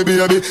 oh me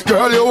baby.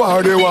 Girl, you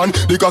are the one.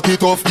 The cocky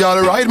tough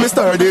girl, ride me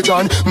sturdy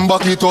John.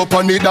 Back it up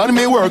on it and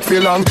me work for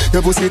long.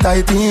 Your pussy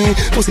tighty,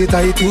 pussy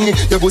tighty.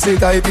 Your pussy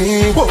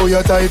tighty, oh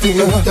you tighty.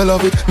 You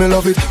love it, me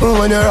love it,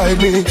 when you ride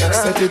me.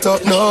 Set it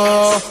up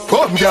now,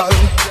 come girl.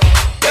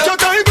 Get your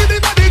time with the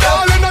body,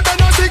 darling. Not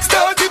on a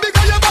 6:30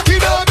 because you're back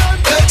in up.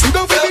 Sit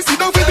down for this, sit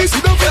down for this,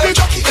 sit down for the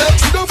jockey.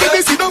 Sit down for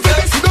this, sit down for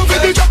this, sit down for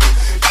the jockey.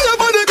 Tell your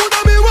body good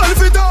and me well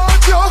fit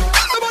touch you.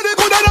 Tell your body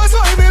good and that's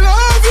why me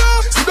love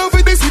you. Sit down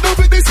for this, sit down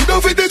for this, sit down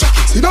for the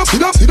jockey. Sit down for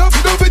this, sit down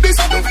for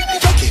the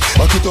jockey.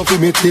 Back it up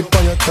with me tip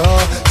on your car.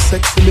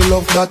 Sexy me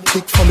love that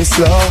kick for me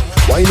slow.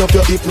 Wind up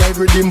your hip like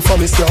rhythm for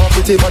me slow.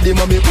 Pretty body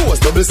mommy pose,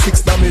 double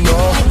six for me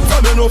now.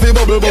 For me know fi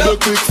bubble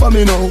quick for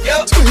me now.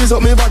 Squeeze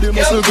up me body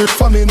muscle grip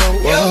for me now.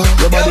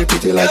 Your body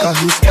pretty like a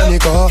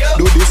Hispanic.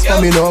 Do this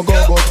for me now, go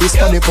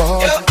Hispanic.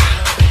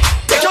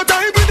 Take your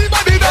time with the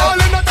body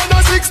darling. Not on a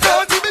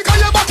 6:30 because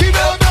you're back in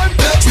up.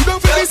 Sit down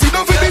for this, sit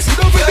down for this, sit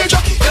down for the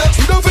jockey.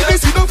 Sit down for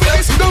this, sit down for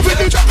this, sit down for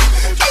the jockey.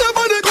 Tell your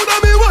body good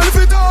and me well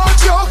fit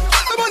touch you.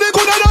 Tell your body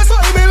good and that's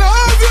why me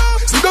love you.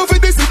 Sit down for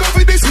this, sit down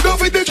for this, sit down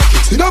for the jockey.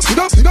 Sit down, sit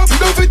down, sit down, sit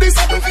down for this,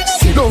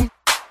 sit down.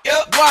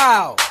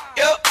 Wow.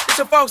 It's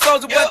your folks,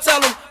 Soldier Boy,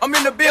 tell them I'm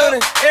in the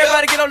building.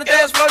 Everybody get on the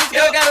dance floor. This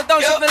girl got a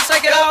thump, she's finna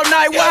shake it all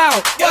night.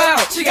 Wow.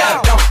 She got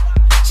a thump.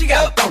 She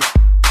got a thump.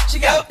 She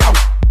got a thump.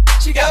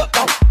 She got a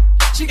thump.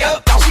 She got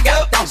a thump. She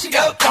got a thump. She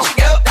got a thump.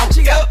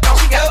 She got a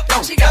thump. She got a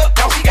thump. She got a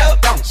thump. She got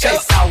a thump. She got a thump. Shake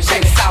it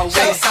out,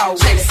 shake it out,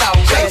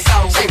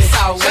 shake it out, shake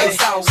it out,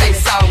 shake it out,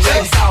 shake it out, shake it out, shake it out, shake it out,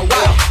 well, shake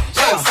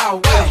it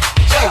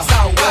out, well, shake it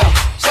out, well,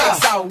 shake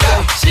it out,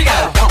 well. She got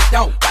a thump,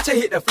 yo. Watch her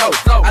hit the flow.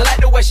 I like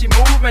the way she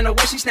move and the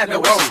way she snap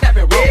and roll.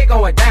 Yeah,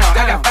 going down.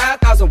 I got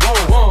 5,000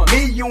 ones.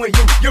 Me, you, and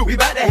you. We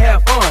bout to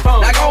have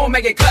fun. Now go and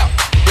make it clap.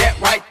 That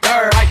right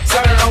there.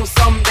 Turn on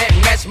something that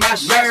match my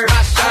shirt.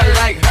 Shot it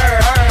like her.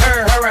 I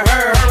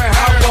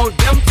want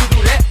them to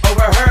do that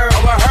over her.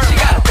 She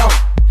got a thump.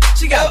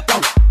 She got a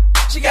thump.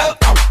 She got a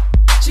thump.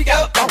 She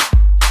got a thump.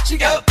 She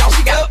got a thump.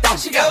 She got a thump.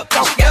 She got a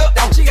thump. She got a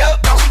thump. She got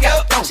a thump. She got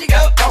a thump. She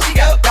got a thump. She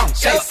got a thump.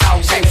 Shake it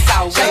out. Shake it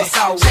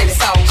out. Shake it out. Shake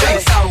it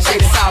out.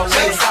 Shake it out. Shake it out. Shake it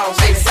out. Shake it out.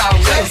 Shake it out.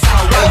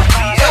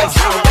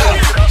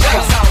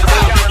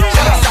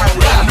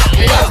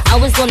 I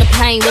was on the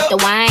plane with the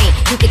wine.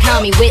 You can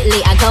call me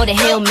Whitley, I go to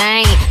Hill,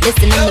 Maine.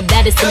 Listen, I'm the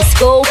baddest in the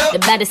school, the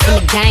baddest in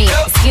the game.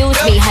 Excuse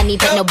me, honey,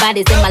 but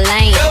nobody's in my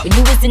lane. When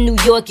you was in New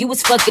York, you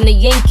was fucking a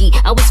Yankee.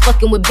 I was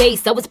fucking with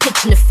bass, I was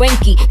pitching to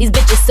Frankie. These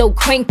bitches so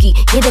cranky,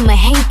 get him a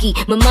hanky.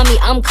 My mommy,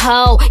 I'm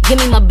cold, give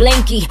me my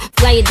blankie.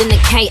 Flyer than a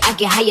kite, I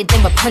get higher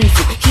than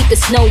Rapunzel. Keep the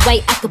snow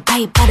white, I could buy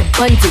it by the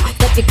bundle.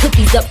 Stuff your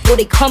cookies up before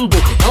they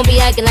crumble. Don't be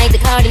acting like the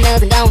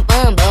Cardinals and gon'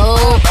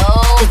 fumble.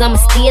 Cause I'm a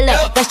stealer,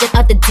 fresh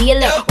out the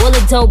dealer. All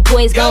the dope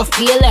boys gon'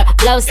 feel her.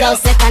 Flow so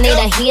sick, I need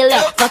a healer.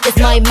 Fuck is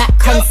my Mac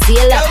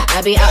concealer.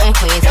 I be out in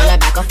Queens on the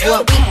back of 4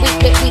 week,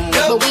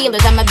 but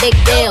wheelers, I'm a big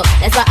deal.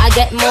 That's why I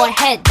get more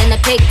head than a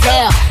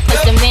pigtail. Put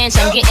some ranch,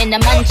 I'm getting the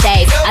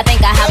munchies. I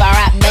think I have a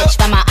rap bitch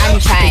for my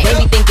entree. They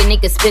be thinking they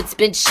can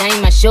spit,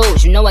 shame my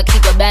shoes. You know I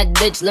keep a bad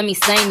bitch, let me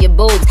sign your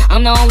boobs.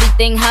 I'm the only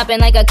thing hopping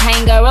like a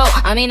kangaroo.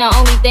 I mean the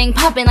only thing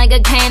popping like a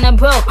can of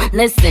brew.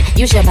 Listen,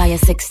 you should buy a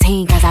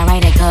 16 cause I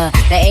write it good.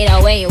 The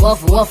 808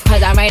 woof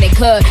cause I write it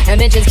good. And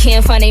bitches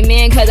can't find a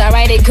man cause I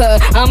write it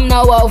good. I'm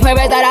no wolf, where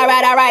is that I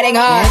write it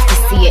good. Nice to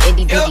see a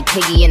itty bitty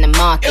piggy in the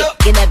market.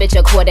 Get that bitch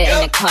a quarter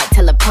in the cart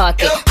till her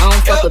pocket. I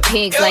don't fuck with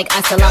pigs like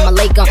assalamu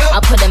alaikum. I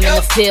put them in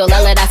the field,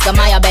 I let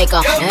Askamaya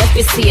Baker. And if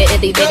you see a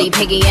itty bitty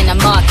piggy in the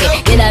market,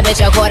 get that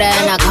bitch a quarter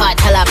in the cart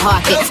till her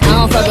pocket. I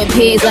don't fuck with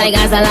pigs like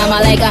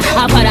assalamu alaikum.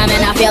 I put them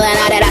in the field and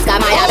I let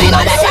Askamaya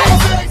Baker. That's right.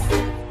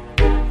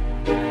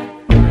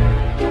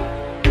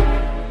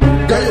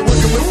 Girl, you're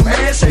working with some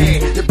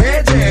passion. Your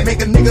bad jam,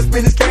 make a nigga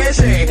spend his cash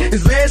in.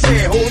 His last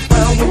hand, hold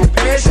pound with the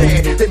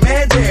passion. They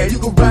mad jam, you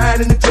can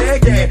ride in the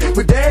jag jam.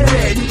 With that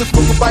jam, you can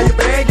smoke by your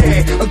bag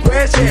jam. A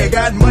grass jam,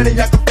 got money,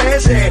 I can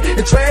fast jam.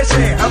 And trash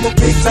jam, I'm a a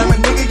big time a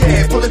nigga,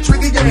 yeah. Pull a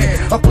trigger,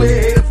 yeah. I play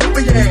a hater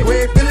flipper, yeah.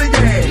 Way filler,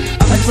 yeah.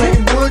 I like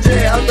slanging wood,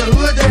 yeah. Out the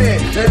hood, yeah.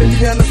 Let it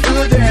be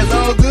understood, yeah. It's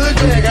all good,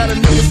 yeah. Got a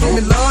nigga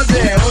screaming Lord,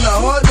 yeah. On the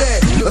hard, yeah.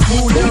 Let's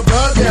move down,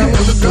 broad, yeah.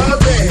 On the guard,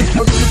 yeah.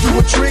 I'm gonna do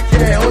a trick,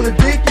 yeah. On the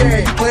dick,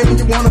 yeah. You claiming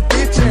you wanna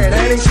fit, yeah.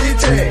 That ain't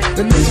shit, yeah.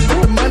 The nigga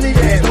with the money,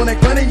 yeah. On that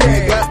money,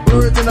 yeah. Got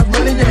birds and I'm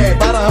running, yeah.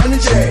 About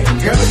 100, yeah.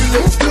 Girl, you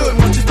look good,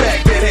 won't you back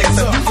that ass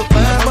up? You so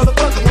fine,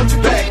 motherfucker, won't you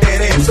back that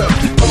ass up?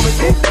 Call me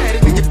Big Daddy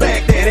when you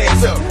back that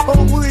ass up. Oh,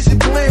 who is you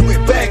playing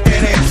with? Back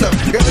that ass up.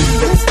 Girl,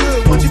 you look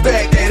good, won't you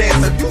back that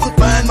ass up? You so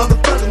fine,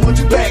 motherfucker, won't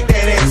you back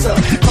that ass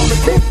up? Call me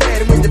Big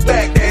Daddy when you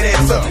back that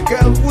ass up.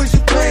 Girl, who is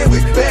you playing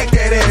with? Back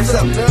that ass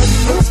up. Girl, you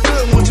look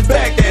good, won't you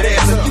back that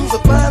ass up? You so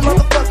fine,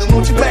 motherfucker,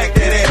 won't you back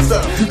that ass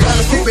up? You got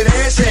a stupid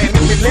ass, yeah,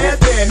 make me laugh,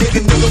 yeah. Make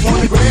a nigga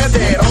wanna grab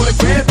that, on the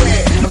grab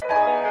that.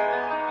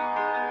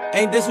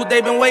 Ain't this what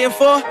they been waiting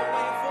for?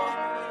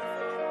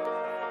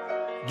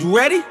 You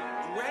ready?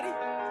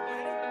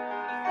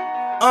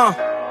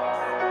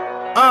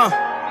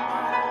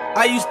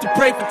 I used to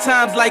pray for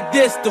times like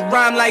this, to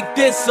rhyme like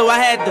this, so I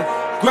had to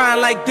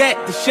grind like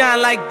that, to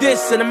shine like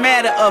this. In a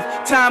matter of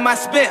time I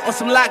spent on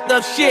some locked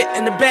up shit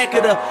in the back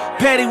of the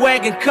paddy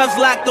wagon, cuffs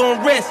locked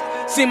on wrist.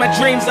 See my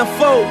dreams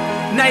unfold,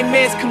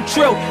 nightmares come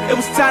true. It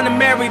was time to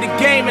marry the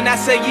game, and I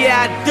said,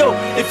 yeah, I do.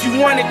 If you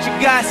want it, you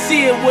gotta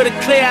see it with a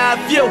clear eye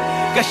view.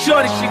 Got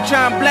shorty, she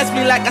tryna bless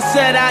me like I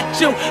said I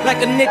chew. Like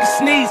a nigga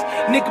sneeze,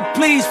 nigga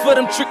please for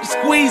them tricky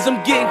squeeze,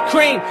 I'm getting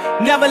cream.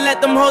 Never let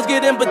them hoes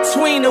get in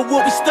between of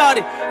what we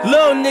started.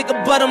 Little nigga,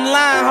 but I'm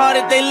lying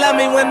hearted. They love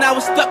me when I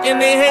was stuck and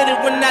they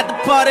hated when I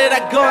departed.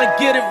 I go and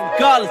get it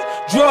regardless.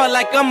 Draw it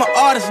like I'm an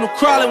artist, no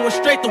crawling. Went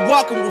straight to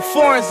walking with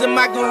foreigns in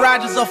my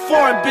garages. Or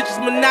foreign bitches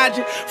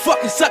menaging,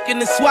 fucking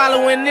sucking and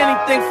swallowing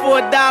anything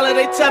for $1.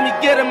 They tell me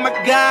get him, I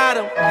got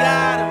him.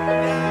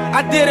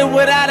 I did it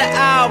without an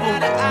album.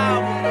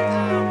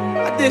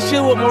 I did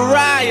shit with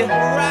Mariah.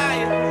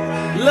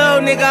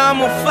 Little nigga,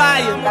 I'm on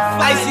fire.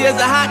 Icy as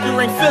a hockey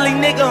ring, Philly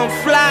nigga, I'm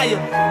flyer.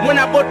 When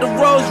I bought the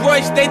Rolls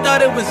Royce, they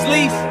thought it was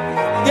lease.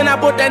 Then I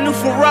bought that new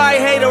Ferrari,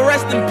 hey, to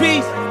rest in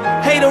peace.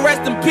 Hey, to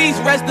rest in peace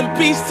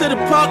to the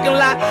parking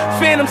lot.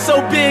 Phantom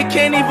so big,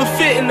 can't even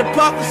fit in the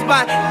parking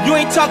spot. You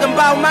ain't talking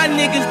about my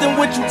niggas, then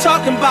what you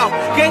talking about?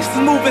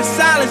 Gangsters move in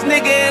silence,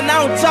 nigga, and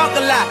I don't talk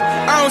a lot.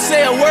 I don't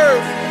say a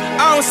word.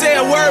 I don't say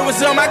a word, was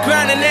on my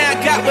grind and now I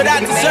got what I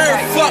deserve.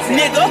 Fuck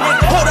nigga,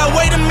 hold up,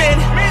 wait a minute.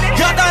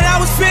 Y'all thought I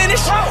was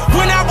finished.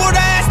 When I bought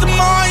the Aston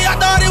Martin, y'all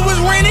thought it was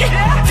rented.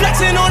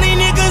 Flexing on these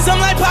niggas, I'm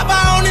like Papa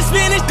on the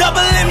spinach. Double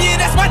M, yeah,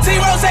 that's my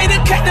T-Rose. Say the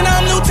captain,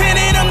 I'm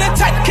lieutenant. I'm the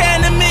type of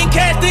can them in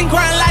cash, then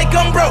grind like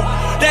I'm broke.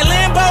 That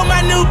Lambo,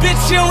 my new bitch,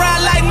 she'll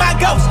ride like my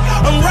ghost.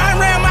 I'm riding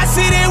around my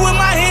city with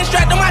my hands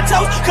strapped on my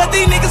toes. Cause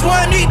these niggas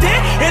want me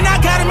dead, and I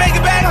gotta make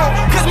it back home.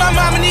 Cause my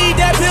mama need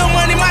that bill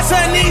money, my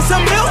son needs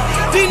some milk.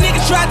 These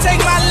niggas try to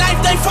take my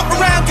life, they fuck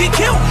around, get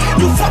killed.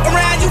 You fuck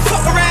around, you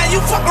fuck around, you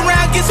fuck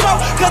around, get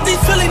smoked. Cause these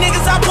Philly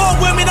niggas I bought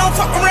with me don't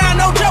fuck around,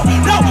 no joke.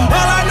 No,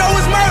 all I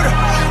know is murder.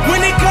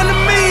 When it come to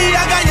me,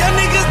 I got young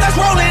niggas that's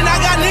rolling, I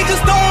got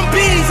niggas throwing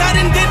bees. I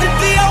done did the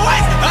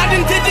DOS, I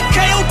done did the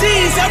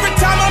KODs. Every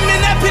time I'm in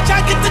that bitch,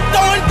 I get to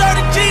throwing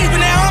 30 G's. But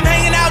now I'm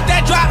hanging out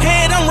that drop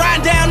head, I'm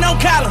riding down no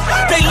collar.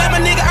 They let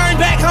my nigga earn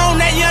back home,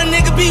 that young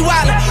nigga be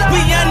wildin'. We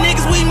young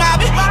niggas, we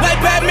mobbin',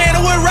 like Batman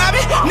or with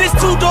Robin. This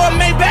two-door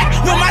Maybach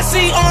with my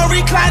seat on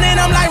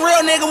reclining, I'm like,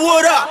 real nigga,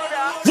 what up?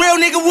 Real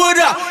nigga,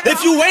 what up? If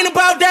you ain't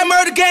about that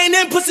murder game,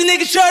 then pussy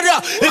nigga, shut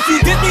up. If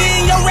you dip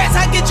me in your rats,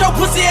 I get your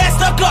pussy ass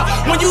stuck up.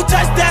 When you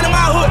touch down in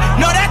my hood,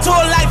 no, that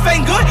tour life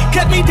ain't good.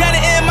 Kept me down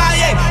in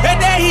MIA, and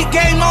that heat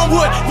game on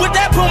wood. With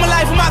that Puma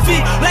life on my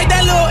feet, like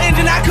that little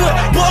engine I could.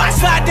 Boy, I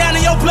slide down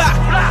in your block,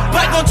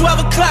 bike on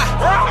 12 o'clock.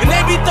 And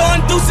they be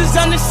throwing deuces,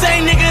 I'm the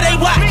same nigga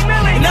they watch.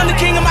 And I'm the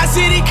king of my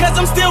city, cause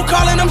I'm still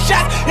calling them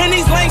shots. And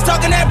these lanes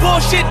talking that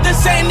bullshit, the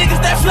same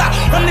niggas that flop.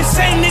 I'm the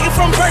same nigga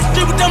from Birch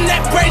Street with them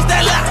that braids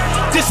that lock.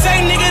 The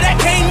same nigga that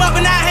came up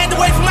and I had to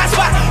wait for my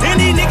spot. And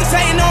these niggas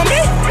hating on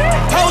me,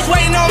 hoes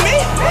waiting on me.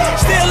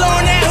 Still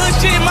on that hood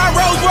shit, my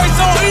Rolls Royce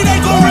on me. They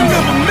gon'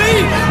 remember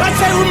me, I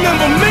say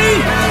remember me.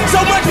 So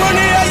much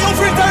money at your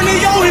free turning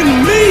your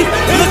enemy.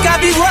 Look,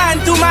 I be riding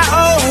through my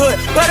old hood,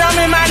 but I'm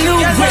in my new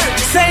whip.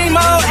 Same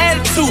old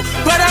attitude,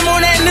 but I'm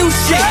on that new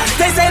shit.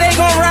 They say they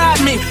gon'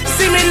 ride me,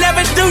 see me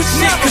never do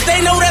shit. Cause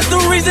they know that's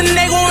the reason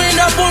they gon' end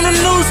up on the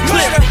news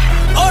clip.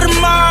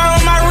 Audemars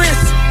on my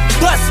wrist,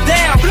 bust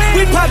down.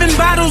 We popping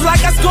bottles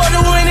like I scored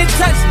a winning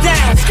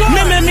touchdown.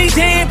 Remember me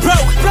dead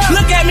broke,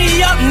 look at me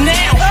up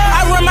now.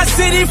 I run my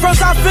city from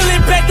South Philly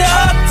back to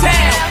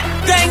Uptown.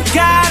 Thank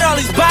God, all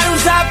these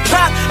bottles I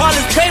pop, all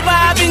this paper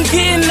I've been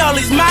getting, all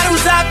these models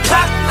I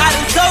pop. I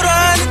done sold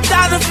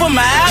 100,000 for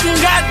my album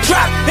got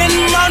dropped. And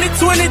I'm only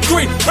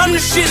 23, I'm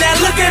the shit now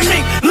look at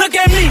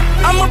me,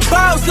 I'm a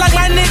boss like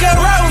my nigga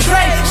Rose.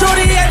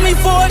 Shorty asked me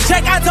for a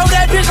check, I told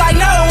that bitch like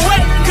no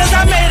way. Cause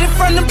I made it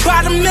from the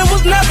bottom, it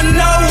was never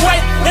no way.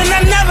 And I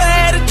never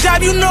had a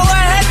job, you know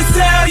I had to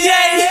sell,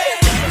 yeah.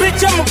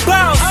 Bitch, I'm a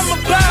boss,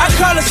 I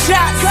call a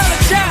shot.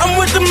 I'm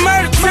with the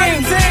murder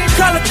team,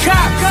 call a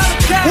cop.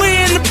 We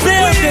in the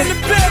building,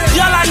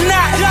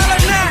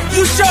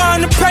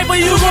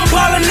 you gon'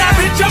 ball or not,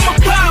 bitch, I'm a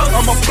boss.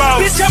 I'm a boss.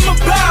 Bitch, I'm a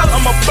boss.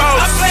 I'm a boss.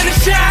 I play the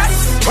shots.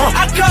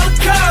 I call the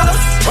calls.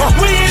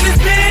 We in this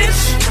bitch.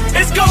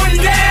 It's going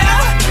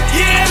down.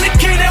 Yeah,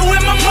 indicated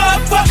with my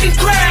motherfucking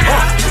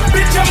crowd.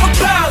 Bitch, I'm a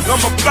boss.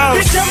 I'm a boss.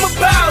 Bitch, I'm a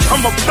boss.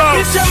 I'm a boss.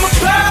 Bitch, I'm a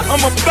boss.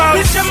 I'm a boss.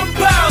 Bitch, I'm a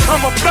boss. I'm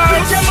a boss.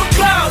 Bitch, I'm a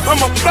boss.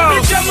 I'm a boss.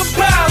 Bitch, I'm a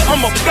boss.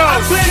 I'm a boss.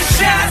 I play the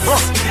shots.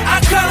 I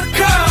call the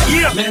calls.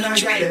 Yeah. Man, I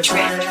got it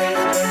swag.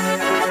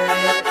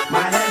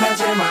 My head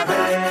matching my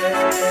bag.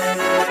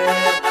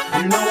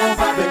 You know I'm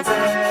poppin'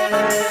 tag.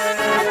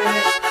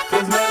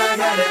 'Cause man, I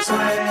got it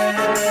swag.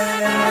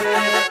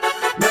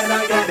 Man,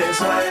 I got it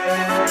swag.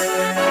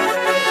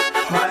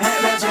 My head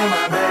matching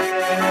my bag.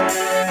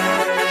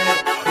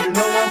 You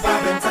know I'm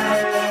poppin'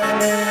 tag.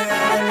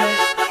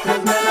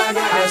 'Cause man, I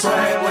got it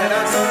swag. When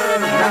I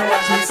serve, now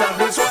watch me suck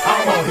this swag.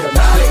 I'm on here,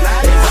 naughty,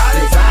 naughty,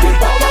 naughty, naughty.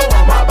 Polo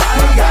on my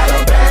body, got a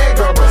bag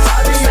of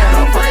Versace and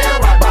a friend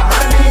right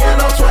behind me,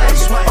 and I'm swag.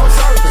 I'm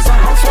surfing,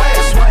 I'm swag,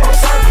 I'm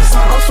surfing,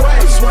 I'm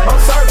swag, I'm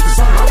surfing.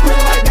 I'm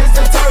cool like this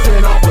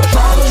detergent on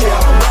Patron. Yeah,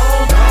 I'm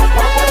wrong,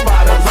 purple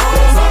by the zone.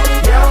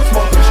 Yeah, I'm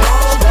smoking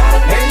strong,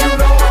 and you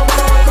know I'm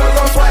wrong 'cause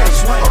I'm swag.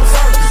 I'm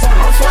surfing,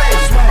 I'm swag,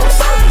 I'm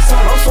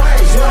surfing, I'm swag,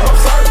 I'm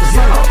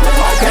surfing. I'm cool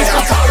like this.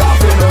 I talk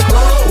off in the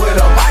club with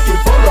a pocket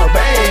full of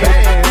bang.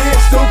 Big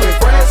stupid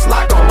friends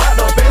like I'm wrapped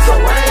up in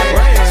saran.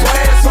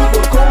 Swag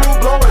super cool,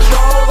 blowing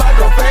strong like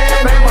a fan.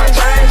 Make my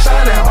chain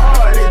shining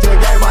hard, it just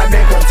gave my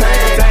neck a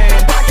tan.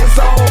 Pockets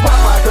on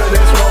pop, cause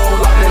it's roll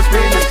like this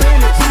spinach.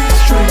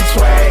 Street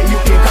swag, you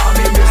can call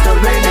me Mr.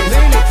 Lennox.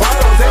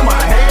 Photos in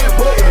my hand,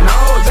 putting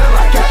on just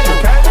like Captain.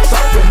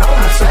 Surfing on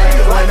the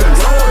stage like a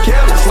Lord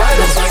Kelly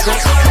Slater.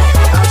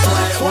 I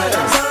swag when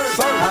I surf,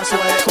 I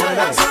swag when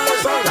I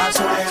surf, I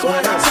swag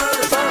when I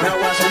surf. Now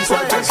watch me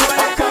swag, I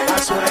swag when I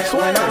surf, I swag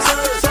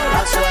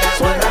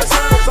when I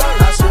surf,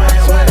 I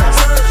swag when I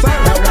surf.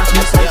 Now watch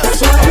me swag.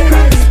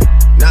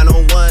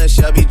 901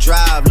 Shelby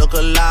Drive, look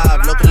alive,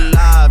 look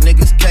alive.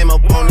 Niggas came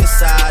up on this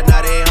side,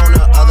 now they on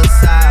the other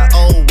side.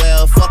 Oh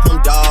well, fuck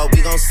them, dawg,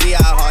 we gon' see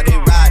how hard they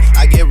ride.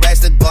 I get racks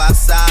to go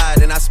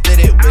outside, and I split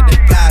it with the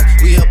guys.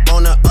 We up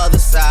on the other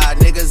side,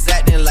 niggas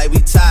acting like we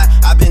tied.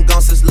 I been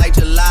gone since like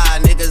July,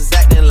 niggas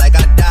acting like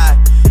I died.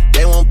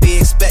 They won't be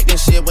expecting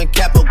shit when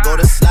Capo go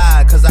to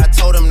slide, 'cause I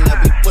told them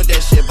that we put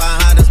that shit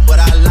behind us, but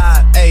I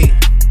lied. Ayy,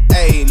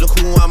 ayy, look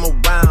who I'm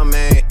around,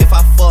 man. If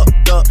I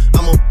fucked up,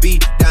 I'ma be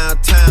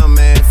downtown,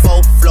 man.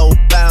 Full flow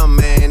bound,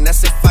 man.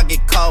 That's if I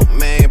get caught,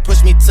 man.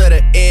 Push me to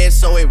the edge,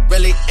 so it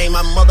really ain't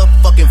my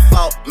motherfucking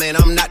fault, man.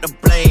 I'm not to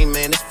blame,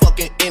 man. This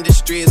fucking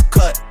industry is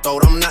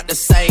cutthroat. I'm not the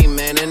same,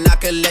 man. And I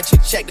can let you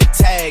check the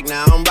tag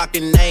now. I'm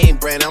rocking name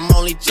brand. I'm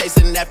only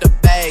chasing after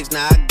bags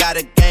now. I got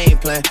a game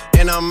plan,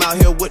 and I'm out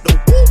here with the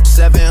whoop.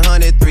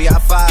 703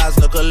 I5s,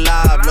 look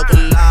alive, look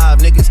alive.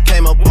 Niggas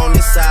came up on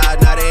this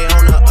side, now they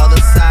on the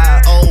other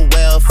side. Oh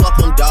well, fuck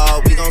them,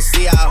 dawg. We gon'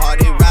 see how hard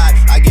they ride.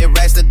 I get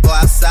racks to go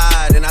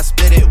outside, and I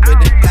split it with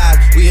the guys.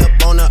 We up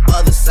on the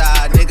other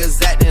side,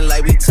 niggas acting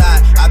like we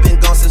tied. I been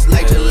gone since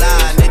like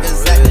July,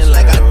 niggas acting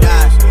like I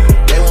died.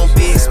 They won't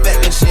be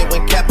expecting shit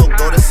when Capo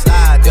go to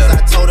slide, 'cause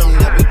I told them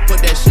that we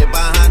put that shit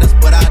behind us,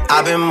 but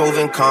I've been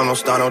moving calm, don't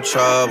start no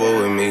trouble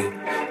with me.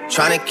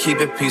 Trying to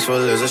keep it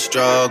peaceful is a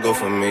struggle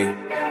for me.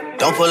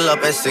 Don't pull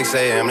up at 6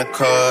 a.m. to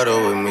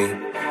cuddle with me.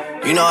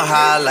 You know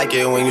how I like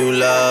it when you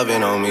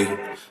loving on me.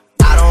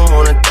 I don't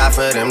wanna die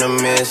for them to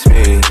miss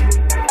me.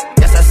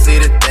 Yes, I see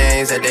the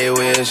things that they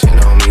wishing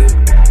on me.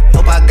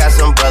 Hope I got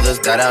some brothers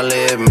that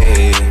outlive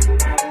me.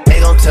 They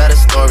gon' tell the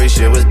story,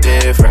 shit was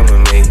different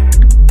with me.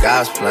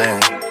 God's plan,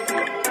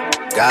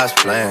 God's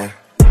plan.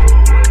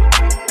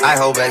 I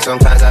hold back,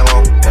 sometimes I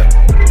won't.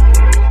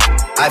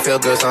 I feel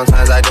good,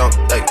 sometimes I don't.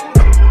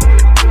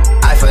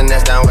 I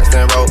finesse down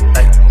Western Road.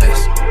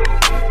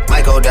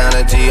 Might go down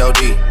to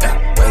G.O.D.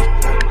 Wait.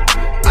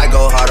 I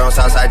go hard on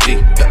Southside G.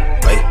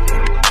 Wait.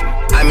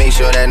 I make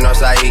sure that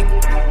Northside eat.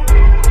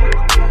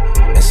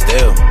 And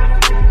still,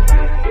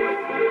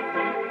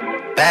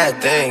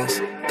 bad things.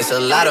 It's a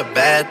lot of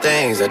bad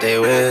things that they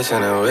wish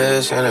and they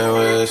wish and they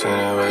wish and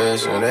they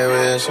wish and they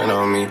wishing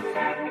on me.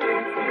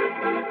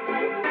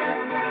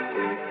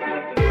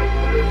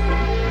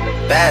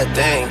 Bad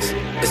things.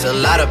 It's a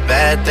lot of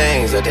bad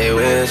things that they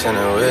wish and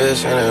they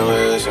wish and they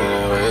wish and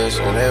they wish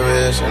and they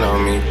wishing on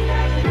me.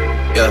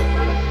 Yeah.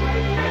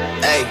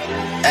 Hey,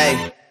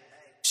 hey.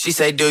 She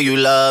say, do you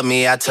love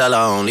me? I tell her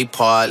only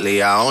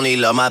partly. I only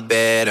love my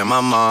bed and my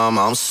mom,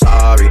 I'm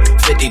sorry.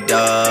 50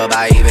 dub,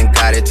 I even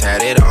got it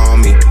tatted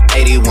on me.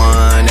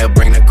 81, they'll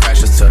bring the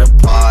crashers to the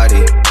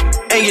party.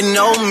 And you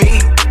know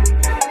me,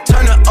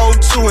 turn the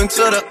 02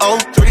 into the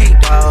 03,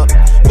 dog.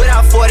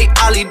 Without 40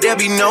 Ollie, there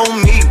be no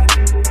me.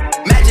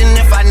 Imagine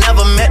if I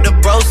never met the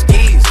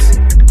broskies.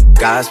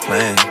 God's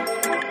plan,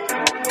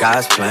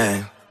 God's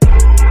plan.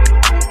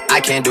 I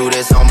can't do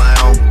this on my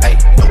own, hey,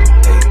 no,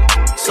 hey.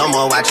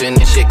 Someone watching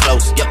this shit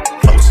close, yup,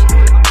 close.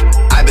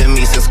 I've been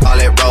me since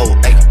Scarlet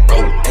Road, hey,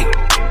 road, hey.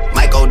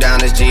 Might go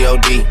down as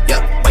G.O.D.,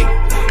 yup, wait.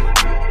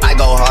 I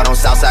go hard on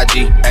Southside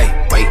G,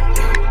 hey, wait.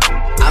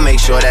 I make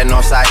sure that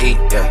Northside E,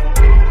 yeah.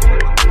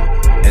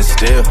 And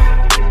still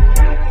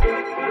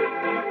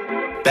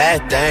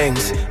bad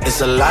things.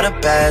 It's a lot of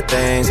bad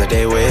things that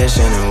they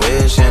wishing and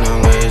wishing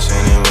and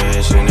wishing and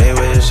wishing. They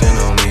wishing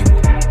on me.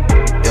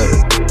 Yeah.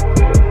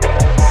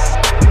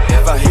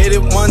 If I hit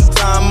it one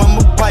time, I'm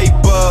a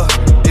piper.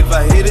 If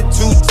I hit it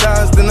 2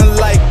 times, then I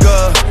like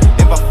her.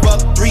 If I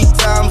fuck 3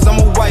 times, I'm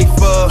a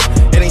wifer.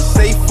 It ain't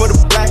safe for the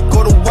black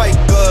or the white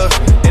girl.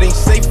 It ain't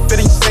safe, it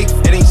ain't safe,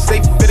 it ain't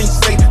safe, it ain't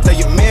safe. Tell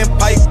your man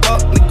pipe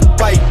up, nigga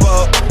pipe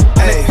up.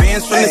 Hey,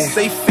 bands from the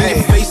safe in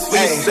your face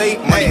when you say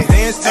money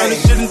dance, turn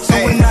this shit into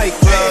a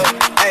nightclub.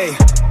 Hey,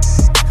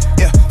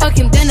 yeah. Fuck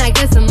him, then I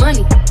get some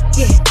money.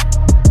 Yeah.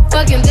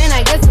 Fuck him, then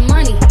I get some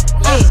money.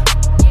 Yeah.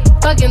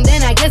 Fuck him,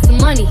 then I get some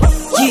money.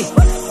 Yeah.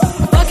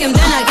 Fuck him,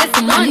 then I get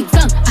some money. I need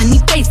tongue, I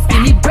need face,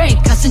 I need brain,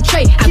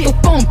 concentrate. I go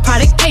phone,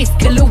 product case,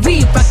 killer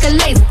weed, rock a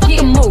lace. Fuck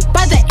the move,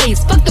 buy the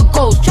ace, fuck the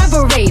goals, drive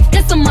a rave.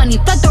 Get some money,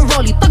 fuck the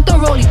rollie,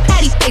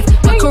 patty face.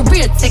 My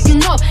career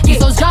taking off,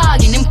 these hoes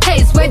jogging in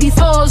place. Where these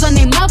hoes on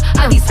their mouth,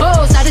 are these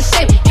hoes out of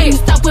shape? Can you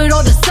stop with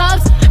all the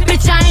subs?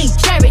 Bitch, I ain't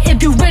cherry.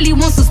 If you really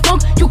want some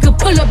smoke, you can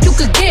pull up, you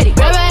could get it.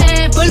 Grab a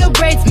hand full of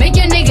braids, make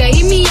your nigga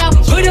eat me out.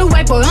 Put a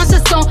white boy on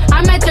the song,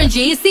 I might turn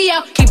GEC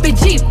out. Keep it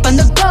Jeep on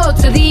the go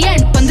to the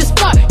end, from the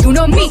start. You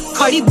know me,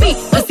 Cardi B,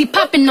 pussy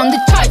popping on the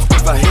charts.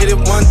 If I hit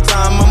it one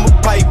time, I'm a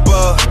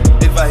piper.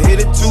 If I hit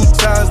it 2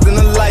 times, then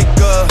I like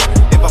her.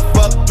 If I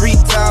fuck 3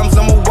 times,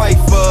 I'm a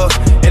wifer.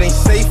 It ain't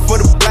safe for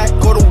the black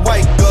or the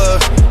white girl.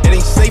 It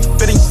ain't safe,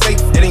 it ain't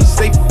safe, it ain't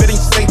safe, it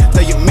ain't safe.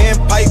 Tell your man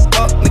pipe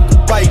up, nigga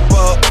pipe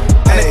up.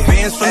 And the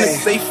bands from the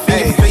safe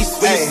in your face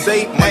when you say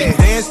money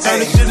dance, turn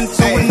this shit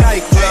into a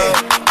nightclub.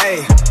 Hey,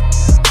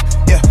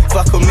 yeah,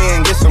 fuck with me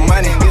and get some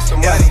money, get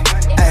some money.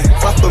 Hey,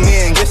 fuck with me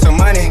and get some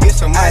money, get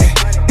some money.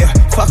 Yeah,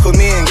 fuck with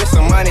me and get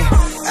some money.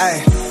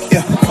 Hey,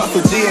 yeah, fuck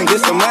with G and get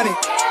some money.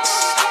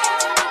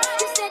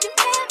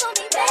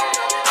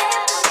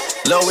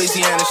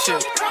 Louisiana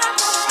shit.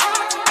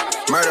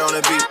 Murder on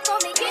the beat.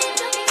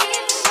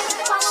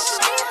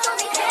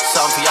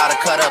 Something for y'all to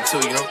cut up to,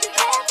 you know?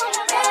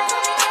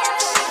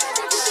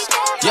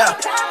 Yeah.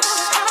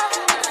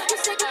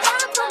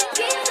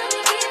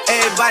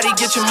 Everybody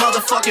get your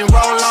motherfucking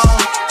roll on.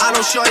 I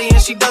know shorty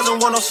and she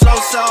doesn't want no slow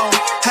song.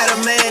 Had a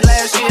man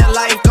last year,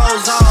 life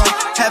goes on.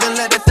 Haven't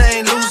let the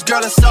thing loose,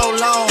 girl, in so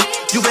long.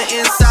 You been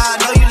inside,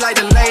 know you like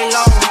to lay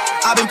low.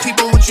 I've been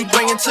peeping what you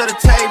bringing to the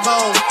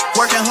table.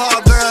 Working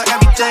hard, girl,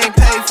 everything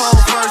paid for.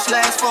 First,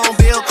 last phone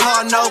bill,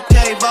 car, no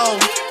cable.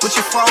 With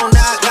your phone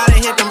out, gotta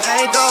hit them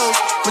angles.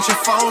 With your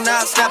phone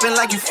out, snapping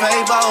like you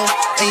Fable.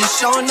 And you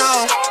showing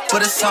off,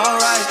 but it's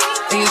alright.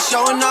 And you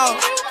showing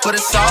off, but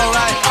it's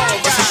alright.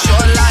 It's a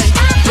short life,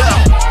 yeah.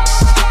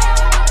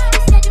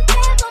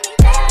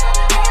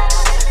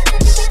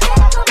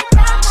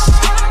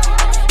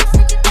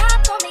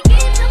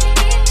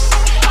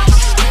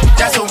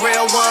 That's a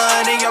real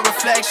one in your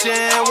reflection.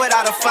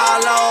 Without a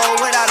follow,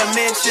 without a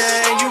mention.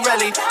 You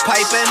really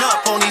piping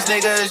up on these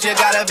niggas. You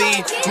gotta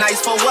be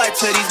nice for what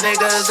to these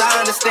niggas? I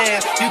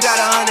understand. You got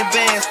 100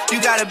 bands,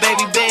 you got a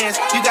baby bands,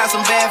 you got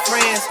some bad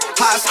friends.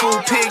 High school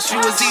pics, you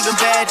was even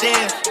bad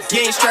then.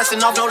 You ain't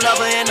stressing off no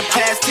lover in the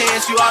past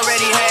tense. You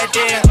already had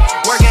them.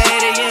 Work at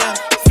 8 a.m.,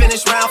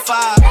 finish round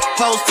 5.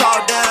 Hoes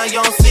talk down,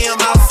 you don't see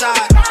them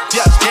outside.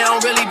 Yeah, they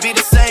don't really be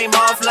the same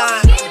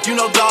offline. You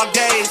know dog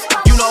days,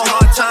 you know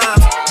hard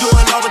times.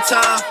 Doing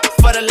overtime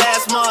for the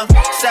last month.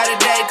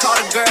 Saturday, call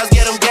the girls,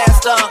 get them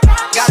gassed up.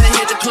 Gotta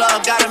hit the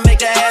club, gotta make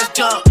that ass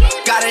jump.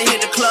 Gotta hit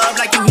the club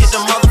like you hit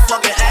the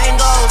motherfucking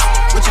angles.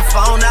 With your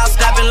phone out,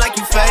 snapping like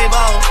you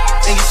Fable.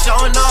 And you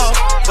showing off,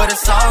 but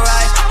it's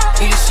alright.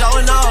 And you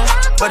showing off,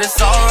 but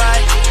it's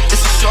alright.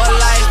 It's a short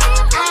life.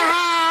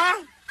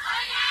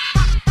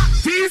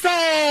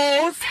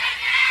 Jesus!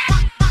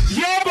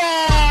 Yeah,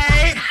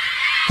 boy!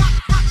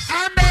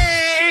 I'm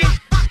me!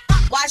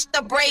 Watch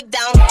the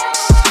breakdown.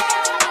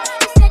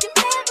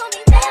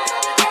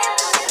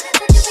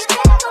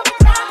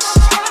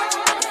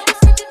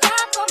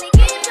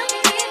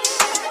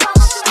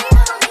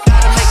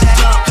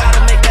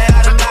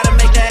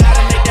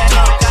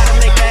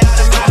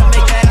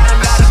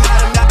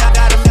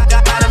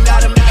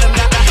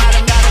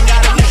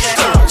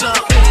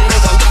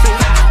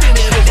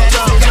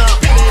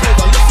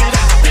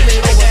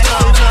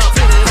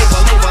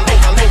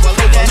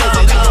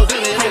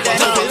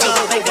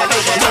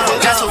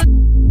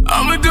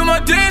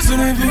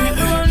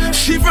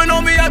 She friend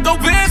on me, I throw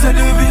bands at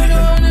the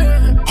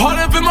beat. All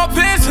up in my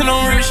pants and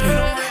I'm rich.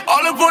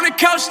 All up on the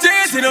couch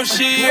dancing on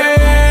shit,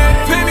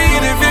 yeah. Pay me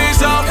in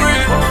advance, I'll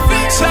bring.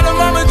 Tell her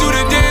mama do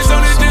the dance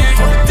on the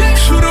day.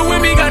 Shooter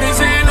with me, got his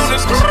hand on the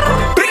screen.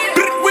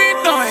 We ain't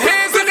throwing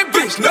hands in the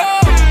bitch, no.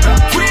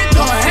 We ain't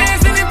throwing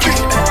hands in the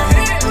bitch.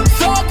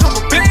 Throw a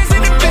couple bands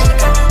in the bitch.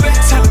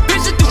 Tell a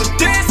bitch to do the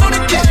dance on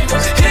the dick.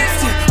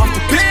 Hands off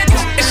the bed,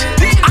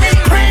 I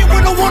ain't playing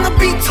when I wanna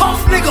be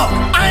tough, nigga.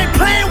 I ain't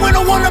playing when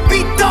I wanna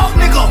be dog,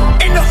 nigga.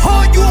 In the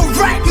hood, you a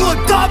rat, you a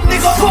dog,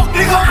 nigga. Fuck,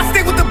 nigga. I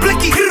stay with the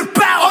blicky, hit it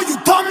bow. Oh, you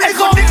dumb,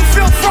 nigga. Nigga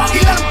feel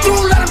froggy, let him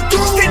through, let him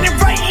through. Standing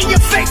right in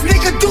your face,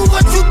 nigga, do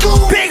what you do.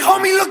 Big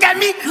homie, look at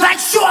me like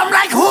sure, I'm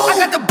like who? I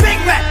got the big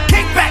rat,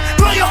 kick back,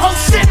 blow your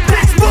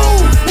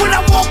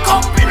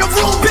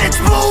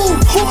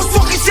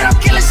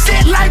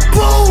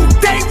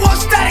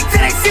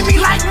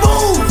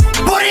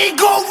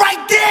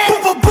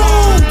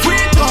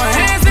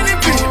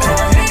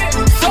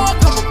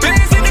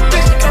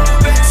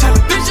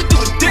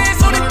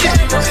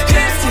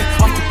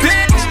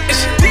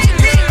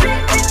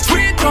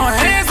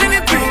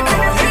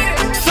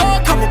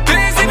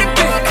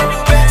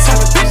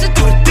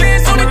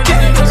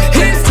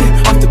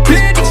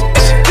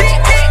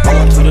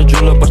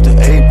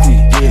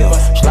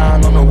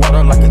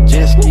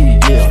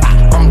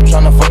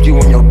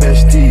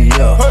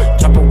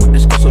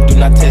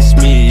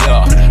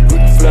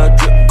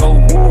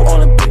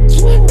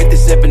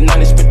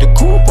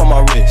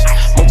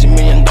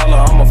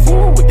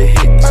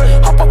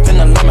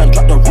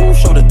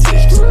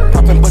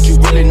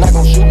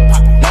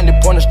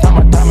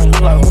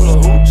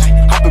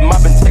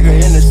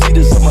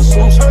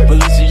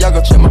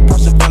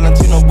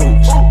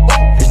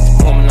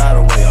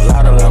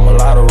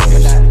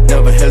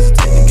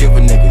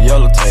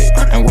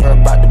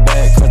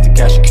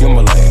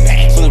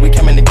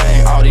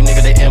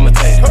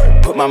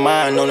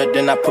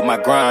I put my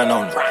grind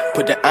on it.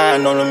 Put the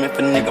iron on them if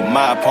a nigga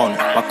my opponent.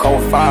 My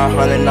code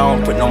 500, I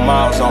don't put no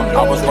miles on it.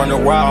 I was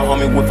running wild,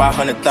 homie, with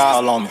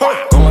 500,000 on me.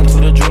 Going to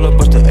the jeweler,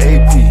 bust the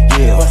AP,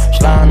 yeah.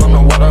 Sliding on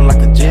the water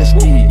like a jet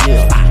ski,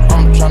 yeah.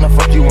 I'm tryna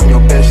fuck you on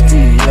your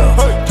bestie,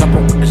 yeah.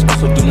 Couple with this,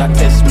 so do not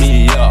test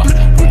me, yeah.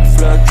 Big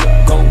flood drip,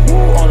 go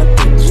woo on the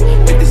bitch.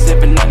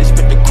 5790,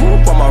 spit the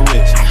coupe on my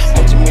wrist.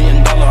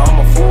 $multi-million, I'm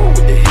a fool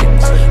with the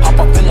hits.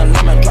 Hop up in the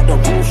lemon, drop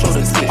the roof, show the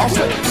six.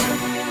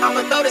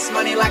 I'ma throw this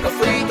money like a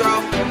free throw.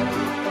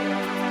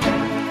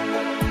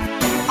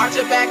 Arch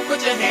your back,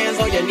 put your hands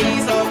on your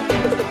knees, ho.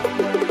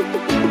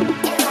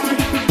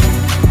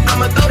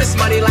 I'ma throw this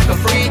money like a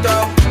free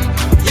throw.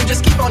 You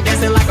just keep on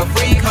dancing like a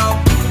freak, ho.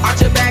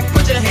 Arch your back,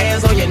 put your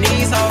hands on your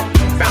knees, ho.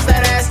 Bounce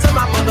that ass to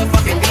my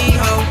motherfucking beat,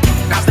 ho.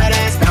 Bounce that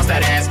ass, bounce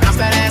that ass, bounce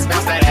that ass,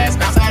 bounce that ass,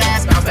 bounce that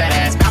ass, bounce that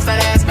ass, bounce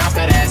that ass, bounce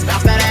that ass,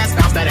 bounce that ass,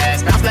 bounce that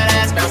ass, bounce that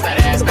ass, bounce that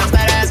ass, bounce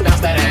that ass,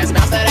 bounce that ass,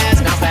 bounce that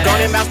ass, bounce that ass. Go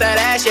and bounce that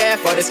ass, yeah,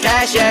 for this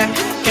cash, yeah.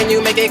 Can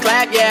you make it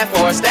clap, yeah,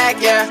 for a stack,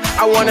 yeah?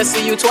 I wanna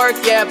see you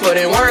twerk, yeah, put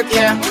in work,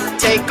 yeah.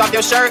 Take off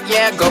your shirt,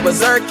 yeah, go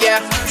berserk,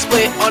 yeah.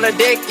 Split on a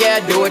dick, yeah,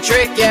 do a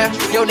trick, yeah.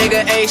 Yo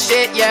nigga ain't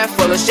shit, yeah,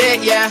 full of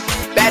shit, yeah.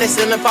 Baddest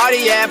in the party,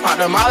 yeah,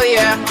 partner Molly,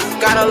 yeah.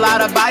 Got a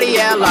lot of body,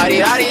 yeah,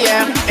 lottie-dottie,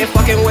 yeah. Ain't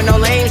fucking with no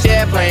lames,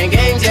 yeah, playing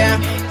games, yeah.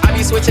 I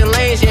be switching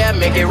lanes, yeah,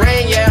 make it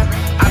rain, yeah.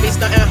 I be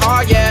stunting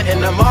hard, yeah,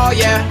 in the mall,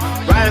 yeah.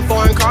 Riding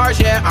foreign cars,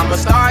 yeah, I'm a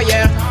star,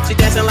 yeah. She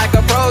dancing like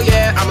a pro,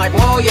 yeah, I'm like,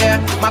 whoa, yeah.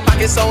 My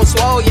pocket's so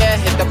swole, yeah,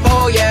 hit the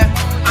pole, yeah.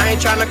 I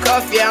ain't tryna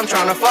cuff, yeah, I'm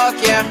tryna fuck,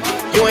 yeah.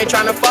 You ain't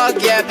tryna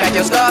fuck, yeah, pack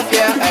your stuff,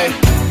 yeah, ayy.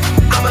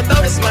 I'ma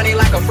throw this money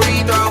like a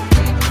free throw.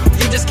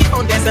 You just keep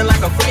on dancing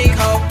like a freak,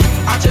 ho.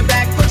 Arch your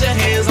back, put your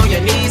hands on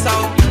your knees,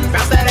 ho.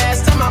 Bounce that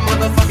ass to my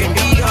motherfucking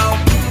beat, ho.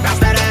 Bounce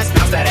that ass,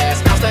 bounce that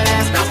ass, bounce that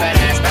ass, bounce that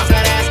ass, bounce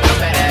that ass, bounce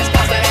that ass,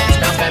 bounce that ass,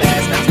 bounce that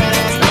ass, bounce that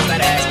ass, bounce that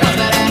ass, bounce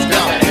that ass, bounce that ass,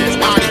 bounce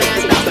that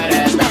ass, bounce that ass, bounce that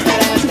ass, bounce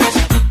that ass.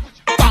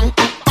 Bang,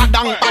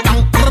 badang,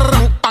 badang,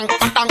 bang,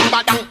 badang,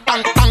 badang,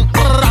 bang, bang,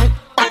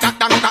 badang,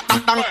 badang,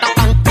 badang,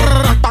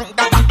 bang,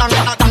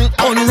 badang, badang.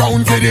 Turn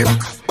round for them.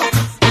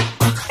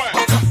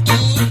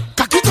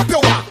 Cock it up your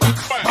walk.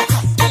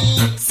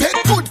 Set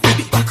good for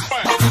the back.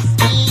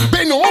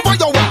 Bend over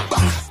your walk.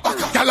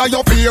 Gyal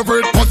your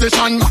favorite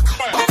position.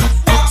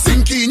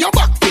 Sink in your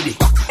back for the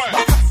back.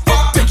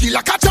 Take it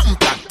like a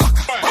champion.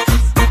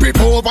 Grip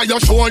over your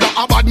shoulder,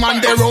 a bad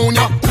man there round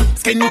ya.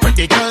 Skin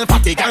pretty girl,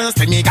 fatty girl,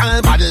 slimmy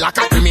girl, bad like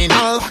a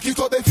criminal. Back it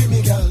up for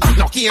me, girl.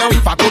 No care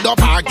if I go to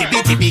party,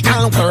 tibby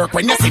girl, work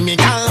when you see me,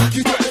 girl. Back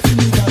it up for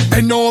me, girl.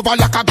 Bend over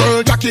like a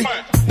girl, Jackie.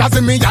 That's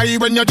in me eye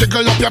when you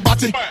jiggle up your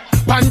body.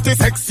 Panty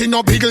sexy,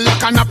 no big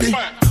like a nappy.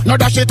 No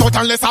dash it out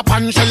unless a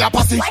pan shell a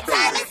pussy. What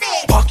time is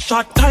it? Back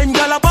shot time,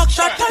 gala, back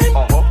shot time.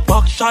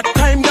 Back shot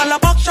time, gala,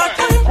 back shot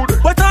time.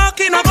 We're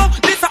talking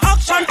about this a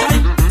action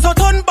time. So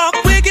turn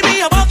back, we give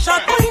me a back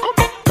shot time.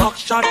 Back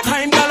shot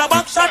time, gala,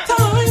 back shot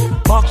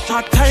time. Back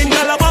shot time,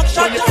 gala, back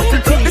shot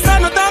time. This a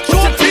no talk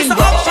show, this a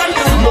action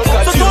time.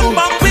 So turn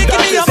back, we give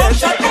me a back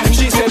shot time.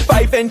 She said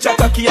 5 inch a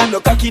cocky and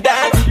no cocky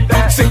that.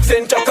 6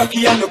 inch a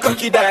cocky and no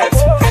cocky that.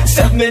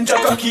 7 inch a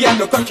cocky and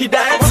no cocky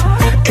that.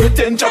 8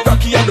 inch a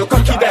cocky and no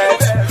cocky that.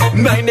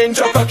 9 inch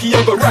a cocky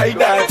you go ride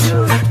that.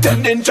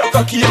 10 inch a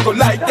cocky you go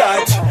like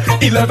that.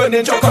 11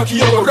 inch a cocky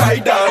you go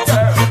ride that.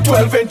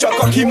 12 inch a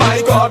cocky,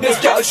 my God, this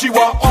girl she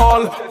want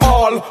all.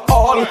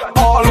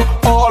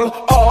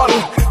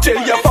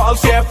 Till you fall,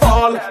 yeah,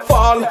 fall.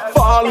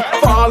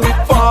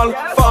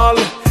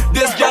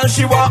 This girl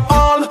she want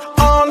all.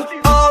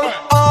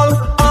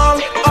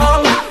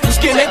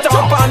 Skin it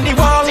up on the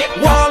wall.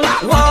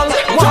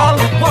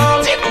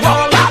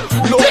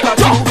 Look at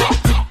you.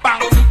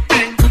 Bang,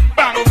 ding,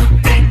 bang,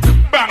 ding,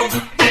 bang,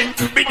 ding,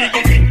 biddy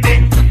ding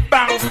ding,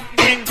 bang,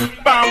 ding,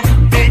 bang,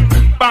 ding,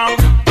 bang,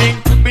 ding,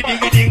 biddy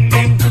ding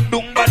ding,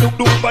 dum ba dum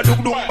ba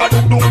dum ba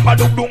dum ba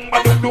dum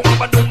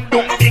ba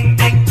dum ding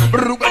ding,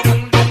 ruga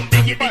dum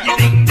diggy diggy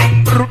ding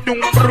ding, dum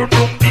ding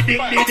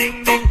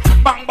ding ding,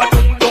 bang ba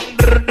dum ba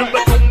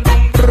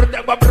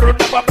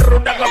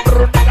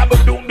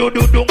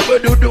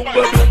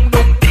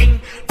ding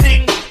ding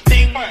ding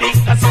ding,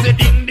 I say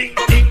ding ding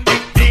ding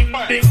ding ding,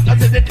 I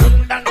say the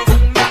dum dang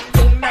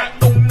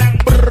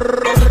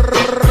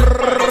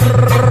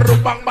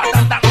bang ba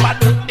dang ba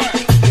dum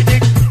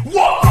ding.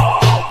 Whoa!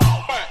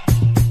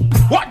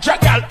 Watch a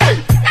gal, hey,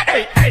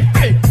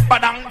 ba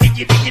dang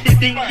diggy diggy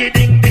ding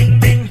ding ding ding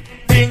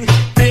ding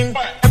ding.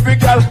 Every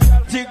gal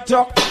tick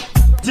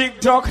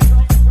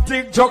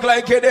tock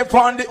like it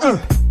upon the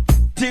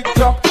tick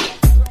tock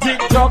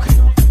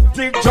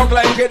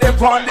like it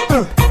upon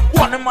the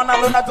one man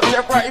alone at the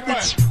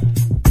private.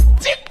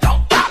 Tick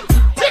tock, gal,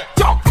 tick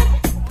tock,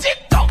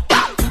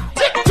 gal,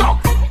 tick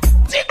tock,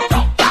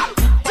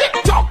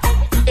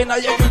 in a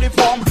your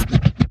uniform.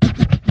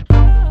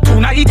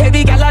 Tonight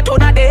every gal a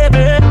turn a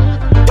devil,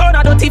 turn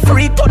a dirty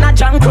freak, turn a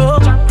jankro.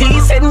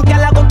 Decent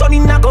gal a go turn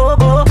in a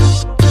go-go.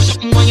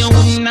 Something when you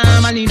wouldn't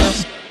normally know.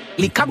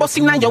 Liquor bust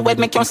inna your head,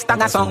 make you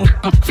stagger song.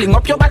 Fling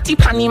up your body,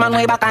 panty man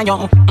way back on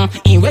you.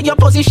 In where your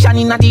position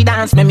inna the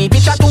dance, make me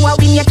picture to a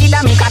win, you kid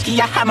a me cocky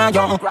a hammer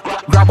you.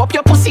 Grab up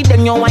your pussy,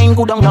 then you wine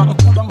good on you.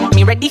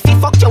 Me ready fi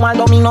fuck you,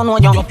 although me no know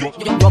you.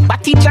 Your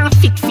body jam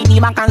fit fi the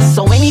back and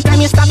so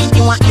anytime you stab it,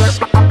 you want your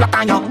plak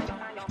on you.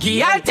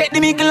 Yeah, take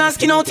the middle and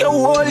skin out your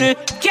hole.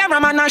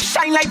 Cameraman a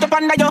shine light up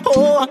under your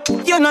hole.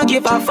 You no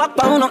give a fuck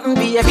about nothing,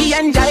 baby.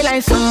 Enjoy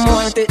like some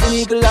more. Take the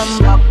middle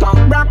and rock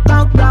out, rock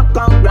out, rock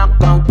out,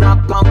 rock out,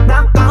 rock out,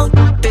 rock out.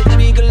 Take the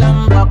middle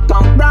and rock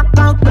out, rock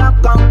out,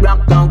 rock out,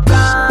 rock out,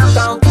 rock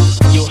out.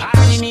 You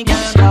hardy me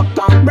girl, rock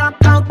out, rock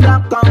out,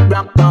 rock out,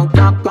 rock out,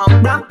 rock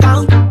out, rock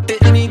out. Take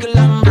the middle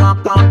and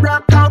rock out,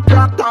 rock out,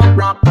 rock out,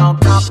 rock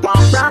out, rock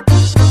out, rock out.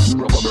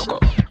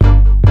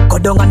 Go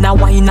down and a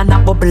wine and a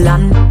bubble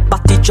and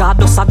Batty jaw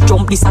does a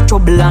jump, this a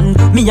trouble and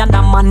me and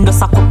a man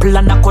does a couple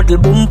and a cuddle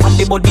boom. Pan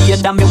the body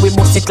head and me we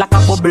bust it like a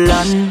bubble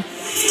and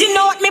you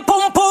know what me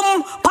pum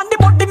pum. Pan the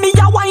body me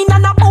a wine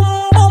and a boom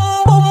boom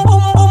boom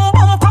boom boom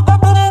boom papa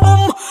boom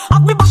boom.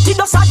 Have me batty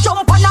does a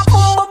jump and a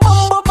boom boom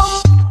boom boom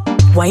boom.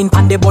 Wine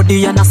pan the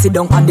body and a sit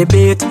down pan the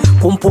bait.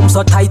 Pum pum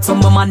so tight so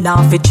my man now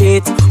fi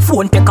cheat.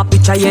 Phone take a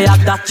picture yeah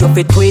that you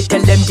fit tweet.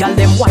 Tell them girl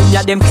them wine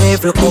ya them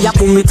careful. Me a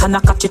boom it and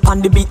a catch it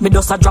on the beat. Me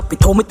just a drop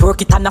it. How me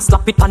twerk it and a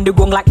slap it on the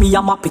gong like me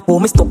a map it. How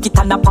me stuck it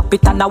and a pop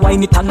it and a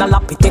wine it and a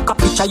lap it. Take a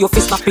picture you fi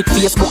snap it.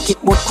 Facebook it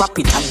but crap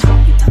it and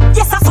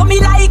yes I saw me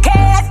like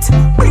it.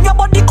 Bring your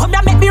body come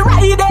and make me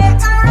ride it.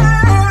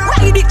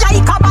 Ride it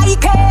like a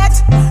bike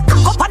it.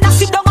 Cock up and a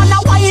sit down and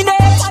a wine it.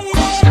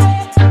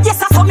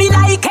 Yes I saw me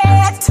like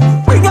it.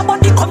 Bring your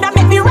body come and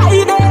make me ride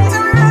it.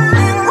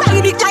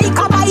 Ride it like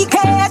a bike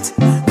it.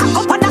 Cock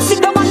up and a sit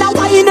down and a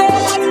wine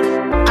it.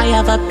 I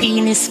have a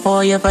penis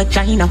for your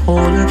vagina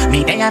hole.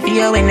 Me there for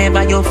you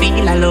whenever you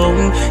feel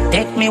alone.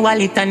 Take me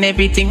wallet and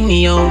everything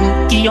me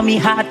own. Give you me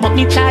heart but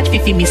me charge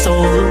for me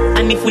soul.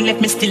 And if we let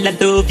me still I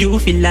love you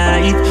for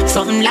life.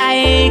 Something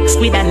like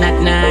squid and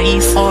not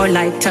nice. Or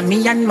like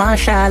Tommy and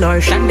Marshall or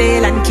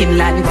Chandel and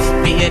Kinlan.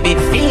 Baby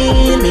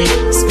feel me,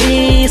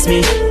 squeeze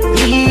me.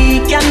 We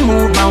can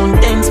move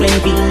mountains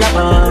when we are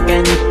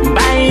broken.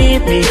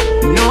 Bite me,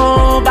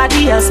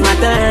 nobody else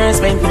matters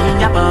when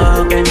we are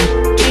broken.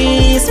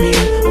 Kiss me,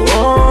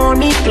 hold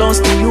me close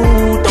to you,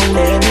 don't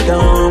let me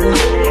go.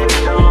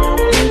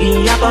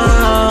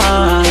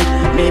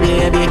 Baby,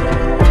 baby,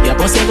 your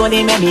pussy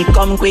gonna make me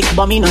come quick,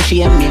 but me no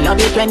shame. Me love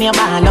it when you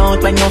ball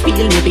out, when you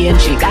feel me pain.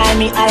 She call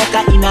me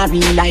Alka in a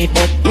real life,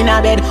 but in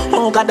a bed,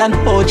 oh God and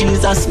oh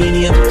Jesus, me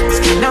name.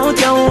 Skin out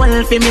your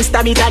wall for me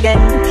stab it again.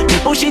 Me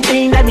push it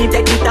in, let me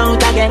take it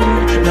out again.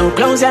 Now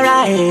close your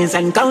eyes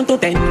and count to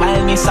 10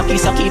 while me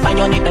sucky for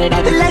your nipple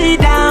that lay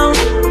down,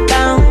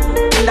 down,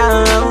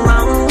 down.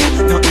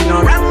 Nothing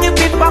no wrong if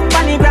it pop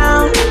on the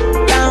ground,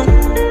 down,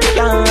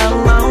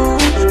 down.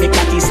 Me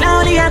cocky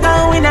slowly I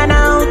go in and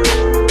out,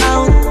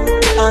 out,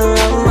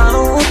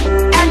 out.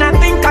 And I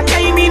think I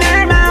came in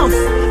her mouth.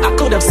 I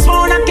could have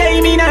sworn I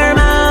came in her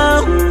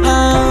mouth.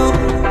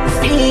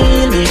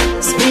 Feel me,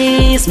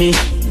 squeeze me.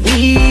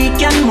 We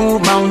can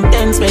move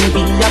mountains when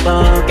we are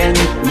broken.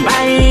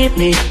 Bite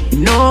me,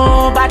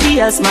 nobody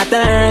else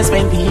matters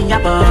when we are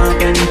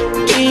broken.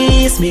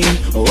 Kiss me,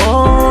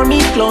 hold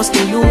me close to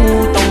you,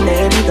 don't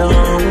let me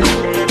down.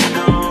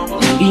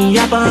 We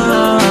are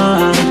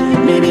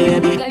born,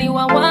 baby. Girl, you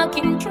a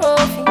walking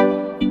trophy.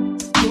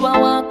 You a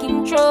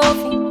walking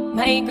trophy.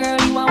 My girl,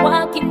 you a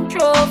walking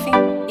trophy.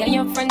 Yeah,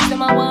 your friends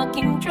them a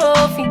walking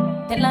trophy.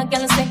 Tell a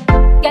girl say,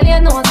 girl, you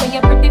know say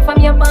you're pretty from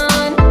your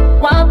band.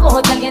 Walk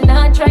out, girl, you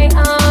not try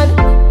hard.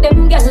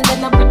 Them girls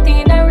them not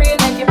pretty in a real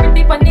life. You're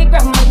pretty on the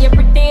gram and you're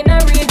pretty in a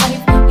real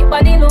life. Your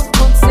body look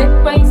good, set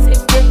right, set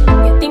right.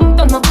 Your thing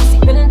done up, pussy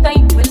well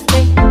tight, well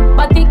tight.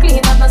 Body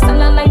clean and a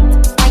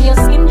cellulite, and your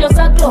skin just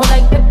a glow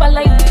like pepper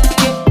light.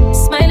 Yeah.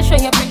 Smile, show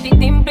your pretty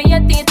dimple, your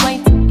teeth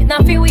white. You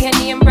not feel weird,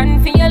 name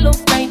brand for your look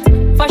right.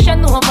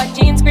 Fashion over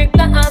jeans, grip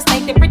the ass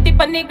like the pretty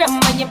on the gram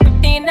and you're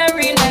pretty in a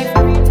real life.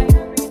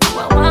 You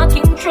a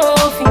walking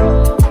trophy.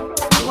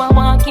 You a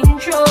walking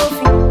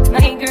trophy.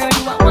 My girl,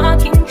 you a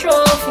walking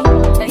trophy.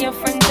 Tell your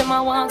friends them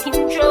a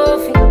walking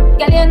trophy.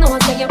 Girl, you know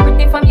say you're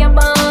pretty from your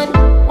band.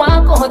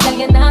 Walk out, girl,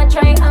 you not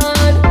try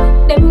hard.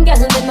 Them girls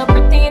they not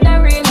pretty in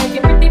a real life.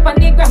 You're pretty on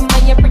the gram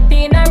and you're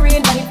pretty in a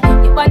real life.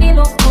 Your body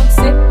look good,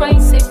 set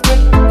right, set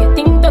right. Your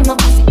thing done up,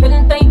 pussy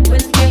well tight, well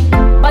tight.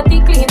 Body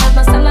clean and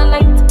a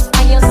cellulite,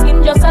 and your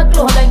skin just a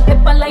glow like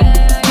pepper light.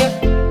 Yeah.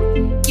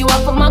 You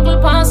have a muggle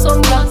past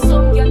some girl,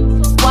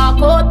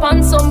 walk out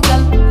pan some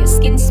girl. Your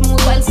skin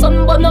smooth while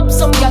sun burn up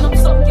some girl.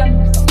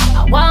 I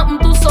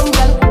want to some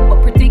girl,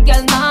 but pretty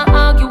girl nah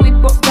argue with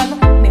broke girl.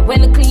 Me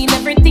well clean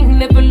everything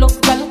level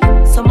up girl.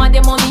 Some of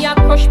them money I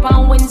crush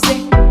pan Wednesday.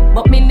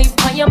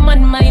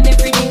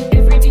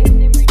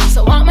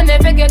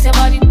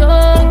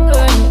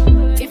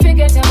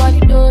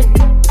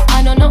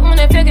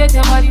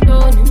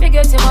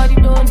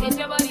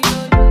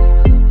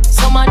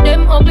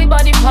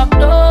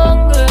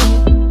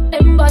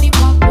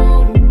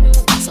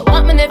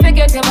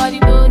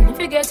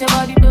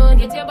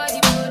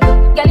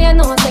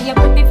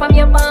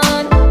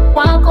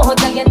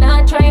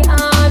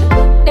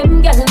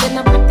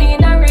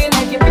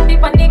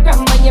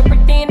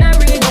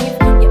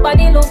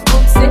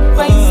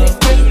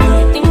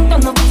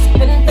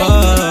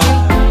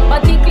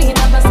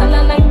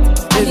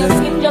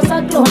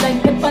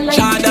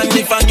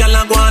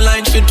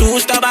 too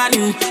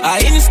stubborn.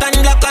 I instant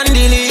block and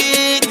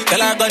delete.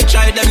 Girl, I gon'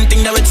 try them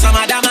thing that with some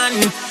other man.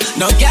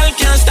 No girl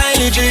can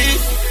style it, G.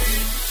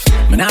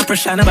 Me not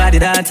pressure nobody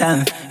that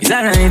time. It's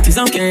alright, it's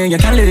okay, you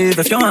can live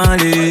if you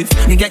want live.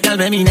 Me get girl,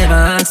 baby, never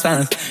ask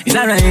for. It's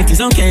alright,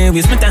 it's okay,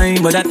 waste my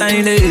time, but that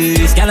time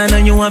is. Girl, I know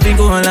you want to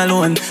go all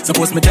alone.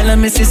 Suppose me tell her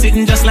me see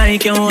sitting just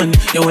like your own.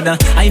 You woulda,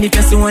 I need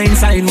to see what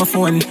inside my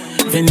phone.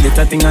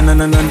 Vendetta thing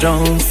and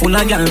drown. Full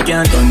of girl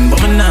can't done,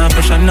 but me not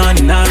pressure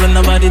none. Nah run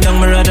nobody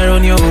down, me rather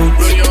run you out.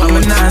 I'm a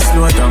not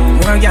slow down.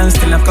 More girl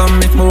still a come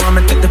with me, want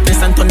me take the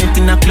place and turn it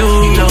in a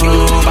club.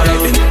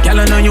 Girl,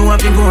 I know you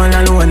want to go all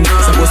alone.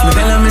 Suppose me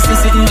tell her me see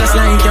sitting just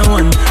like your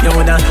one. You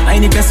woulda, I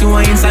need to see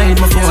what inside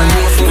my phone.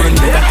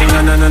 Vendetta thing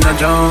and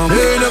drown.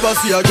 Me never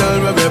see a girl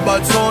with a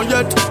bad song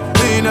yet.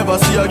 Me never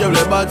see a girl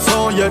with a bad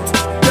song yet.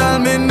 Girl,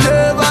 me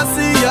never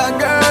see a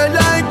girl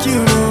like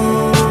you.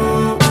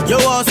 You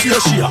want to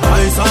see she a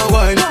ice and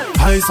wine,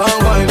 ice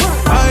and wine.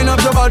 Wine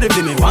up your body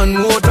for me one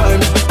more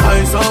time.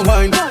 Ice and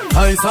wine,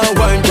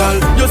 girl.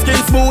 Your skin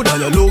smooth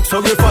and your look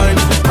so refined.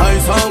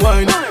 Ice and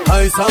wine,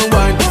 ice and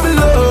wine.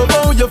 Love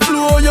how you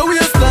flow your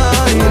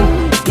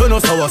waistline. You know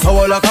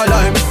sour like a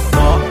lime.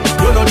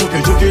 You know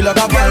juky like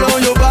a girl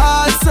on your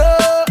bad so.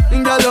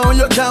 Girl on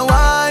you can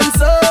wine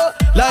so.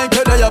 Like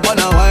you're there upon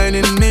a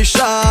whining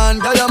mission.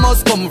 Girl you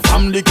must come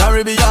from the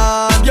Caribbean.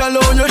 Girl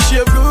on you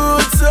shape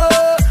good so.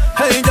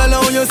 Hey girl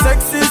on you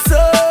sexy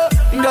so.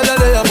 Girl you're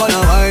there upon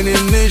a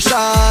whining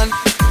mission.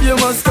 You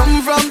must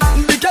come from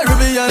the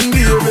Caribbean,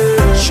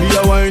 baby. She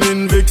a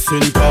whining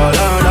vixen, call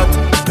her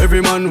that.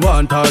 Every man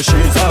want her,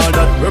 she's all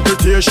that.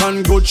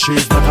 Reputation good,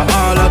 she's not a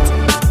harlot.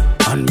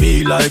 And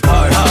me like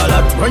her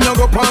harlot. When you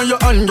go on your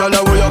hand, girl,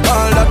 what you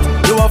call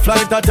that? You a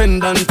flight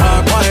attendant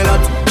or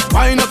pilot.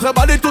 Wind up your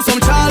body to some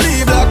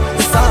Charlie Black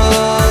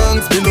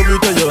songs. Me love you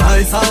to your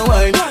ice and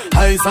wine,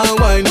 ice and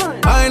wine.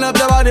 Wind up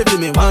your body for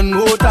me one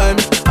more time.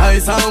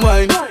 Ice and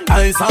wine,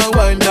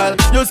 girl.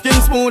 Your skin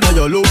smooth and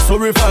your look so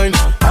refined.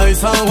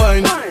 Ice and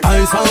wine,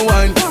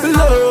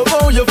 love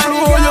how you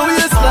flow your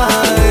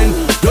waistline.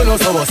 You know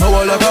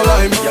sour like a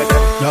lime.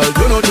 Girl,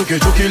 you know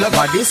juky like a.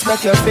 What this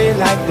make you feel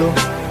like though?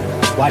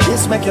 What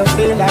this make you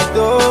feel like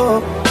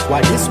though?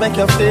 What this make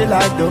you feel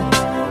like though?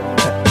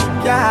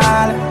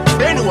 Girl,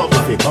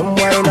 if you come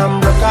wine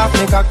and broke off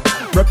me cock,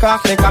 broke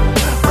off me cock,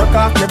 broke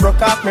off me,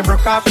 broke off me,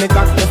 broke off me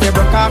cock. If you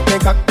broke off me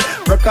cock,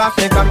 broke off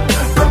me cock,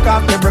 broke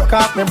off me, broke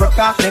off me, broke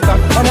off me cock.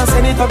 Wanna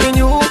send it up in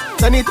you,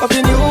 send it up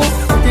in you,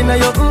 up in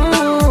your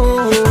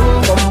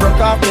come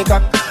broke off me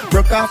cock,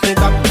 broke off me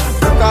cock,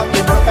 broke off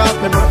me, broke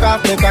off me, broke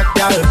off me cock,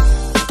 girl.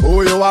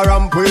 Who you a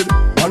ramp with?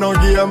 On a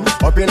game,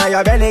 up in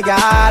your belly,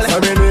 girl. Say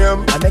me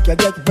name, I make you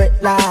get wet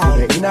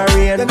like in a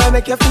rain. Then I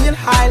make you feel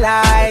high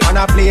like on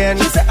a plane.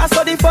 She say I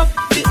saw the fuck,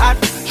 the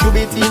act. Should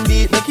be team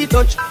beat, make it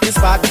touch the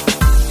spot.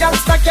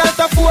 Gangsta can't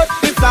afford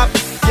the flap.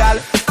 Girl,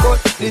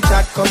 cut the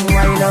chat, come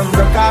wine and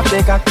broke off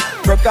the cock.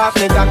 Broke off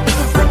the cock,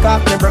 broke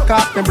off me, broke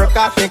off me, broke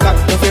off the cock.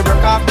 If you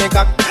broke off the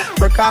cock,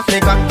 broke off the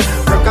cock,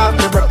 broke off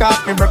me, broke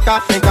off me, broke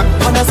off the cock.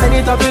 Wanna send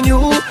it up in you,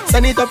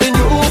 send it up in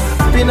you,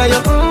 up in your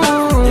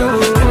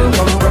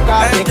come broke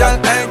off the cock.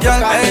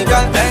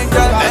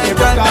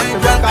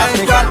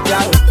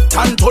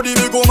 Tan to the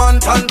big woman,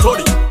 tan to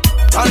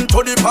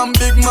the pan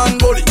big man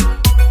body.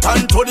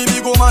 Tan to the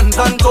big woman,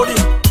 tan to the.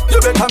 You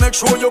better make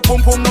sure your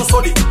pum pum no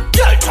study.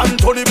 Yeah, tan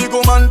to the big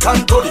woman,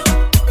 tan to the.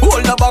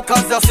 Hold the back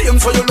as the same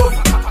so you love.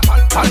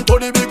 Tan to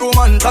the big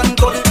woman, tan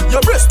to the.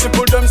 Your breast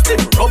nipple them stiff,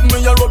 rub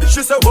me a rubbish.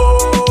 She say,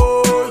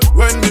 whoa,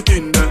 when me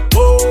in there,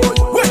 whoa,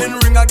 when in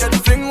ring I get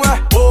fling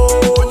where,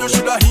 whoa, you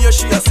shoulda hear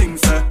she a sing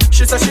say.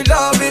 She say she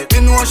love it,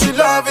 you know she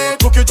love it.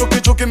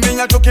 Chucky, me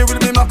a chucky will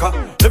be maka.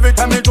 Every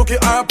time me chucky,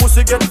 her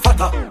pussy get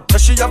fatter.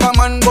 Cause she have a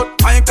man, but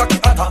my cocky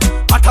hotter.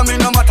 Matter me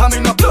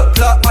no blood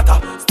clot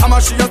matter. Stammer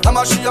she a, come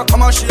on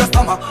she a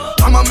stammer.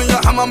 Hammer me a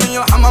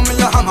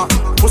hammer.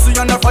 Pussy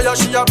on the fire,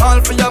 she a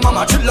ball for your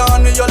mama. Chill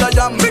on the yellow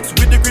yam mixed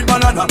with the green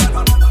banana.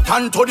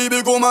 Tan to the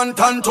big woman,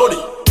 tan to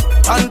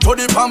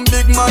the pan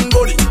big man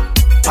body.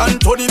 Tan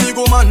to the big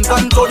woman,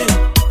 tan to the.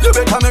 You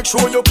better make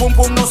sure your pum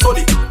pum no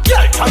study.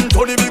 Yeah, tan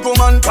to the big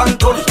woman, tan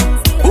to the.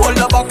 Hold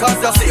the back as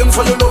the same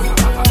so you love.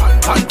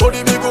 Tan to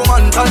the big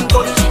woman, tan to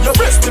the. Your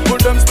breast nipple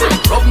them still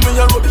rub me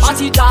a rubbish.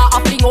 As you draw a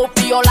fling up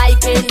for your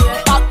liking.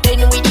 Back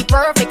then with the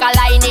perfect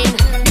aligning.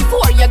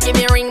 Before you give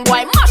me ring,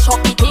 boy, mash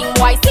up the thing,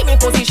 boy. See me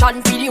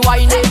position, feel the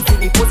whining. See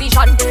me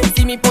position,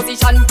 see me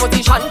position.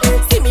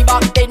 See me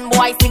back then,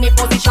 boy, see me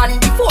position.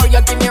 Before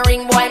you give me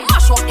ring, boy,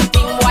 mash up the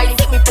thing, boy.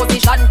 See me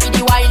position, feel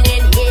the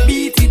whining.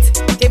 Beat it,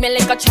 take me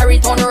like a cherry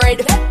turn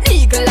red.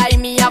 Eagle eye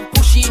me a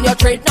push in your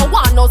tread. No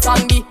one no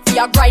song me, fi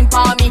a grind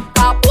pa me.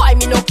 Cause boy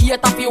me no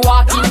cater fi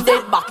walking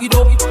dead. Back it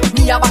up,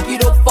 me a back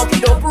it up, fuck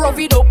it up, rough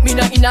it up. Me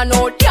no in a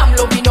no damn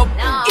loving up.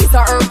 It's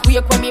a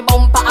earthquake when me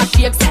bumper a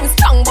shake. Sing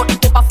strong but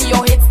it up a fi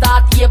your head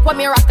start ache. When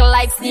me rockle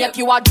like snake,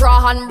 you a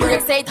draw hand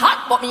break. Say it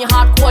hot but me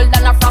heart cold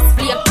than a frost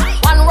flake.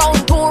 1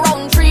 round, 2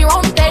 round, 3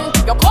 round, 10.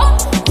 You come,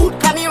 good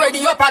can me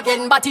ready up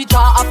again. But it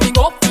draw a fling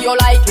up fi your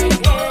liking.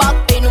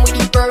 Back then with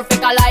the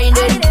perfect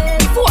aligning.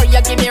 Before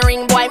you give me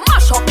ring, boy,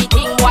 mash up the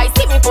thing, boy.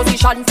 See me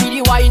position, feel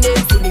the whining.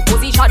 See me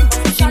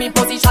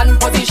position,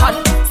 position.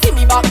 See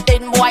me back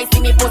then, boy,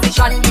 see me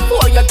position.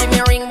 Before you give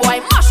me ring,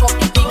 boy, mash up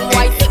the thing,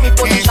 boy. See me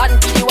position,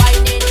 feel the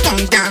whining.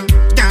 Down,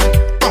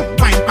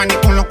 wine pan the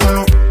colo.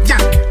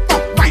 Yeah,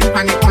 wine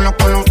pan the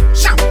colo.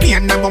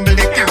 Champagne and bubble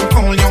they can't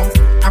call you.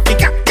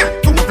 Africa,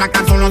 two black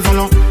and zolo.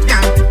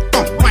 Yeah,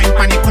 wine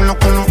pan the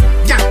colo.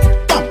 Yeah,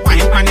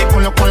 wine pan the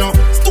colo.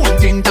 Stone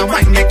ginger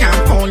wine they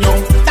can't call you.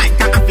 Like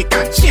a Africa,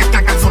 shake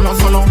like a zolo.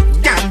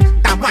 Yeah,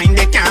 that wine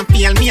they can't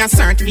feel me a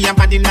search for your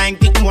body like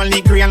the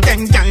holy grail.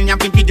 Then girl, you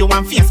have a video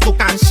on Facebook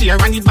and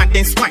share, and the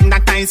baddest wine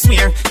that I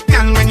swear.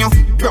 Girl, when you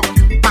broke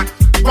back,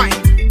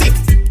 wine, tick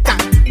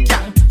tock,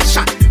 girl,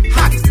 shot,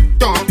 hot,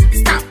 don't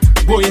stop,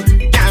 boy,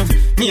 girl.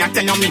 Me a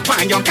tell you me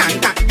why you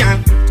can't that, girl.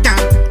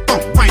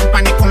 Wine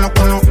pan the colo,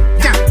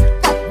 girl.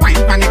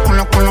 Wine pan the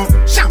colo.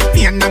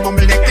 Champagne and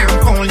bubble they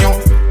can't call you.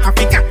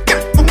 Africa,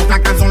 girl, boom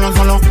like a zolo,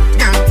 girl.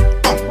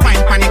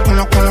 Wine pan the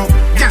colo, girl.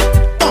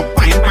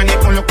 Wine pan the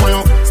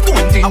colo.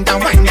 Stone ginger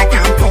wine they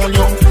can't call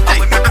you.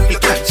 Like a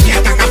Africa,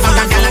 shake like a bag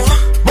of girl.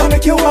 Wanna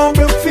make you warm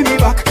block for me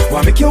back.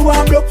 Wanna make you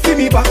warm block for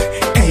me back.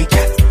 Hey,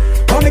 girl.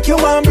 Wanna make you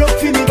warm block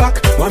for me back.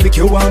 Wanna make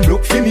you warm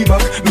block for me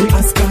back. Me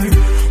ask her.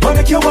 Wanna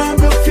make you warm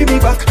block for me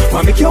back.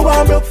 Wanna make you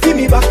warm block for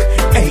me back.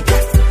 Hey,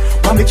 girl.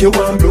 Wanna make you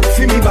warm block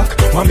for me back.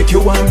 Wanna make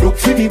you warm block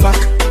for me back.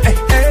 Hey,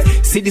 hey.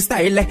 See the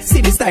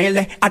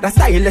style, other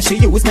style she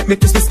use make me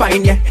twist the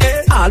spine, yeah.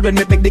 All when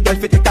me beg the girl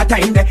fi take her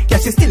time, there. Yeah,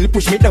 she still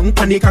push me down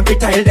on the concrete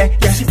tile, there.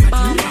 Yeah, she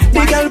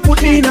the girl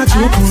put me in a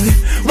choke hole,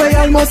 where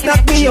almost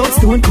knock me out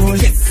stone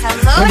cold.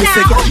 Hello now.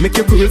 Say, girl, make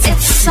you cool,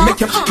 so make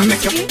you. Wanna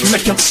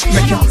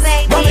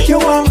make you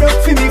warm block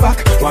for me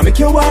back. Wanna make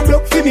you warm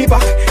block for me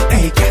back.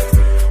 Hey, girl.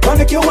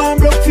 Wanna make you warm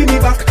block for me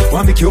back.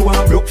 Wanna make you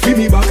warm block for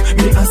me back.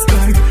 Me ask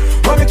her.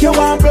 Wanna make you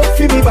warm block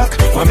for me back.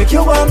 Wanna make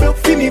you warm block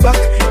for me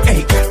back.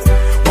 Hey, girl.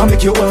 Wanna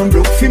make you warm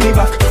block for me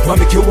back. Wanna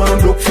make you warm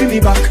block for me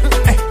back.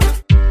 Hey.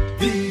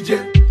 DJ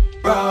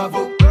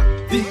Bravo,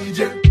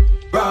 DJ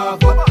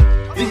Bravo,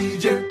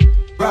 DJ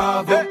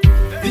Bravo,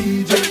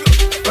 DJ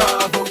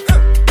Bravo.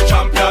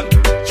 Champion.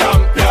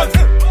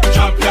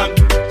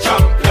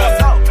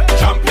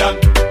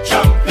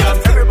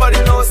 Everybody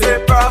knows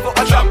say Bravo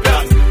a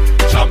champion.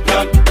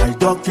 I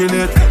ducking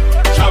it.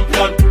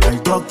 Champion.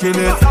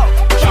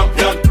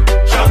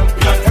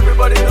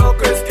 Everybody know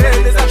Chris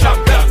Cale is a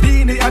champion.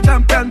 Beanie a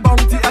champion,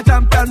 Bounty a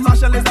champion,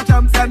 Marshall is a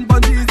champion,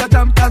 Bungie is a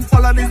champion,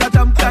 Folland is a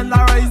champion,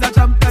 Lara is a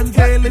champion,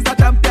 Gale is a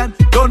champion.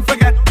 Don't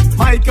forget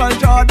Michael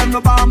Jordan,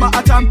 Obama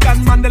a champion,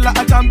 Mandela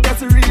a champion,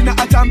 Serena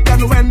a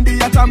champion, Wendy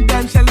a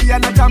champion, Shelly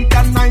and a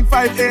champion,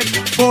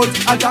 958 both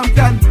a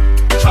champion.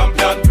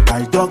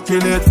 I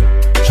ducking it.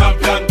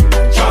 Champion.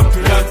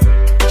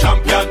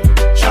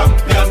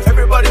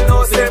 Everybody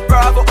knows say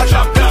Bravo a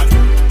champion.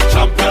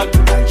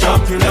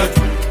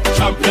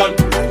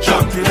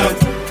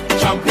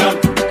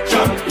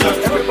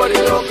 Everybody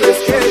know Chris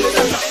Cale is a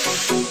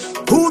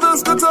champion. Who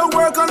does go to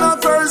work on a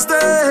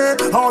Thursday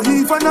or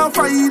even a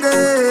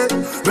Friday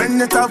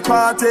when it have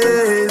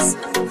parties?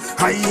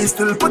 I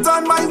still put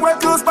on my work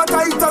clothes but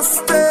I just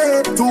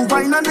stay to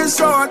wine on the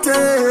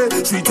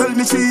shorty. She tell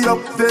me she up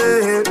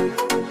there.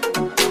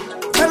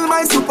 Tell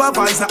my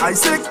supervisor I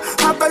sick,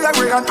 have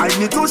diarrhea and I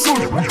need to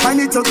shoot. I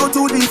need to go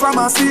to the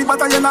pharmacy,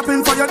 but I end up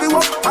in fire the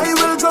work. I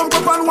will jump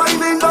up and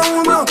winding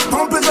down,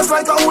 pumping just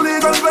like a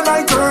hooligan when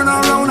I turn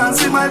around and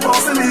see my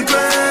boss in the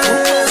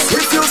place.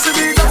 If you see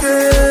me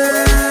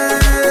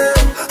again,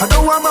 I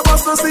don't want my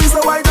boss to see, so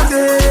I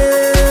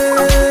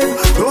again.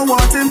 Don't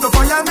want him to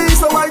fire me,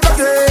 so I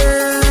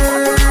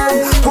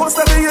again.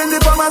 Posted me in the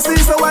pharmacy,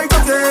 so I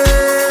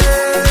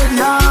again.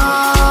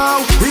 Yeah,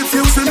 if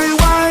you see me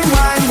wine,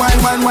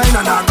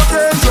 and I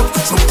again, jump,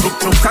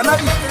 can I?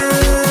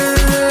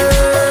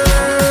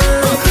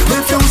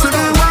 If you see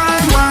me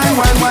wine,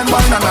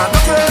 and I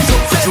again,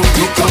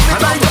 jump,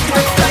 can I?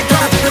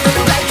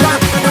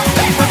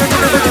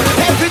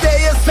 Every day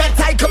is sweat,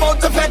 I come out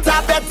to sweat, I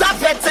better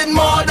sweating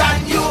more than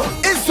you.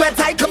 It's sweat,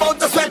 I come out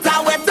to sweat, I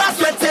wetter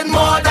sweating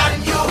more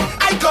than you.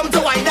 I come to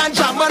wine and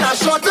jam and I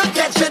sure to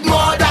catch it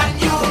more than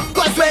you.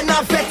 Cause when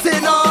I'm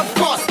fetting off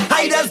course,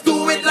 I just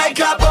do it like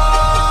a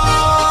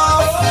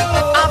boss.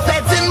 I'm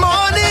fetting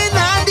morning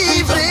and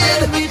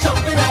evening.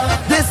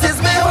 This is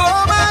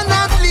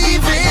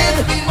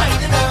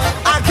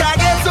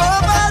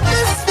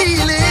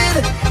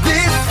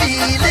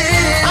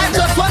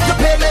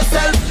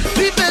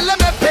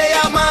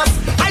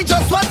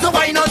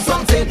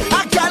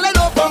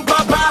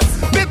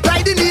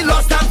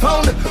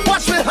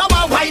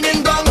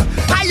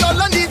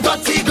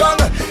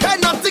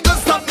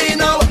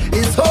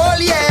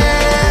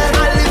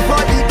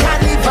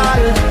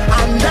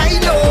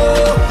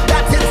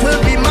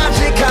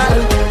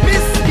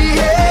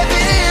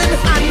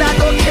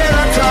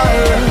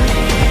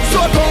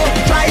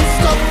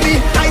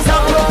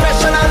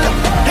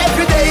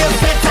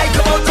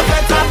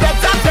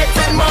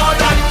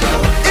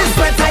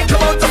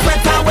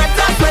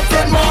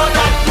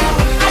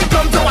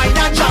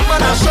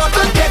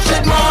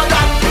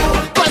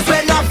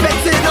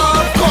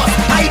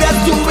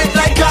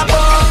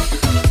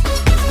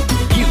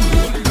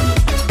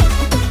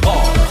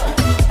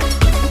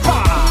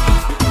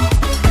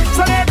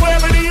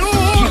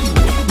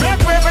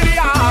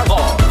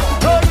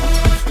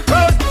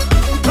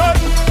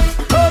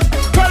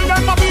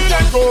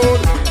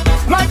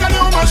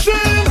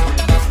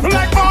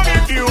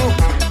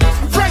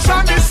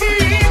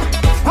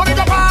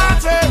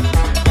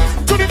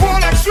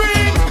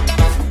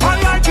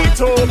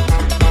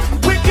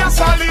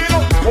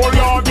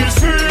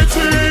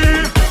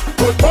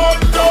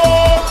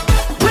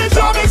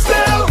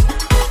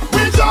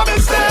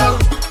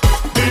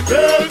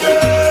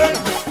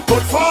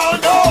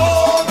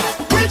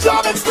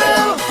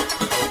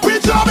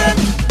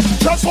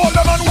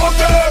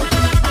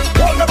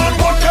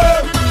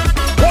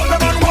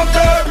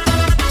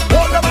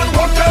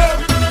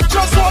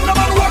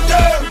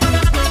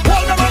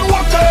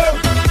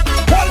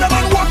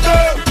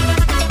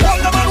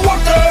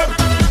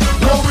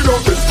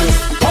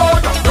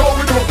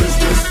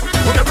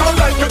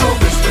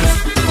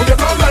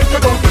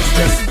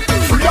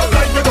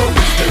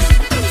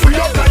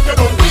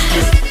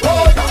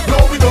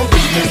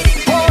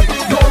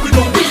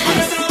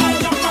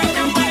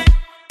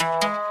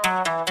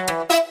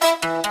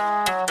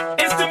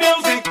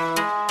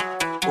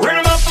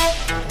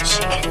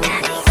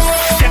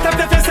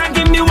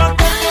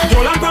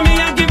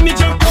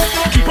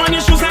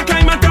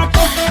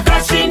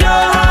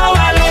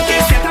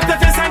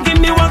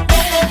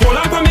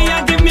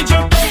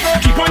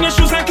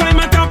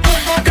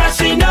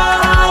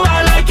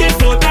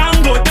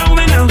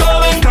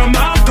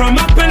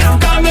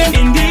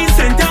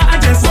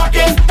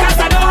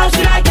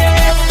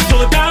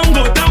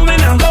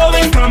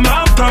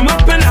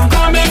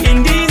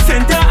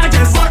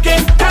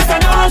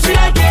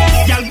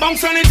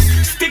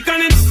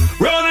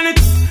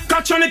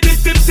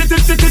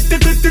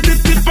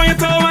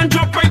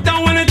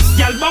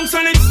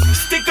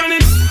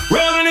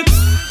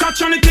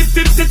Watch on the tip,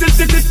 tip, tip, tip,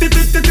 tip, tip, tip,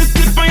 tip, tip,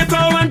 tip on your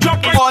toe and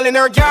drop it. All in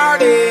her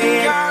garden.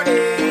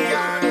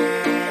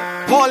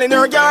 All in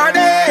her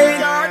garden.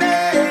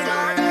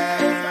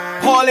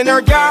 All in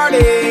her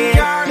garden.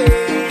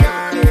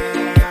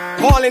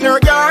 All in her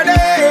garden.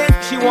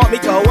 She want me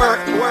to work.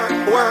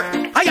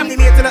 I am the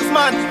maintenance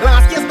man,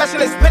 landscape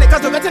specialist, medical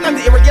vet and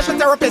the irrigation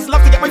therapist.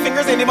 Love to get my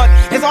fingers in the mud.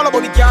 It's all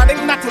about the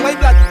garden, not to my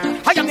blood.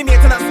 I am the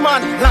maintenance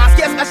man,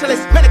 landscape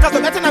specialist, medical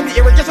vet and the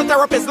irrigation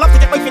therapist. Love to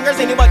get my fingers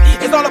in the mud.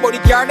 It's all about the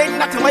garden,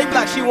 not to my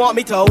blood. She want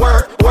me to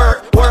work.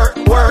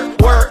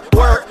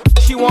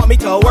 She want me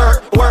to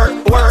work.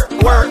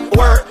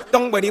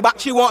 Down by the back,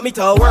 she want me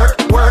to work.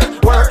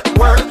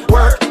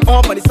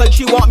 On by the side,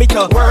 she want me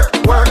to work.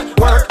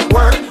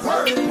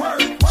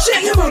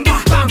 Shake your bum,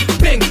 bam,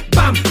 bing,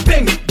 bam,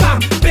 bing, bam,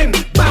 bing,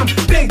 bam,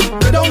 bing.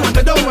 Go down,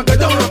 bim. Go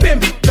down, bim,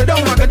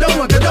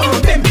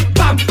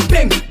 bam,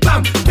 bing,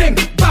 bam, bing,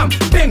 bam,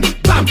 bing,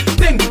 bam,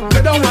 bing.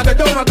 Go down, bim.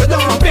 Go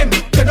down, bim.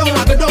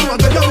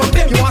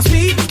 You want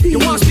speed? You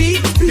want speed?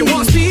 You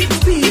want speed?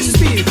 This is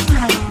speed.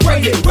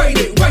 Ride it.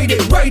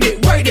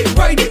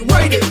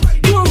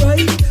 You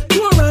alright?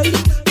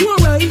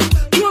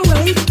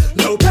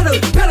 No pedal.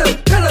 Bam,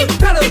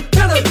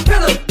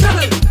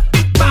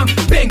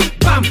 bing,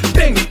 bam,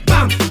 bing,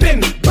 bam,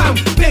 bing, bam,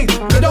 bing.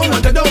 Go down,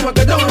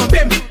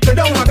 bim. Go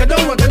down,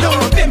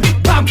 bim.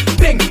 Bam,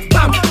 bing,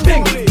 bam,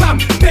 bing, bam,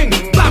 bing,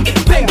 bam,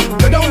 bing.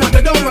 Go down, bim.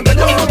 Go down,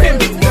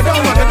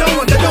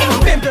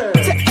 bim.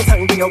 Take your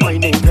time when you're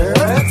whining,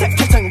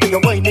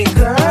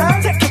 girl.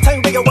 Take your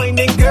time when you're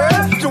whining,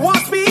 girl. You want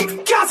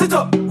speed? Gas it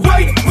up.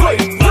 Right.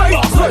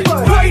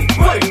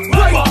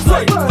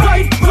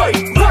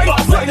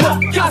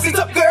 Gas it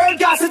up, girl.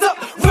 Gas it up.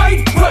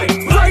 Right.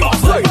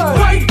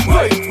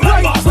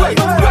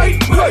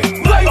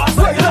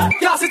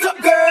 Gas it up,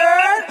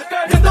 girl.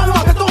 Get down,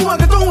 what?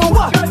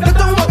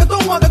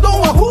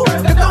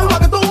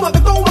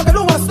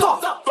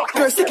 Stop.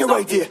 Girl, stick it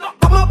right here.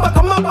 Come up, what?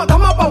 Come up,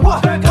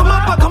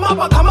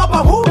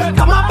 who?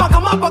 Come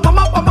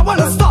up, I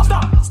wanna stop.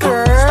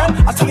 Girl,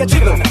 I tell you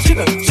jiggle.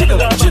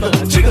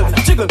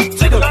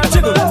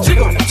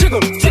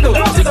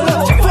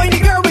 Find the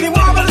girl with the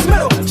marvelous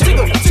metal.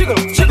 Jiggle.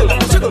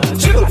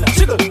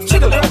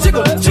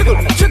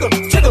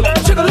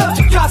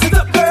 Gas it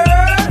up, girl.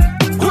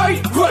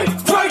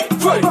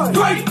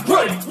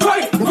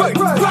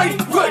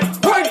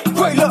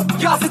 Right. Look,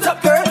 gas it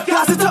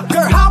up,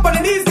 girl. How about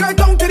the knees, girl,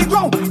 down to the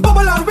ground.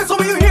 Bubble and whistle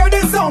when you hear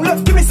this sound.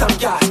 Look, give me some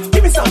gas.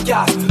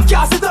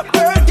 Gas it up,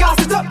 girl, gas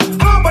it up.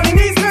 How about the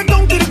knees, girl,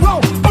 down to the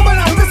ground. Bubble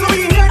and whistle when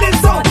you hear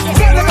this sound. Give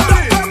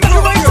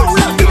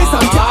me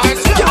some gas.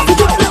 Gas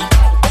it up.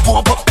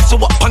 Pump up, so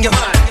up on you.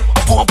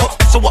 Pump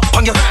up, so up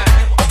on you.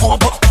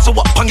 Pump up, so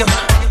up on you.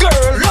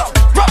 Girl, look,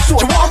 rough. You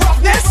want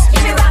roughness?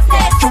 Give me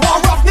roughness. You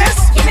want roughness?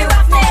 Give me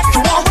roughness. You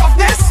want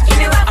roughness? Give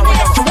me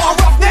roughness. You want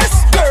roughness?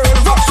 Girl,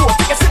 rough. So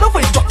take a sit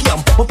over the jockey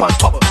and bump up on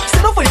top.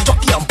 Sit over the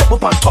jockey and bump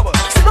up on top.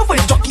 Sit over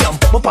the jockey and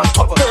bump up on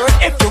top. Girl,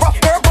 if you're rough,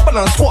 girl, bubble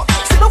and squat.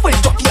 Sit over the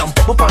jockey and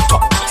bump up on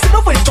top. Sit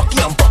over the jockey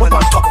and bump up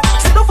on top.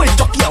 Sit over the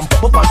jockey and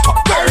bump up on top.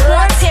 Girl,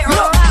 look,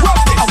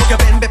 roughness. I want you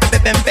bend.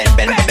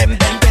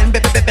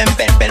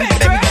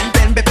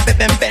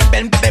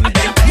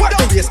 What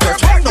the race, girl?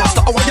 Try not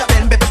stop. I want you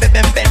bend.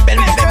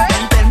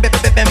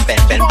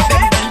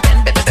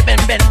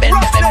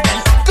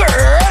 Girl,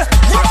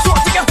 rough. So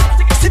take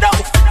a sit down.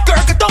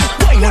 Girl, get down.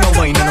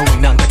 Wine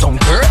and get down,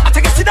 girl. I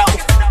take a sit down.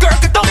 Girl,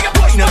 get down.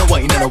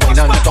 Wine and get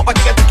down. I take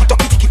a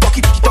tiki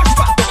toki.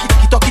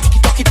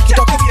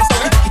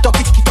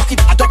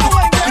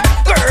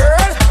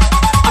 Girl,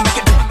 I make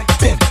it bend.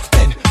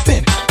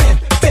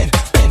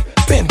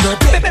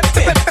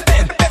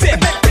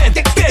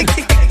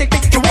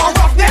 You want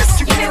roughness?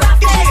 You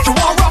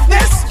want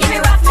roughness? You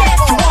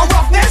want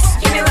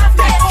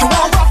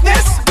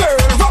roughness? Girl,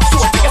 rough. So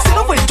take a sit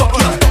over the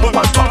jockey and bump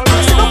on top.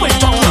 Sit over the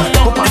jockey and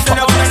bump on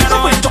top. Sit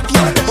over the jockey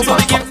and bump on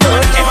top.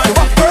 Girl, if you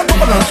rough, girl,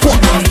 bump on squat.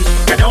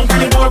 Get down from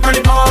the board.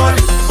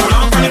 Hold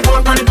on from the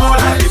board.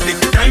 If the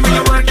time when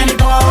you work any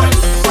board.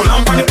 Hold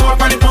on from the board.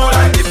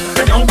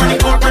 Get down from the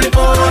board.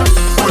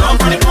 Hold on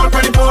from the board.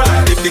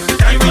 If the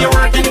time when you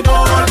work any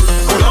board.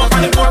 Hold on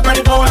from the board.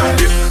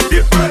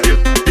 Dip.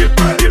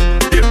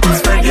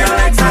 Spread your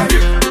legs and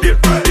dip.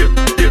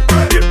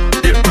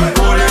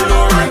 Hold it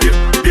low and dip.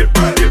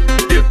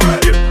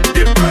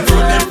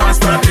 Throw them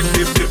fast and dip.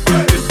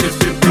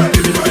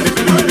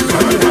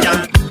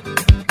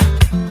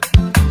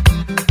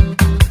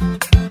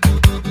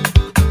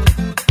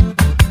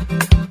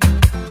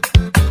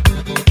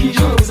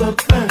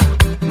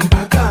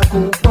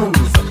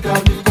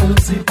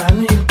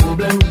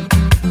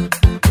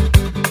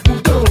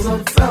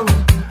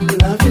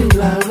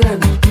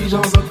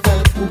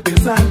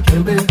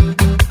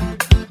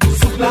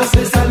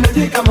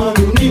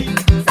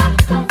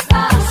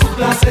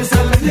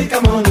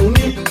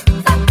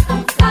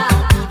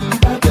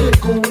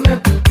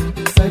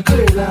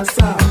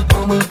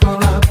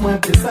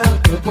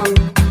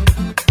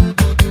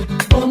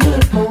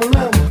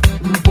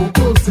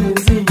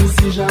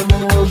 Si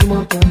jamais un jour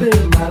m'en tomber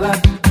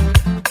malade,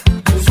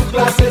 sous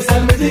place, ça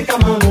me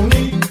médicament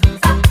unique.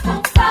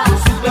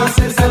 Sous place,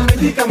 c'est ça le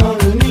médicament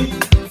unique.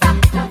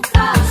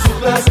 Sous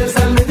place, c'est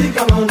ça le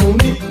médicament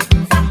unique.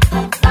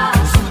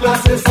 Sous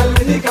place, c'est ça le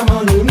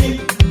médicament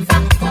unique.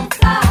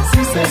 Si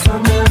c'est ça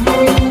même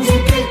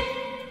musique.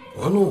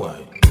 On know why.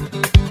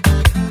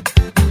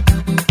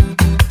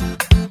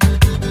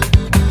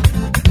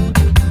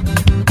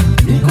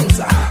 Mi comme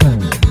ça.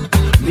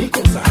 Mi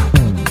comme ça.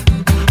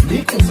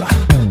 Mi comme ça.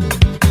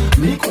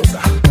 Mi comme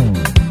ça.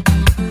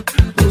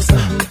 Comme ça.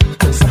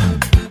 Comme ça.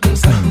 Comme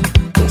ça.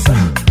 Comme ça.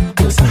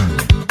 Comme ça.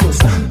 Comme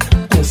ça.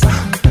 Comme ça.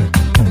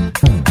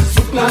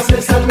 Sous place,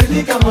 c'est ça le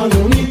médicament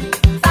unique.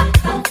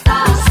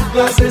 Sous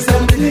place, c'est ça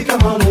le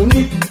médicament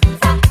unique.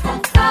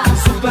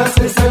 Sous place,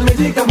 c'est ça le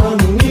médicament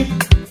unique.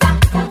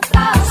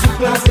 Sous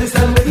place, c'est ça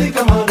le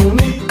médicament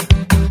unique.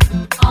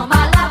 En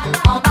malade,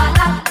 en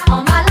malade,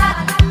 en malade.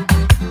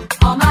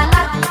 En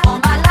malade, en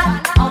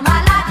malade, en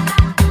malade.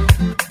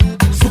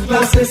 Sous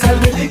place, c'est ça le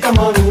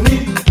médicament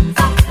unique.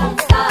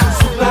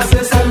 Sous place,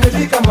 c'est ça le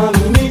médicament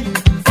unique.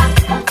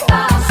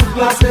 Sous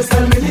place, c'est ça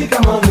le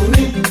médicament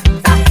unique.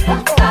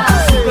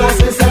 Sous place,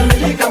 c'est ça le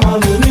médicament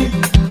unique.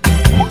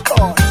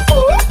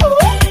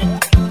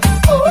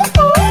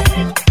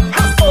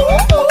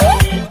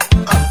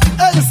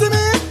 Hey, you see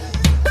me?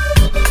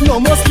 No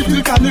more skip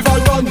the carnival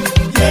run.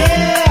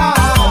 Yeah,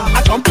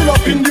 I jumping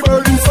up in the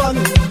burning sun.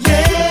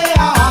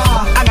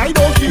 Yeah, and I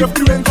don't care if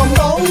the rain come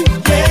down.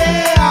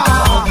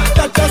 Yeah,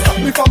 that just stop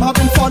me from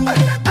having fun.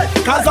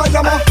 Cause I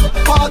am a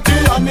party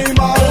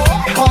animal,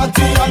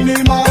 party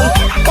animal,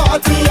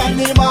 party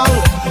animal.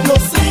 No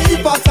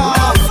sleep at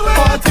all.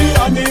 Party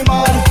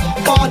animal,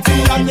 party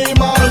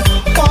animal,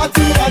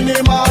 party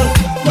animal.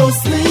 No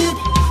sleep.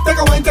 Take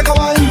a wine, take a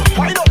wine.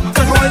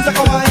 Take a wine, take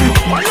a wine.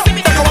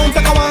 Take a wine,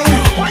 take a wine.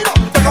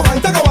 Take a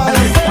wine, take a wine.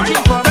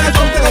 Take a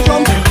jump, take a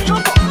jump.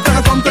 Take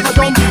a jump, take a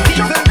jump. Take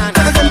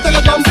a jump, take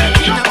a jump. Take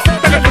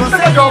a jump,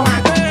 take a jump.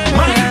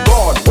 My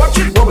God, watch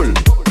it bubble.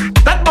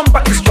 That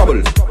bumper is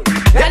trouble.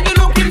 Then you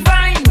looking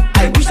fine.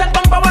 I wish that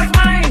bumper was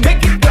mine.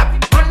 Make it clap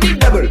on the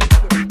double.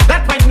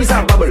 That wine is a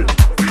bubble.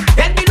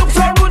 Then you look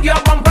so rude, your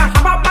bumper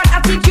have a bad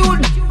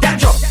attitude. That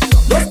jump,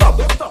 don't stop.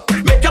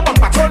 Make your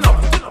bumper turn up.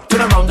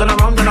 Turn around, turn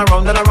around, turn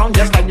around, turn around,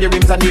 just like the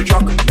rims on the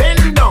truck.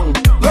 Bend down,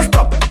 don't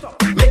stop.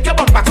 Make your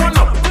bumper turn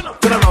up.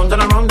 Turn around, turn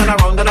around, turn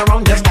around, turn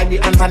around, just like the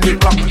hands on the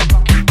clock.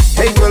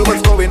 Hey girl,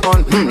 what's going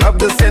on? Love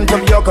the scent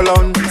of your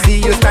cologne. See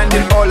you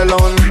standing all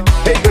alone.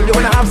 Hey girl, you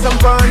wanna have some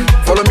fun?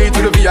 Follow me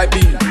to the VIP.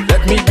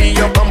 Let me be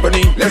your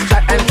company. Let's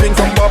chat and drink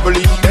some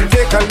bubbly. Then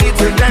take a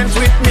little dance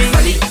with me.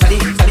 Sally, Sally,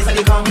 Sally,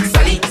 Sally, come.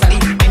 Sally, Sally,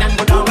 wine and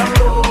go down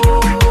low.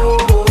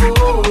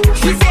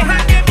 She say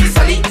her name is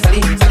Sally, Sally,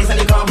 Sally,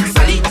 Sally, come.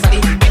 Sally, Sally,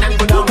 wine and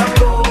go down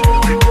low.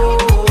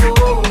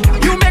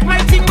 You make my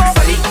thing go.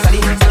 Sally, Sally,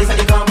 Sally,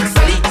 Sally, come.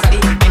 Sally, Sally,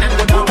 wine and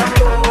go down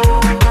low.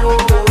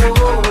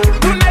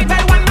 Tonight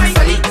I want my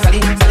Sally, Sally,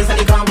 Sally,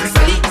 Sally, come.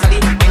 Sally, Sally,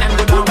 wine and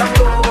go down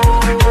low.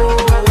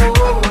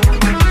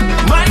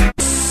 My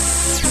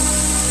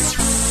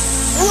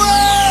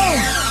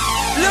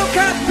Look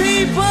at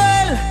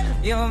people,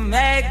 you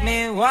make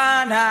me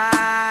wanna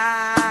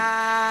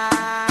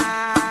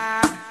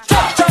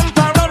jump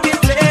around the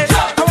place.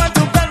 I want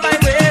to bend my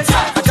waist,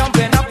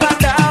 jumping up and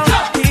down,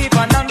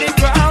 even on the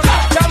ground,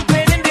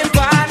 jumping in the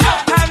van,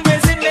 I'm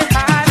raising my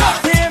hand.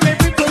 Hear me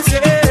people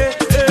say,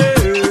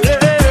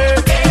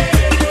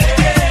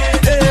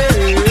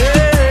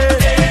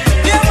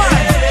 yeah man,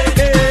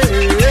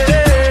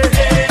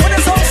 when the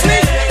song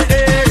sweet,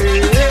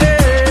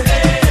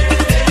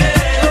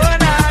 oh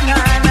na na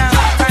na.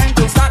 Time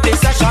to start the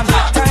session,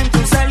 time to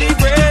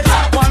celebrate.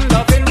 One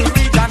love in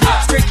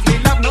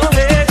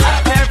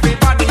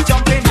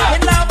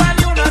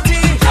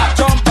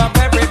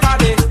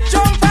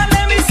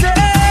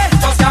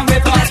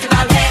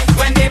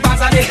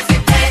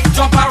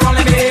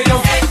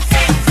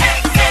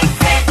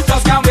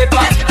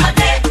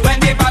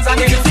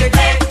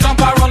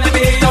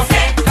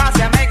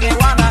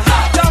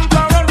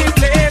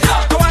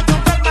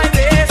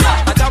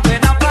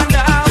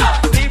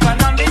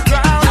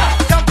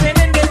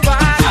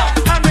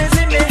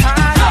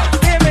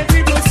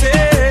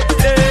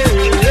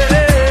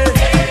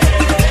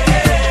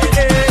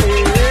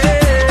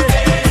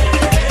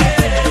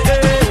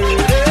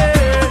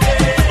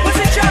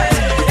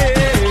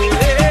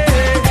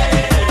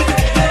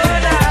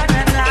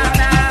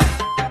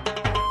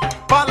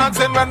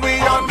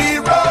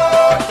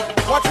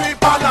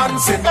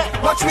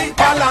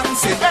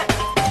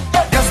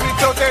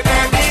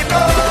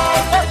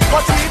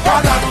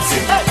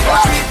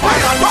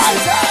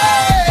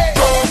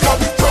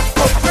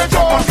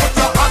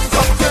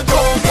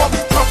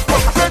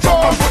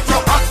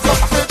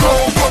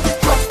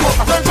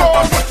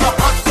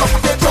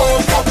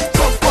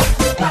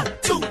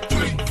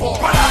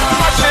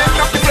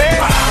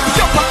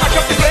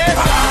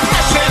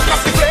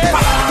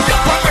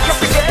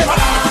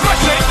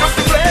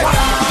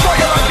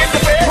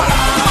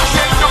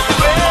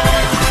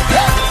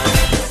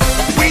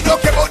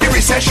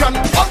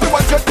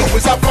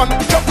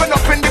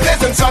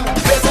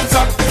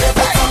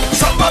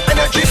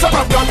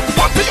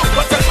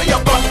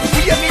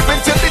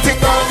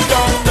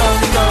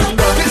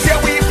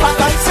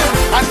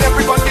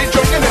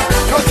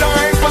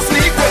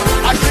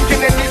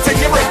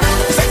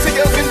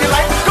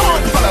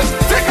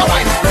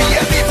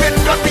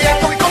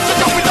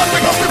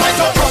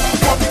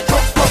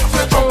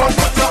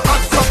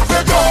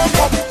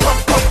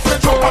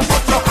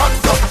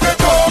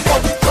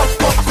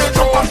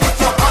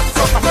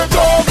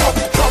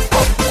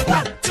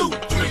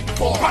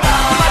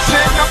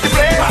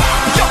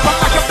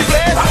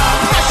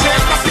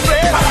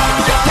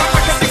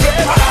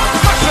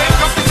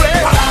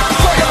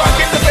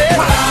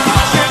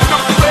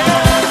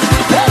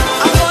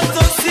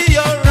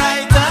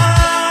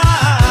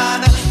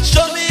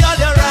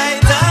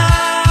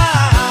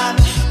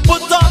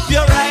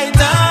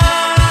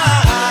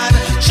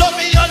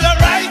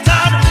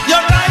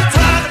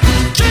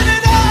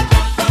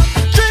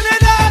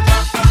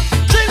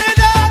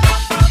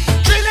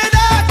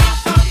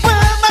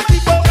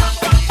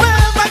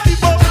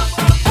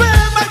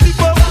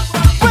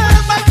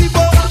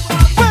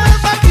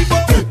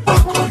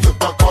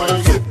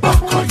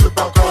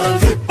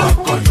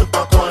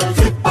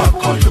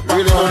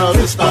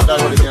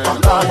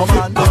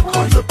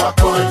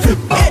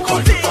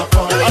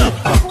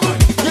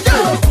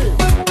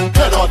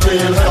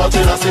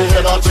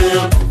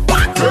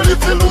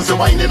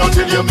whining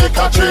until you make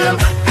a trail.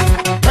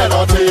 Head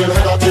or tail,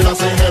 I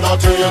say head or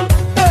tail.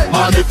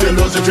 Man, if you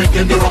lose, you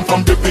drinking the rum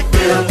from the big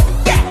pail.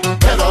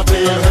 Head or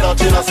tail,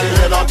 I say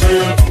head or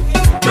tail.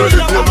 Girl,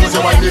 if you lose,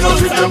 you whining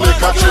until you make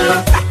a trail.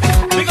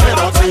 Head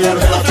or tail,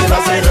 I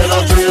say head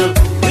or tail.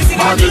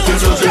 Man, if you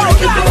lose, you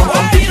drinking the rum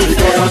from the big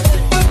pail.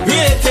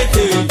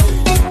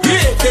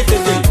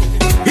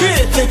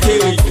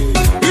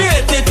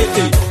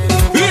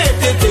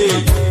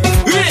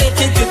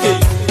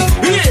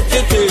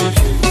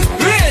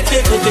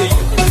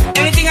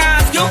 Anything I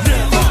ask you,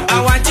 I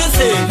want to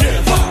say.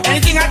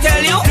 Anything I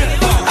tell you,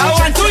 I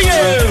want to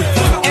hear.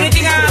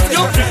 Anything I ask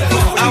you,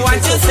 I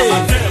want to say.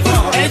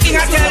 Anything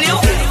I tell you,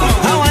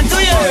 I want to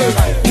hear.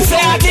 You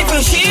say I take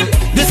your sheep,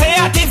 you say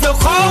I take your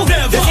cow,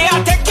 you say I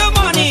take your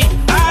money,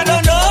 I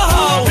don't know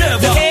how.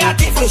 You say I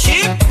take your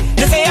sheep,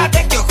 you say I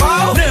take your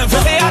cow, you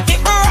say I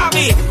take your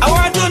rabbit, I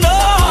want to know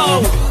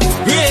how.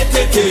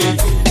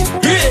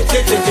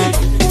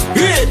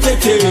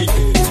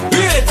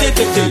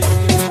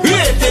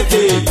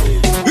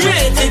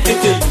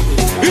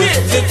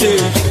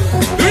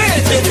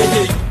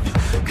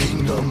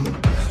 Kingdom,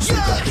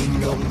 super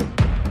kingdom,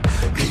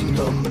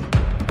 kingdom,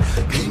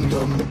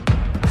 kingdom,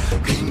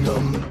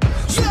 kingdom,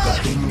 super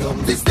kingdom.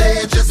 The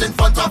stage is in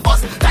front of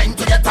us, time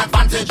to get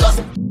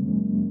advantageous.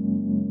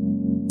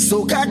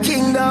 Soca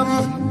Kingdom,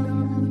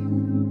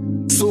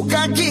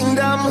 Soca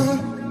Kingdom,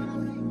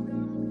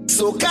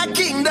 Soca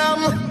Kingdom.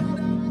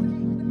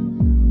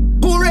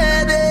 Who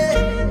ready?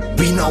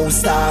 We now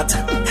start.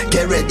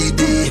 Get ready,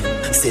 day.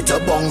 Set a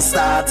bong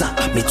start.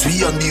 Meet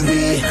we on the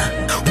way.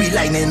 We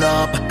lining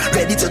up,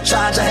 ready to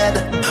charge ahead.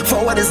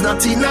 Forward is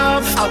not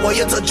enough. I want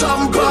you to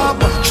jump up,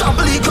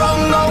 trample the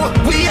ground now.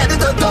 We headed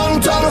to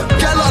downtown.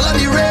 Get all of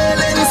the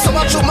railing. So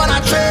much woman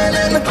are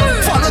trailing.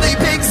 Follow the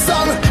big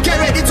song. Get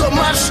ready to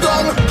march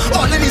down.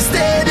 All in the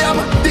stadium,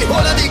 the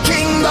whole of the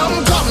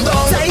kingdom. Come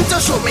down. Time to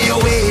show me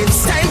your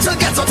ways. Time to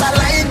get out of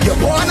line. You're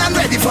born and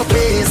ready for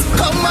pace.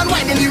 Come and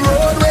wind in the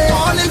roadway.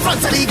 All in front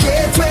of the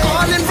gateway.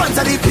 All in front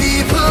of the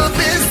people.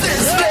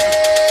 Business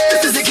place.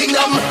 This is the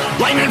kingdom.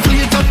 Wine and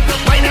free it up.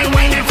 Wine and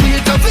free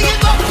it up. Free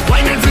it up.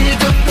 Wine and free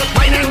it up.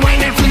 Wine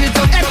and free it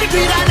up. Every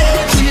beat I day.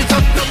 Free it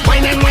up.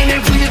 Wine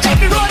and free it up.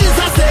 Every road is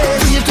a say.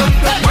 Free it up.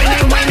 Wine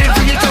and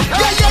free it up.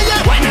 Yeah, yeah,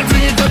 yeah. Wine and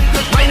free it up.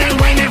 Wine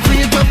and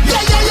free it up.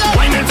 Yeah, yeah, yeah.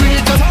 Wine and free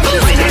it up.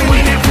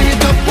 Wine and free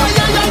it up. Yeah,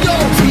 yeah, yeah, yo.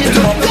 Free it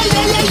up. Yeah,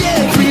 yeah, yeah,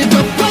 yeah. Free it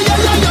up. Yeah, yeah,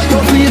 yeah, yeah, yo.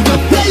 Free it up.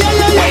 Yeah, yeah,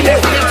 yeah, yeah. Wine and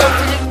free it up.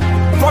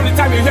 From the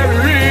time you hear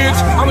it reach,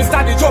 I'ma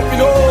start the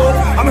jumping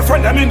up. I'm a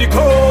friend, I'm in the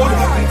code.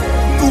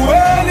 Do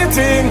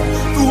anything,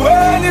 do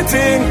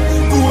anything,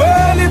 do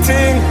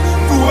anything,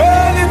 do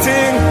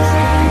anything.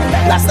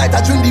 Last night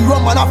I drink the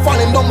rum and I'm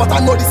falling down, but I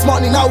know this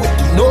morning I'm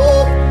waking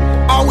up.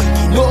 I'm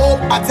waking up,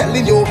 I'm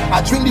telling you.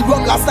 I drink the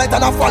rum last night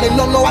and I'm falling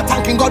down. Now I'm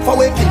thanking God for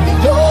waking me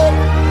up.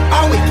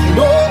 I'm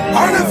waking up.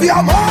 And if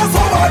you're Mars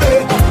over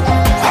there,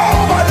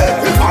 over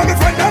there. If all the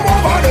friends them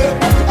over there,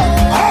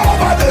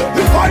 over there.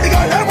 If all the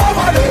girls them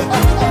over there,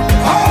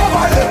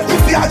 over there.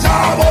 If you're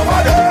job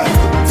over there,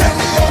 tell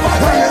me over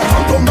there.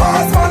 Come to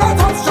Mars, man, a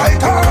top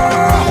striker.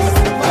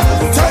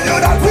 Tell you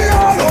that we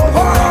all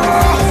over.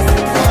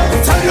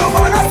 Tell you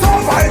man a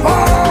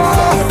survivor.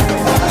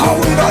 How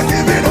we not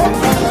giving up,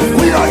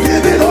 we not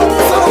giving up.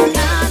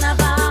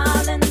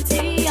 Carnival and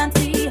TNT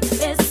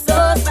is so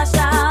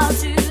special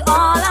to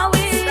all our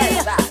we.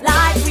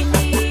 Like we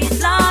need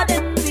blood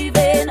in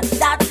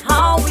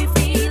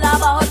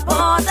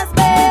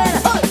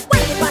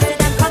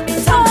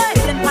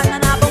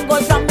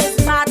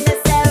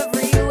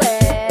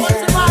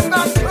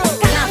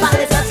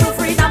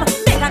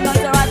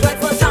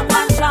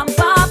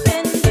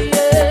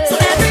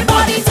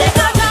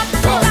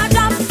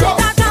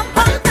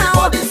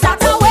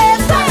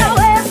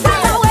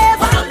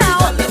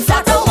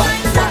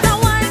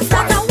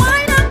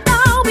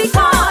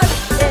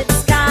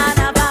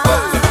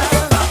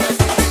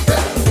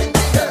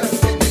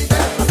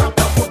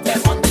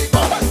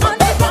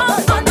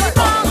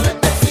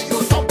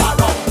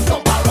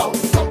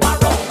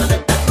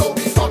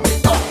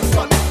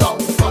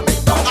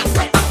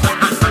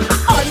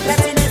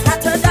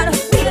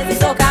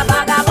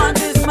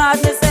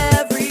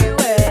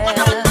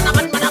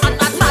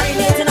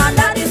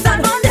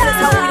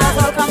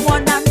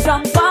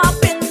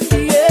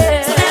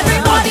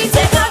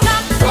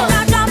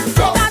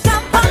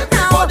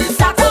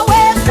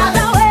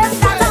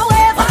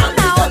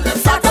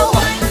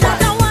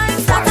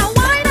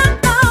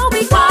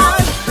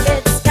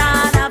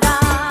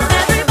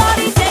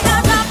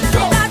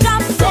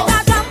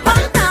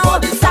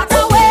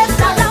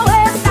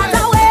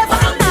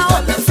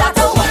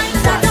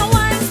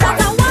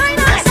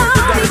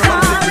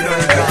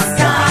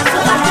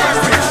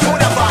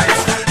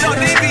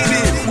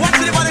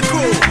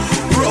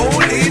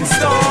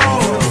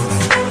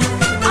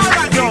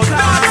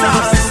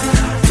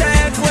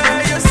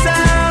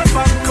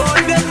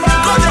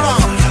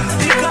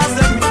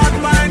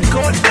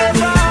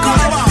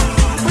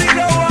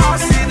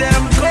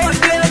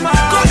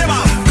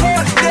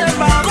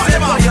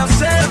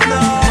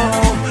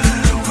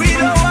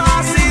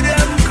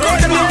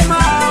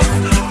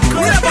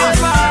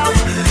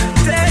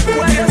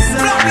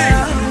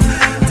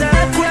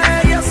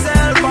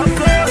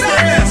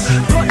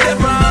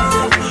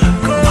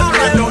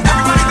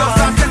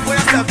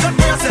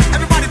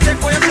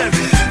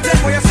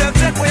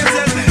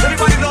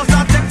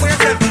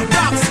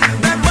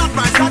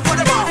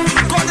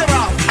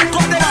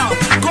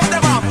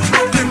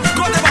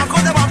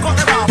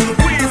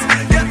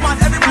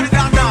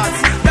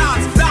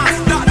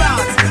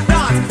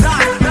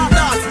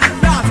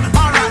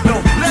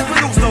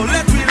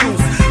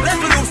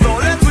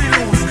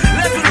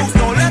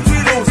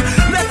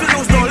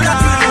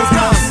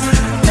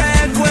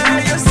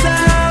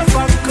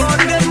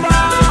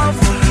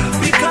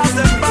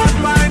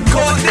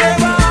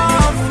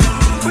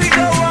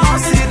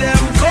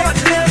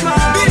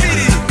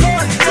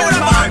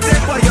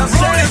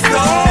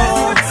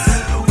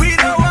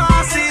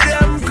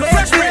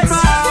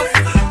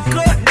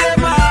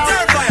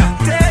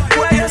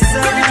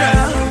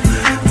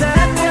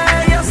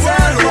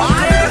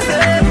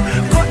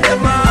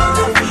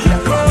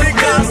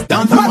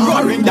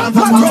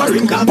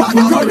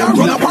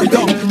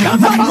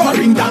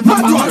ring down,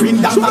 Papa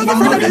ring down, Papa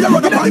ring down,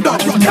 ring down,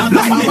 ring down,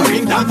 Papa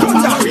ring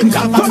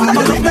down,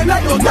 Papa ring down,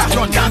 like no dash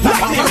run down,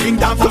 Papa ring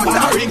down,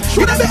 Papa ring.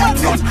 Give them the head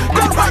run, go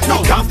right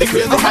now. Dance the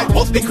crazy hype,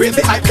 bust the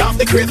crazy hype, dance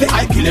the crazy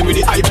hype, kill him with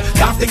the hype.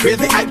 Dance the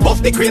crazy hype,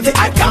 bust the crazy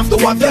hype, dance to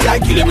what they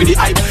like, kill him with the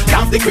hype.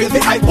 Dance the crazy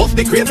hype, bust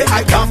the crazy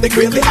hype, dance the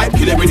crazy hype,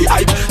 kill him with the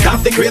hype.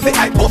 Dance the crazy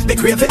hype, bust the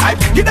crazy hype.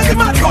 Give them the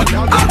mad run,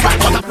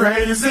 alright.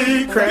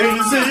 Crazy,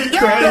 crazy,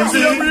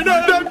 crazy.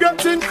 Them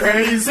getting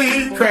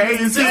crazy,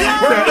 crazy,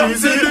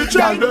 crazy. The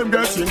child them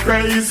getting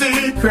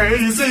crazy,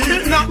 crazy.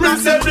 We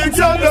say the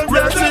child them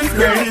getting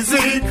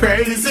crazy,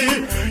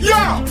 crazy.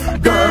 Yeah,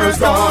 girls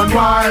gone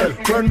wild.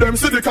 When them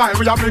see the kind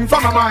we a bring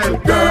from a mile.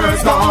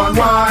 Girls gone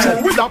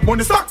wild. With that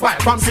money stockpile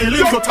from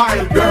ceiling to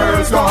tile.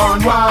 Girls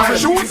gone wild.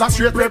 Shoes a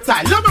straight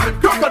reptile. Yeah man,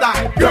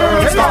 crocodile.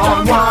 Girls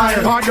gone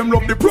wild. All them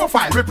love the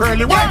profile with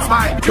pearly white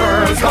smile.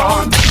 Girls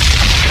gone.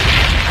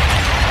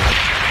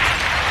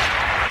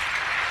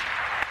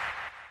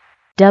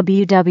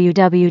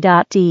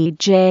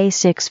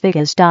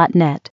 www.dj6figures.net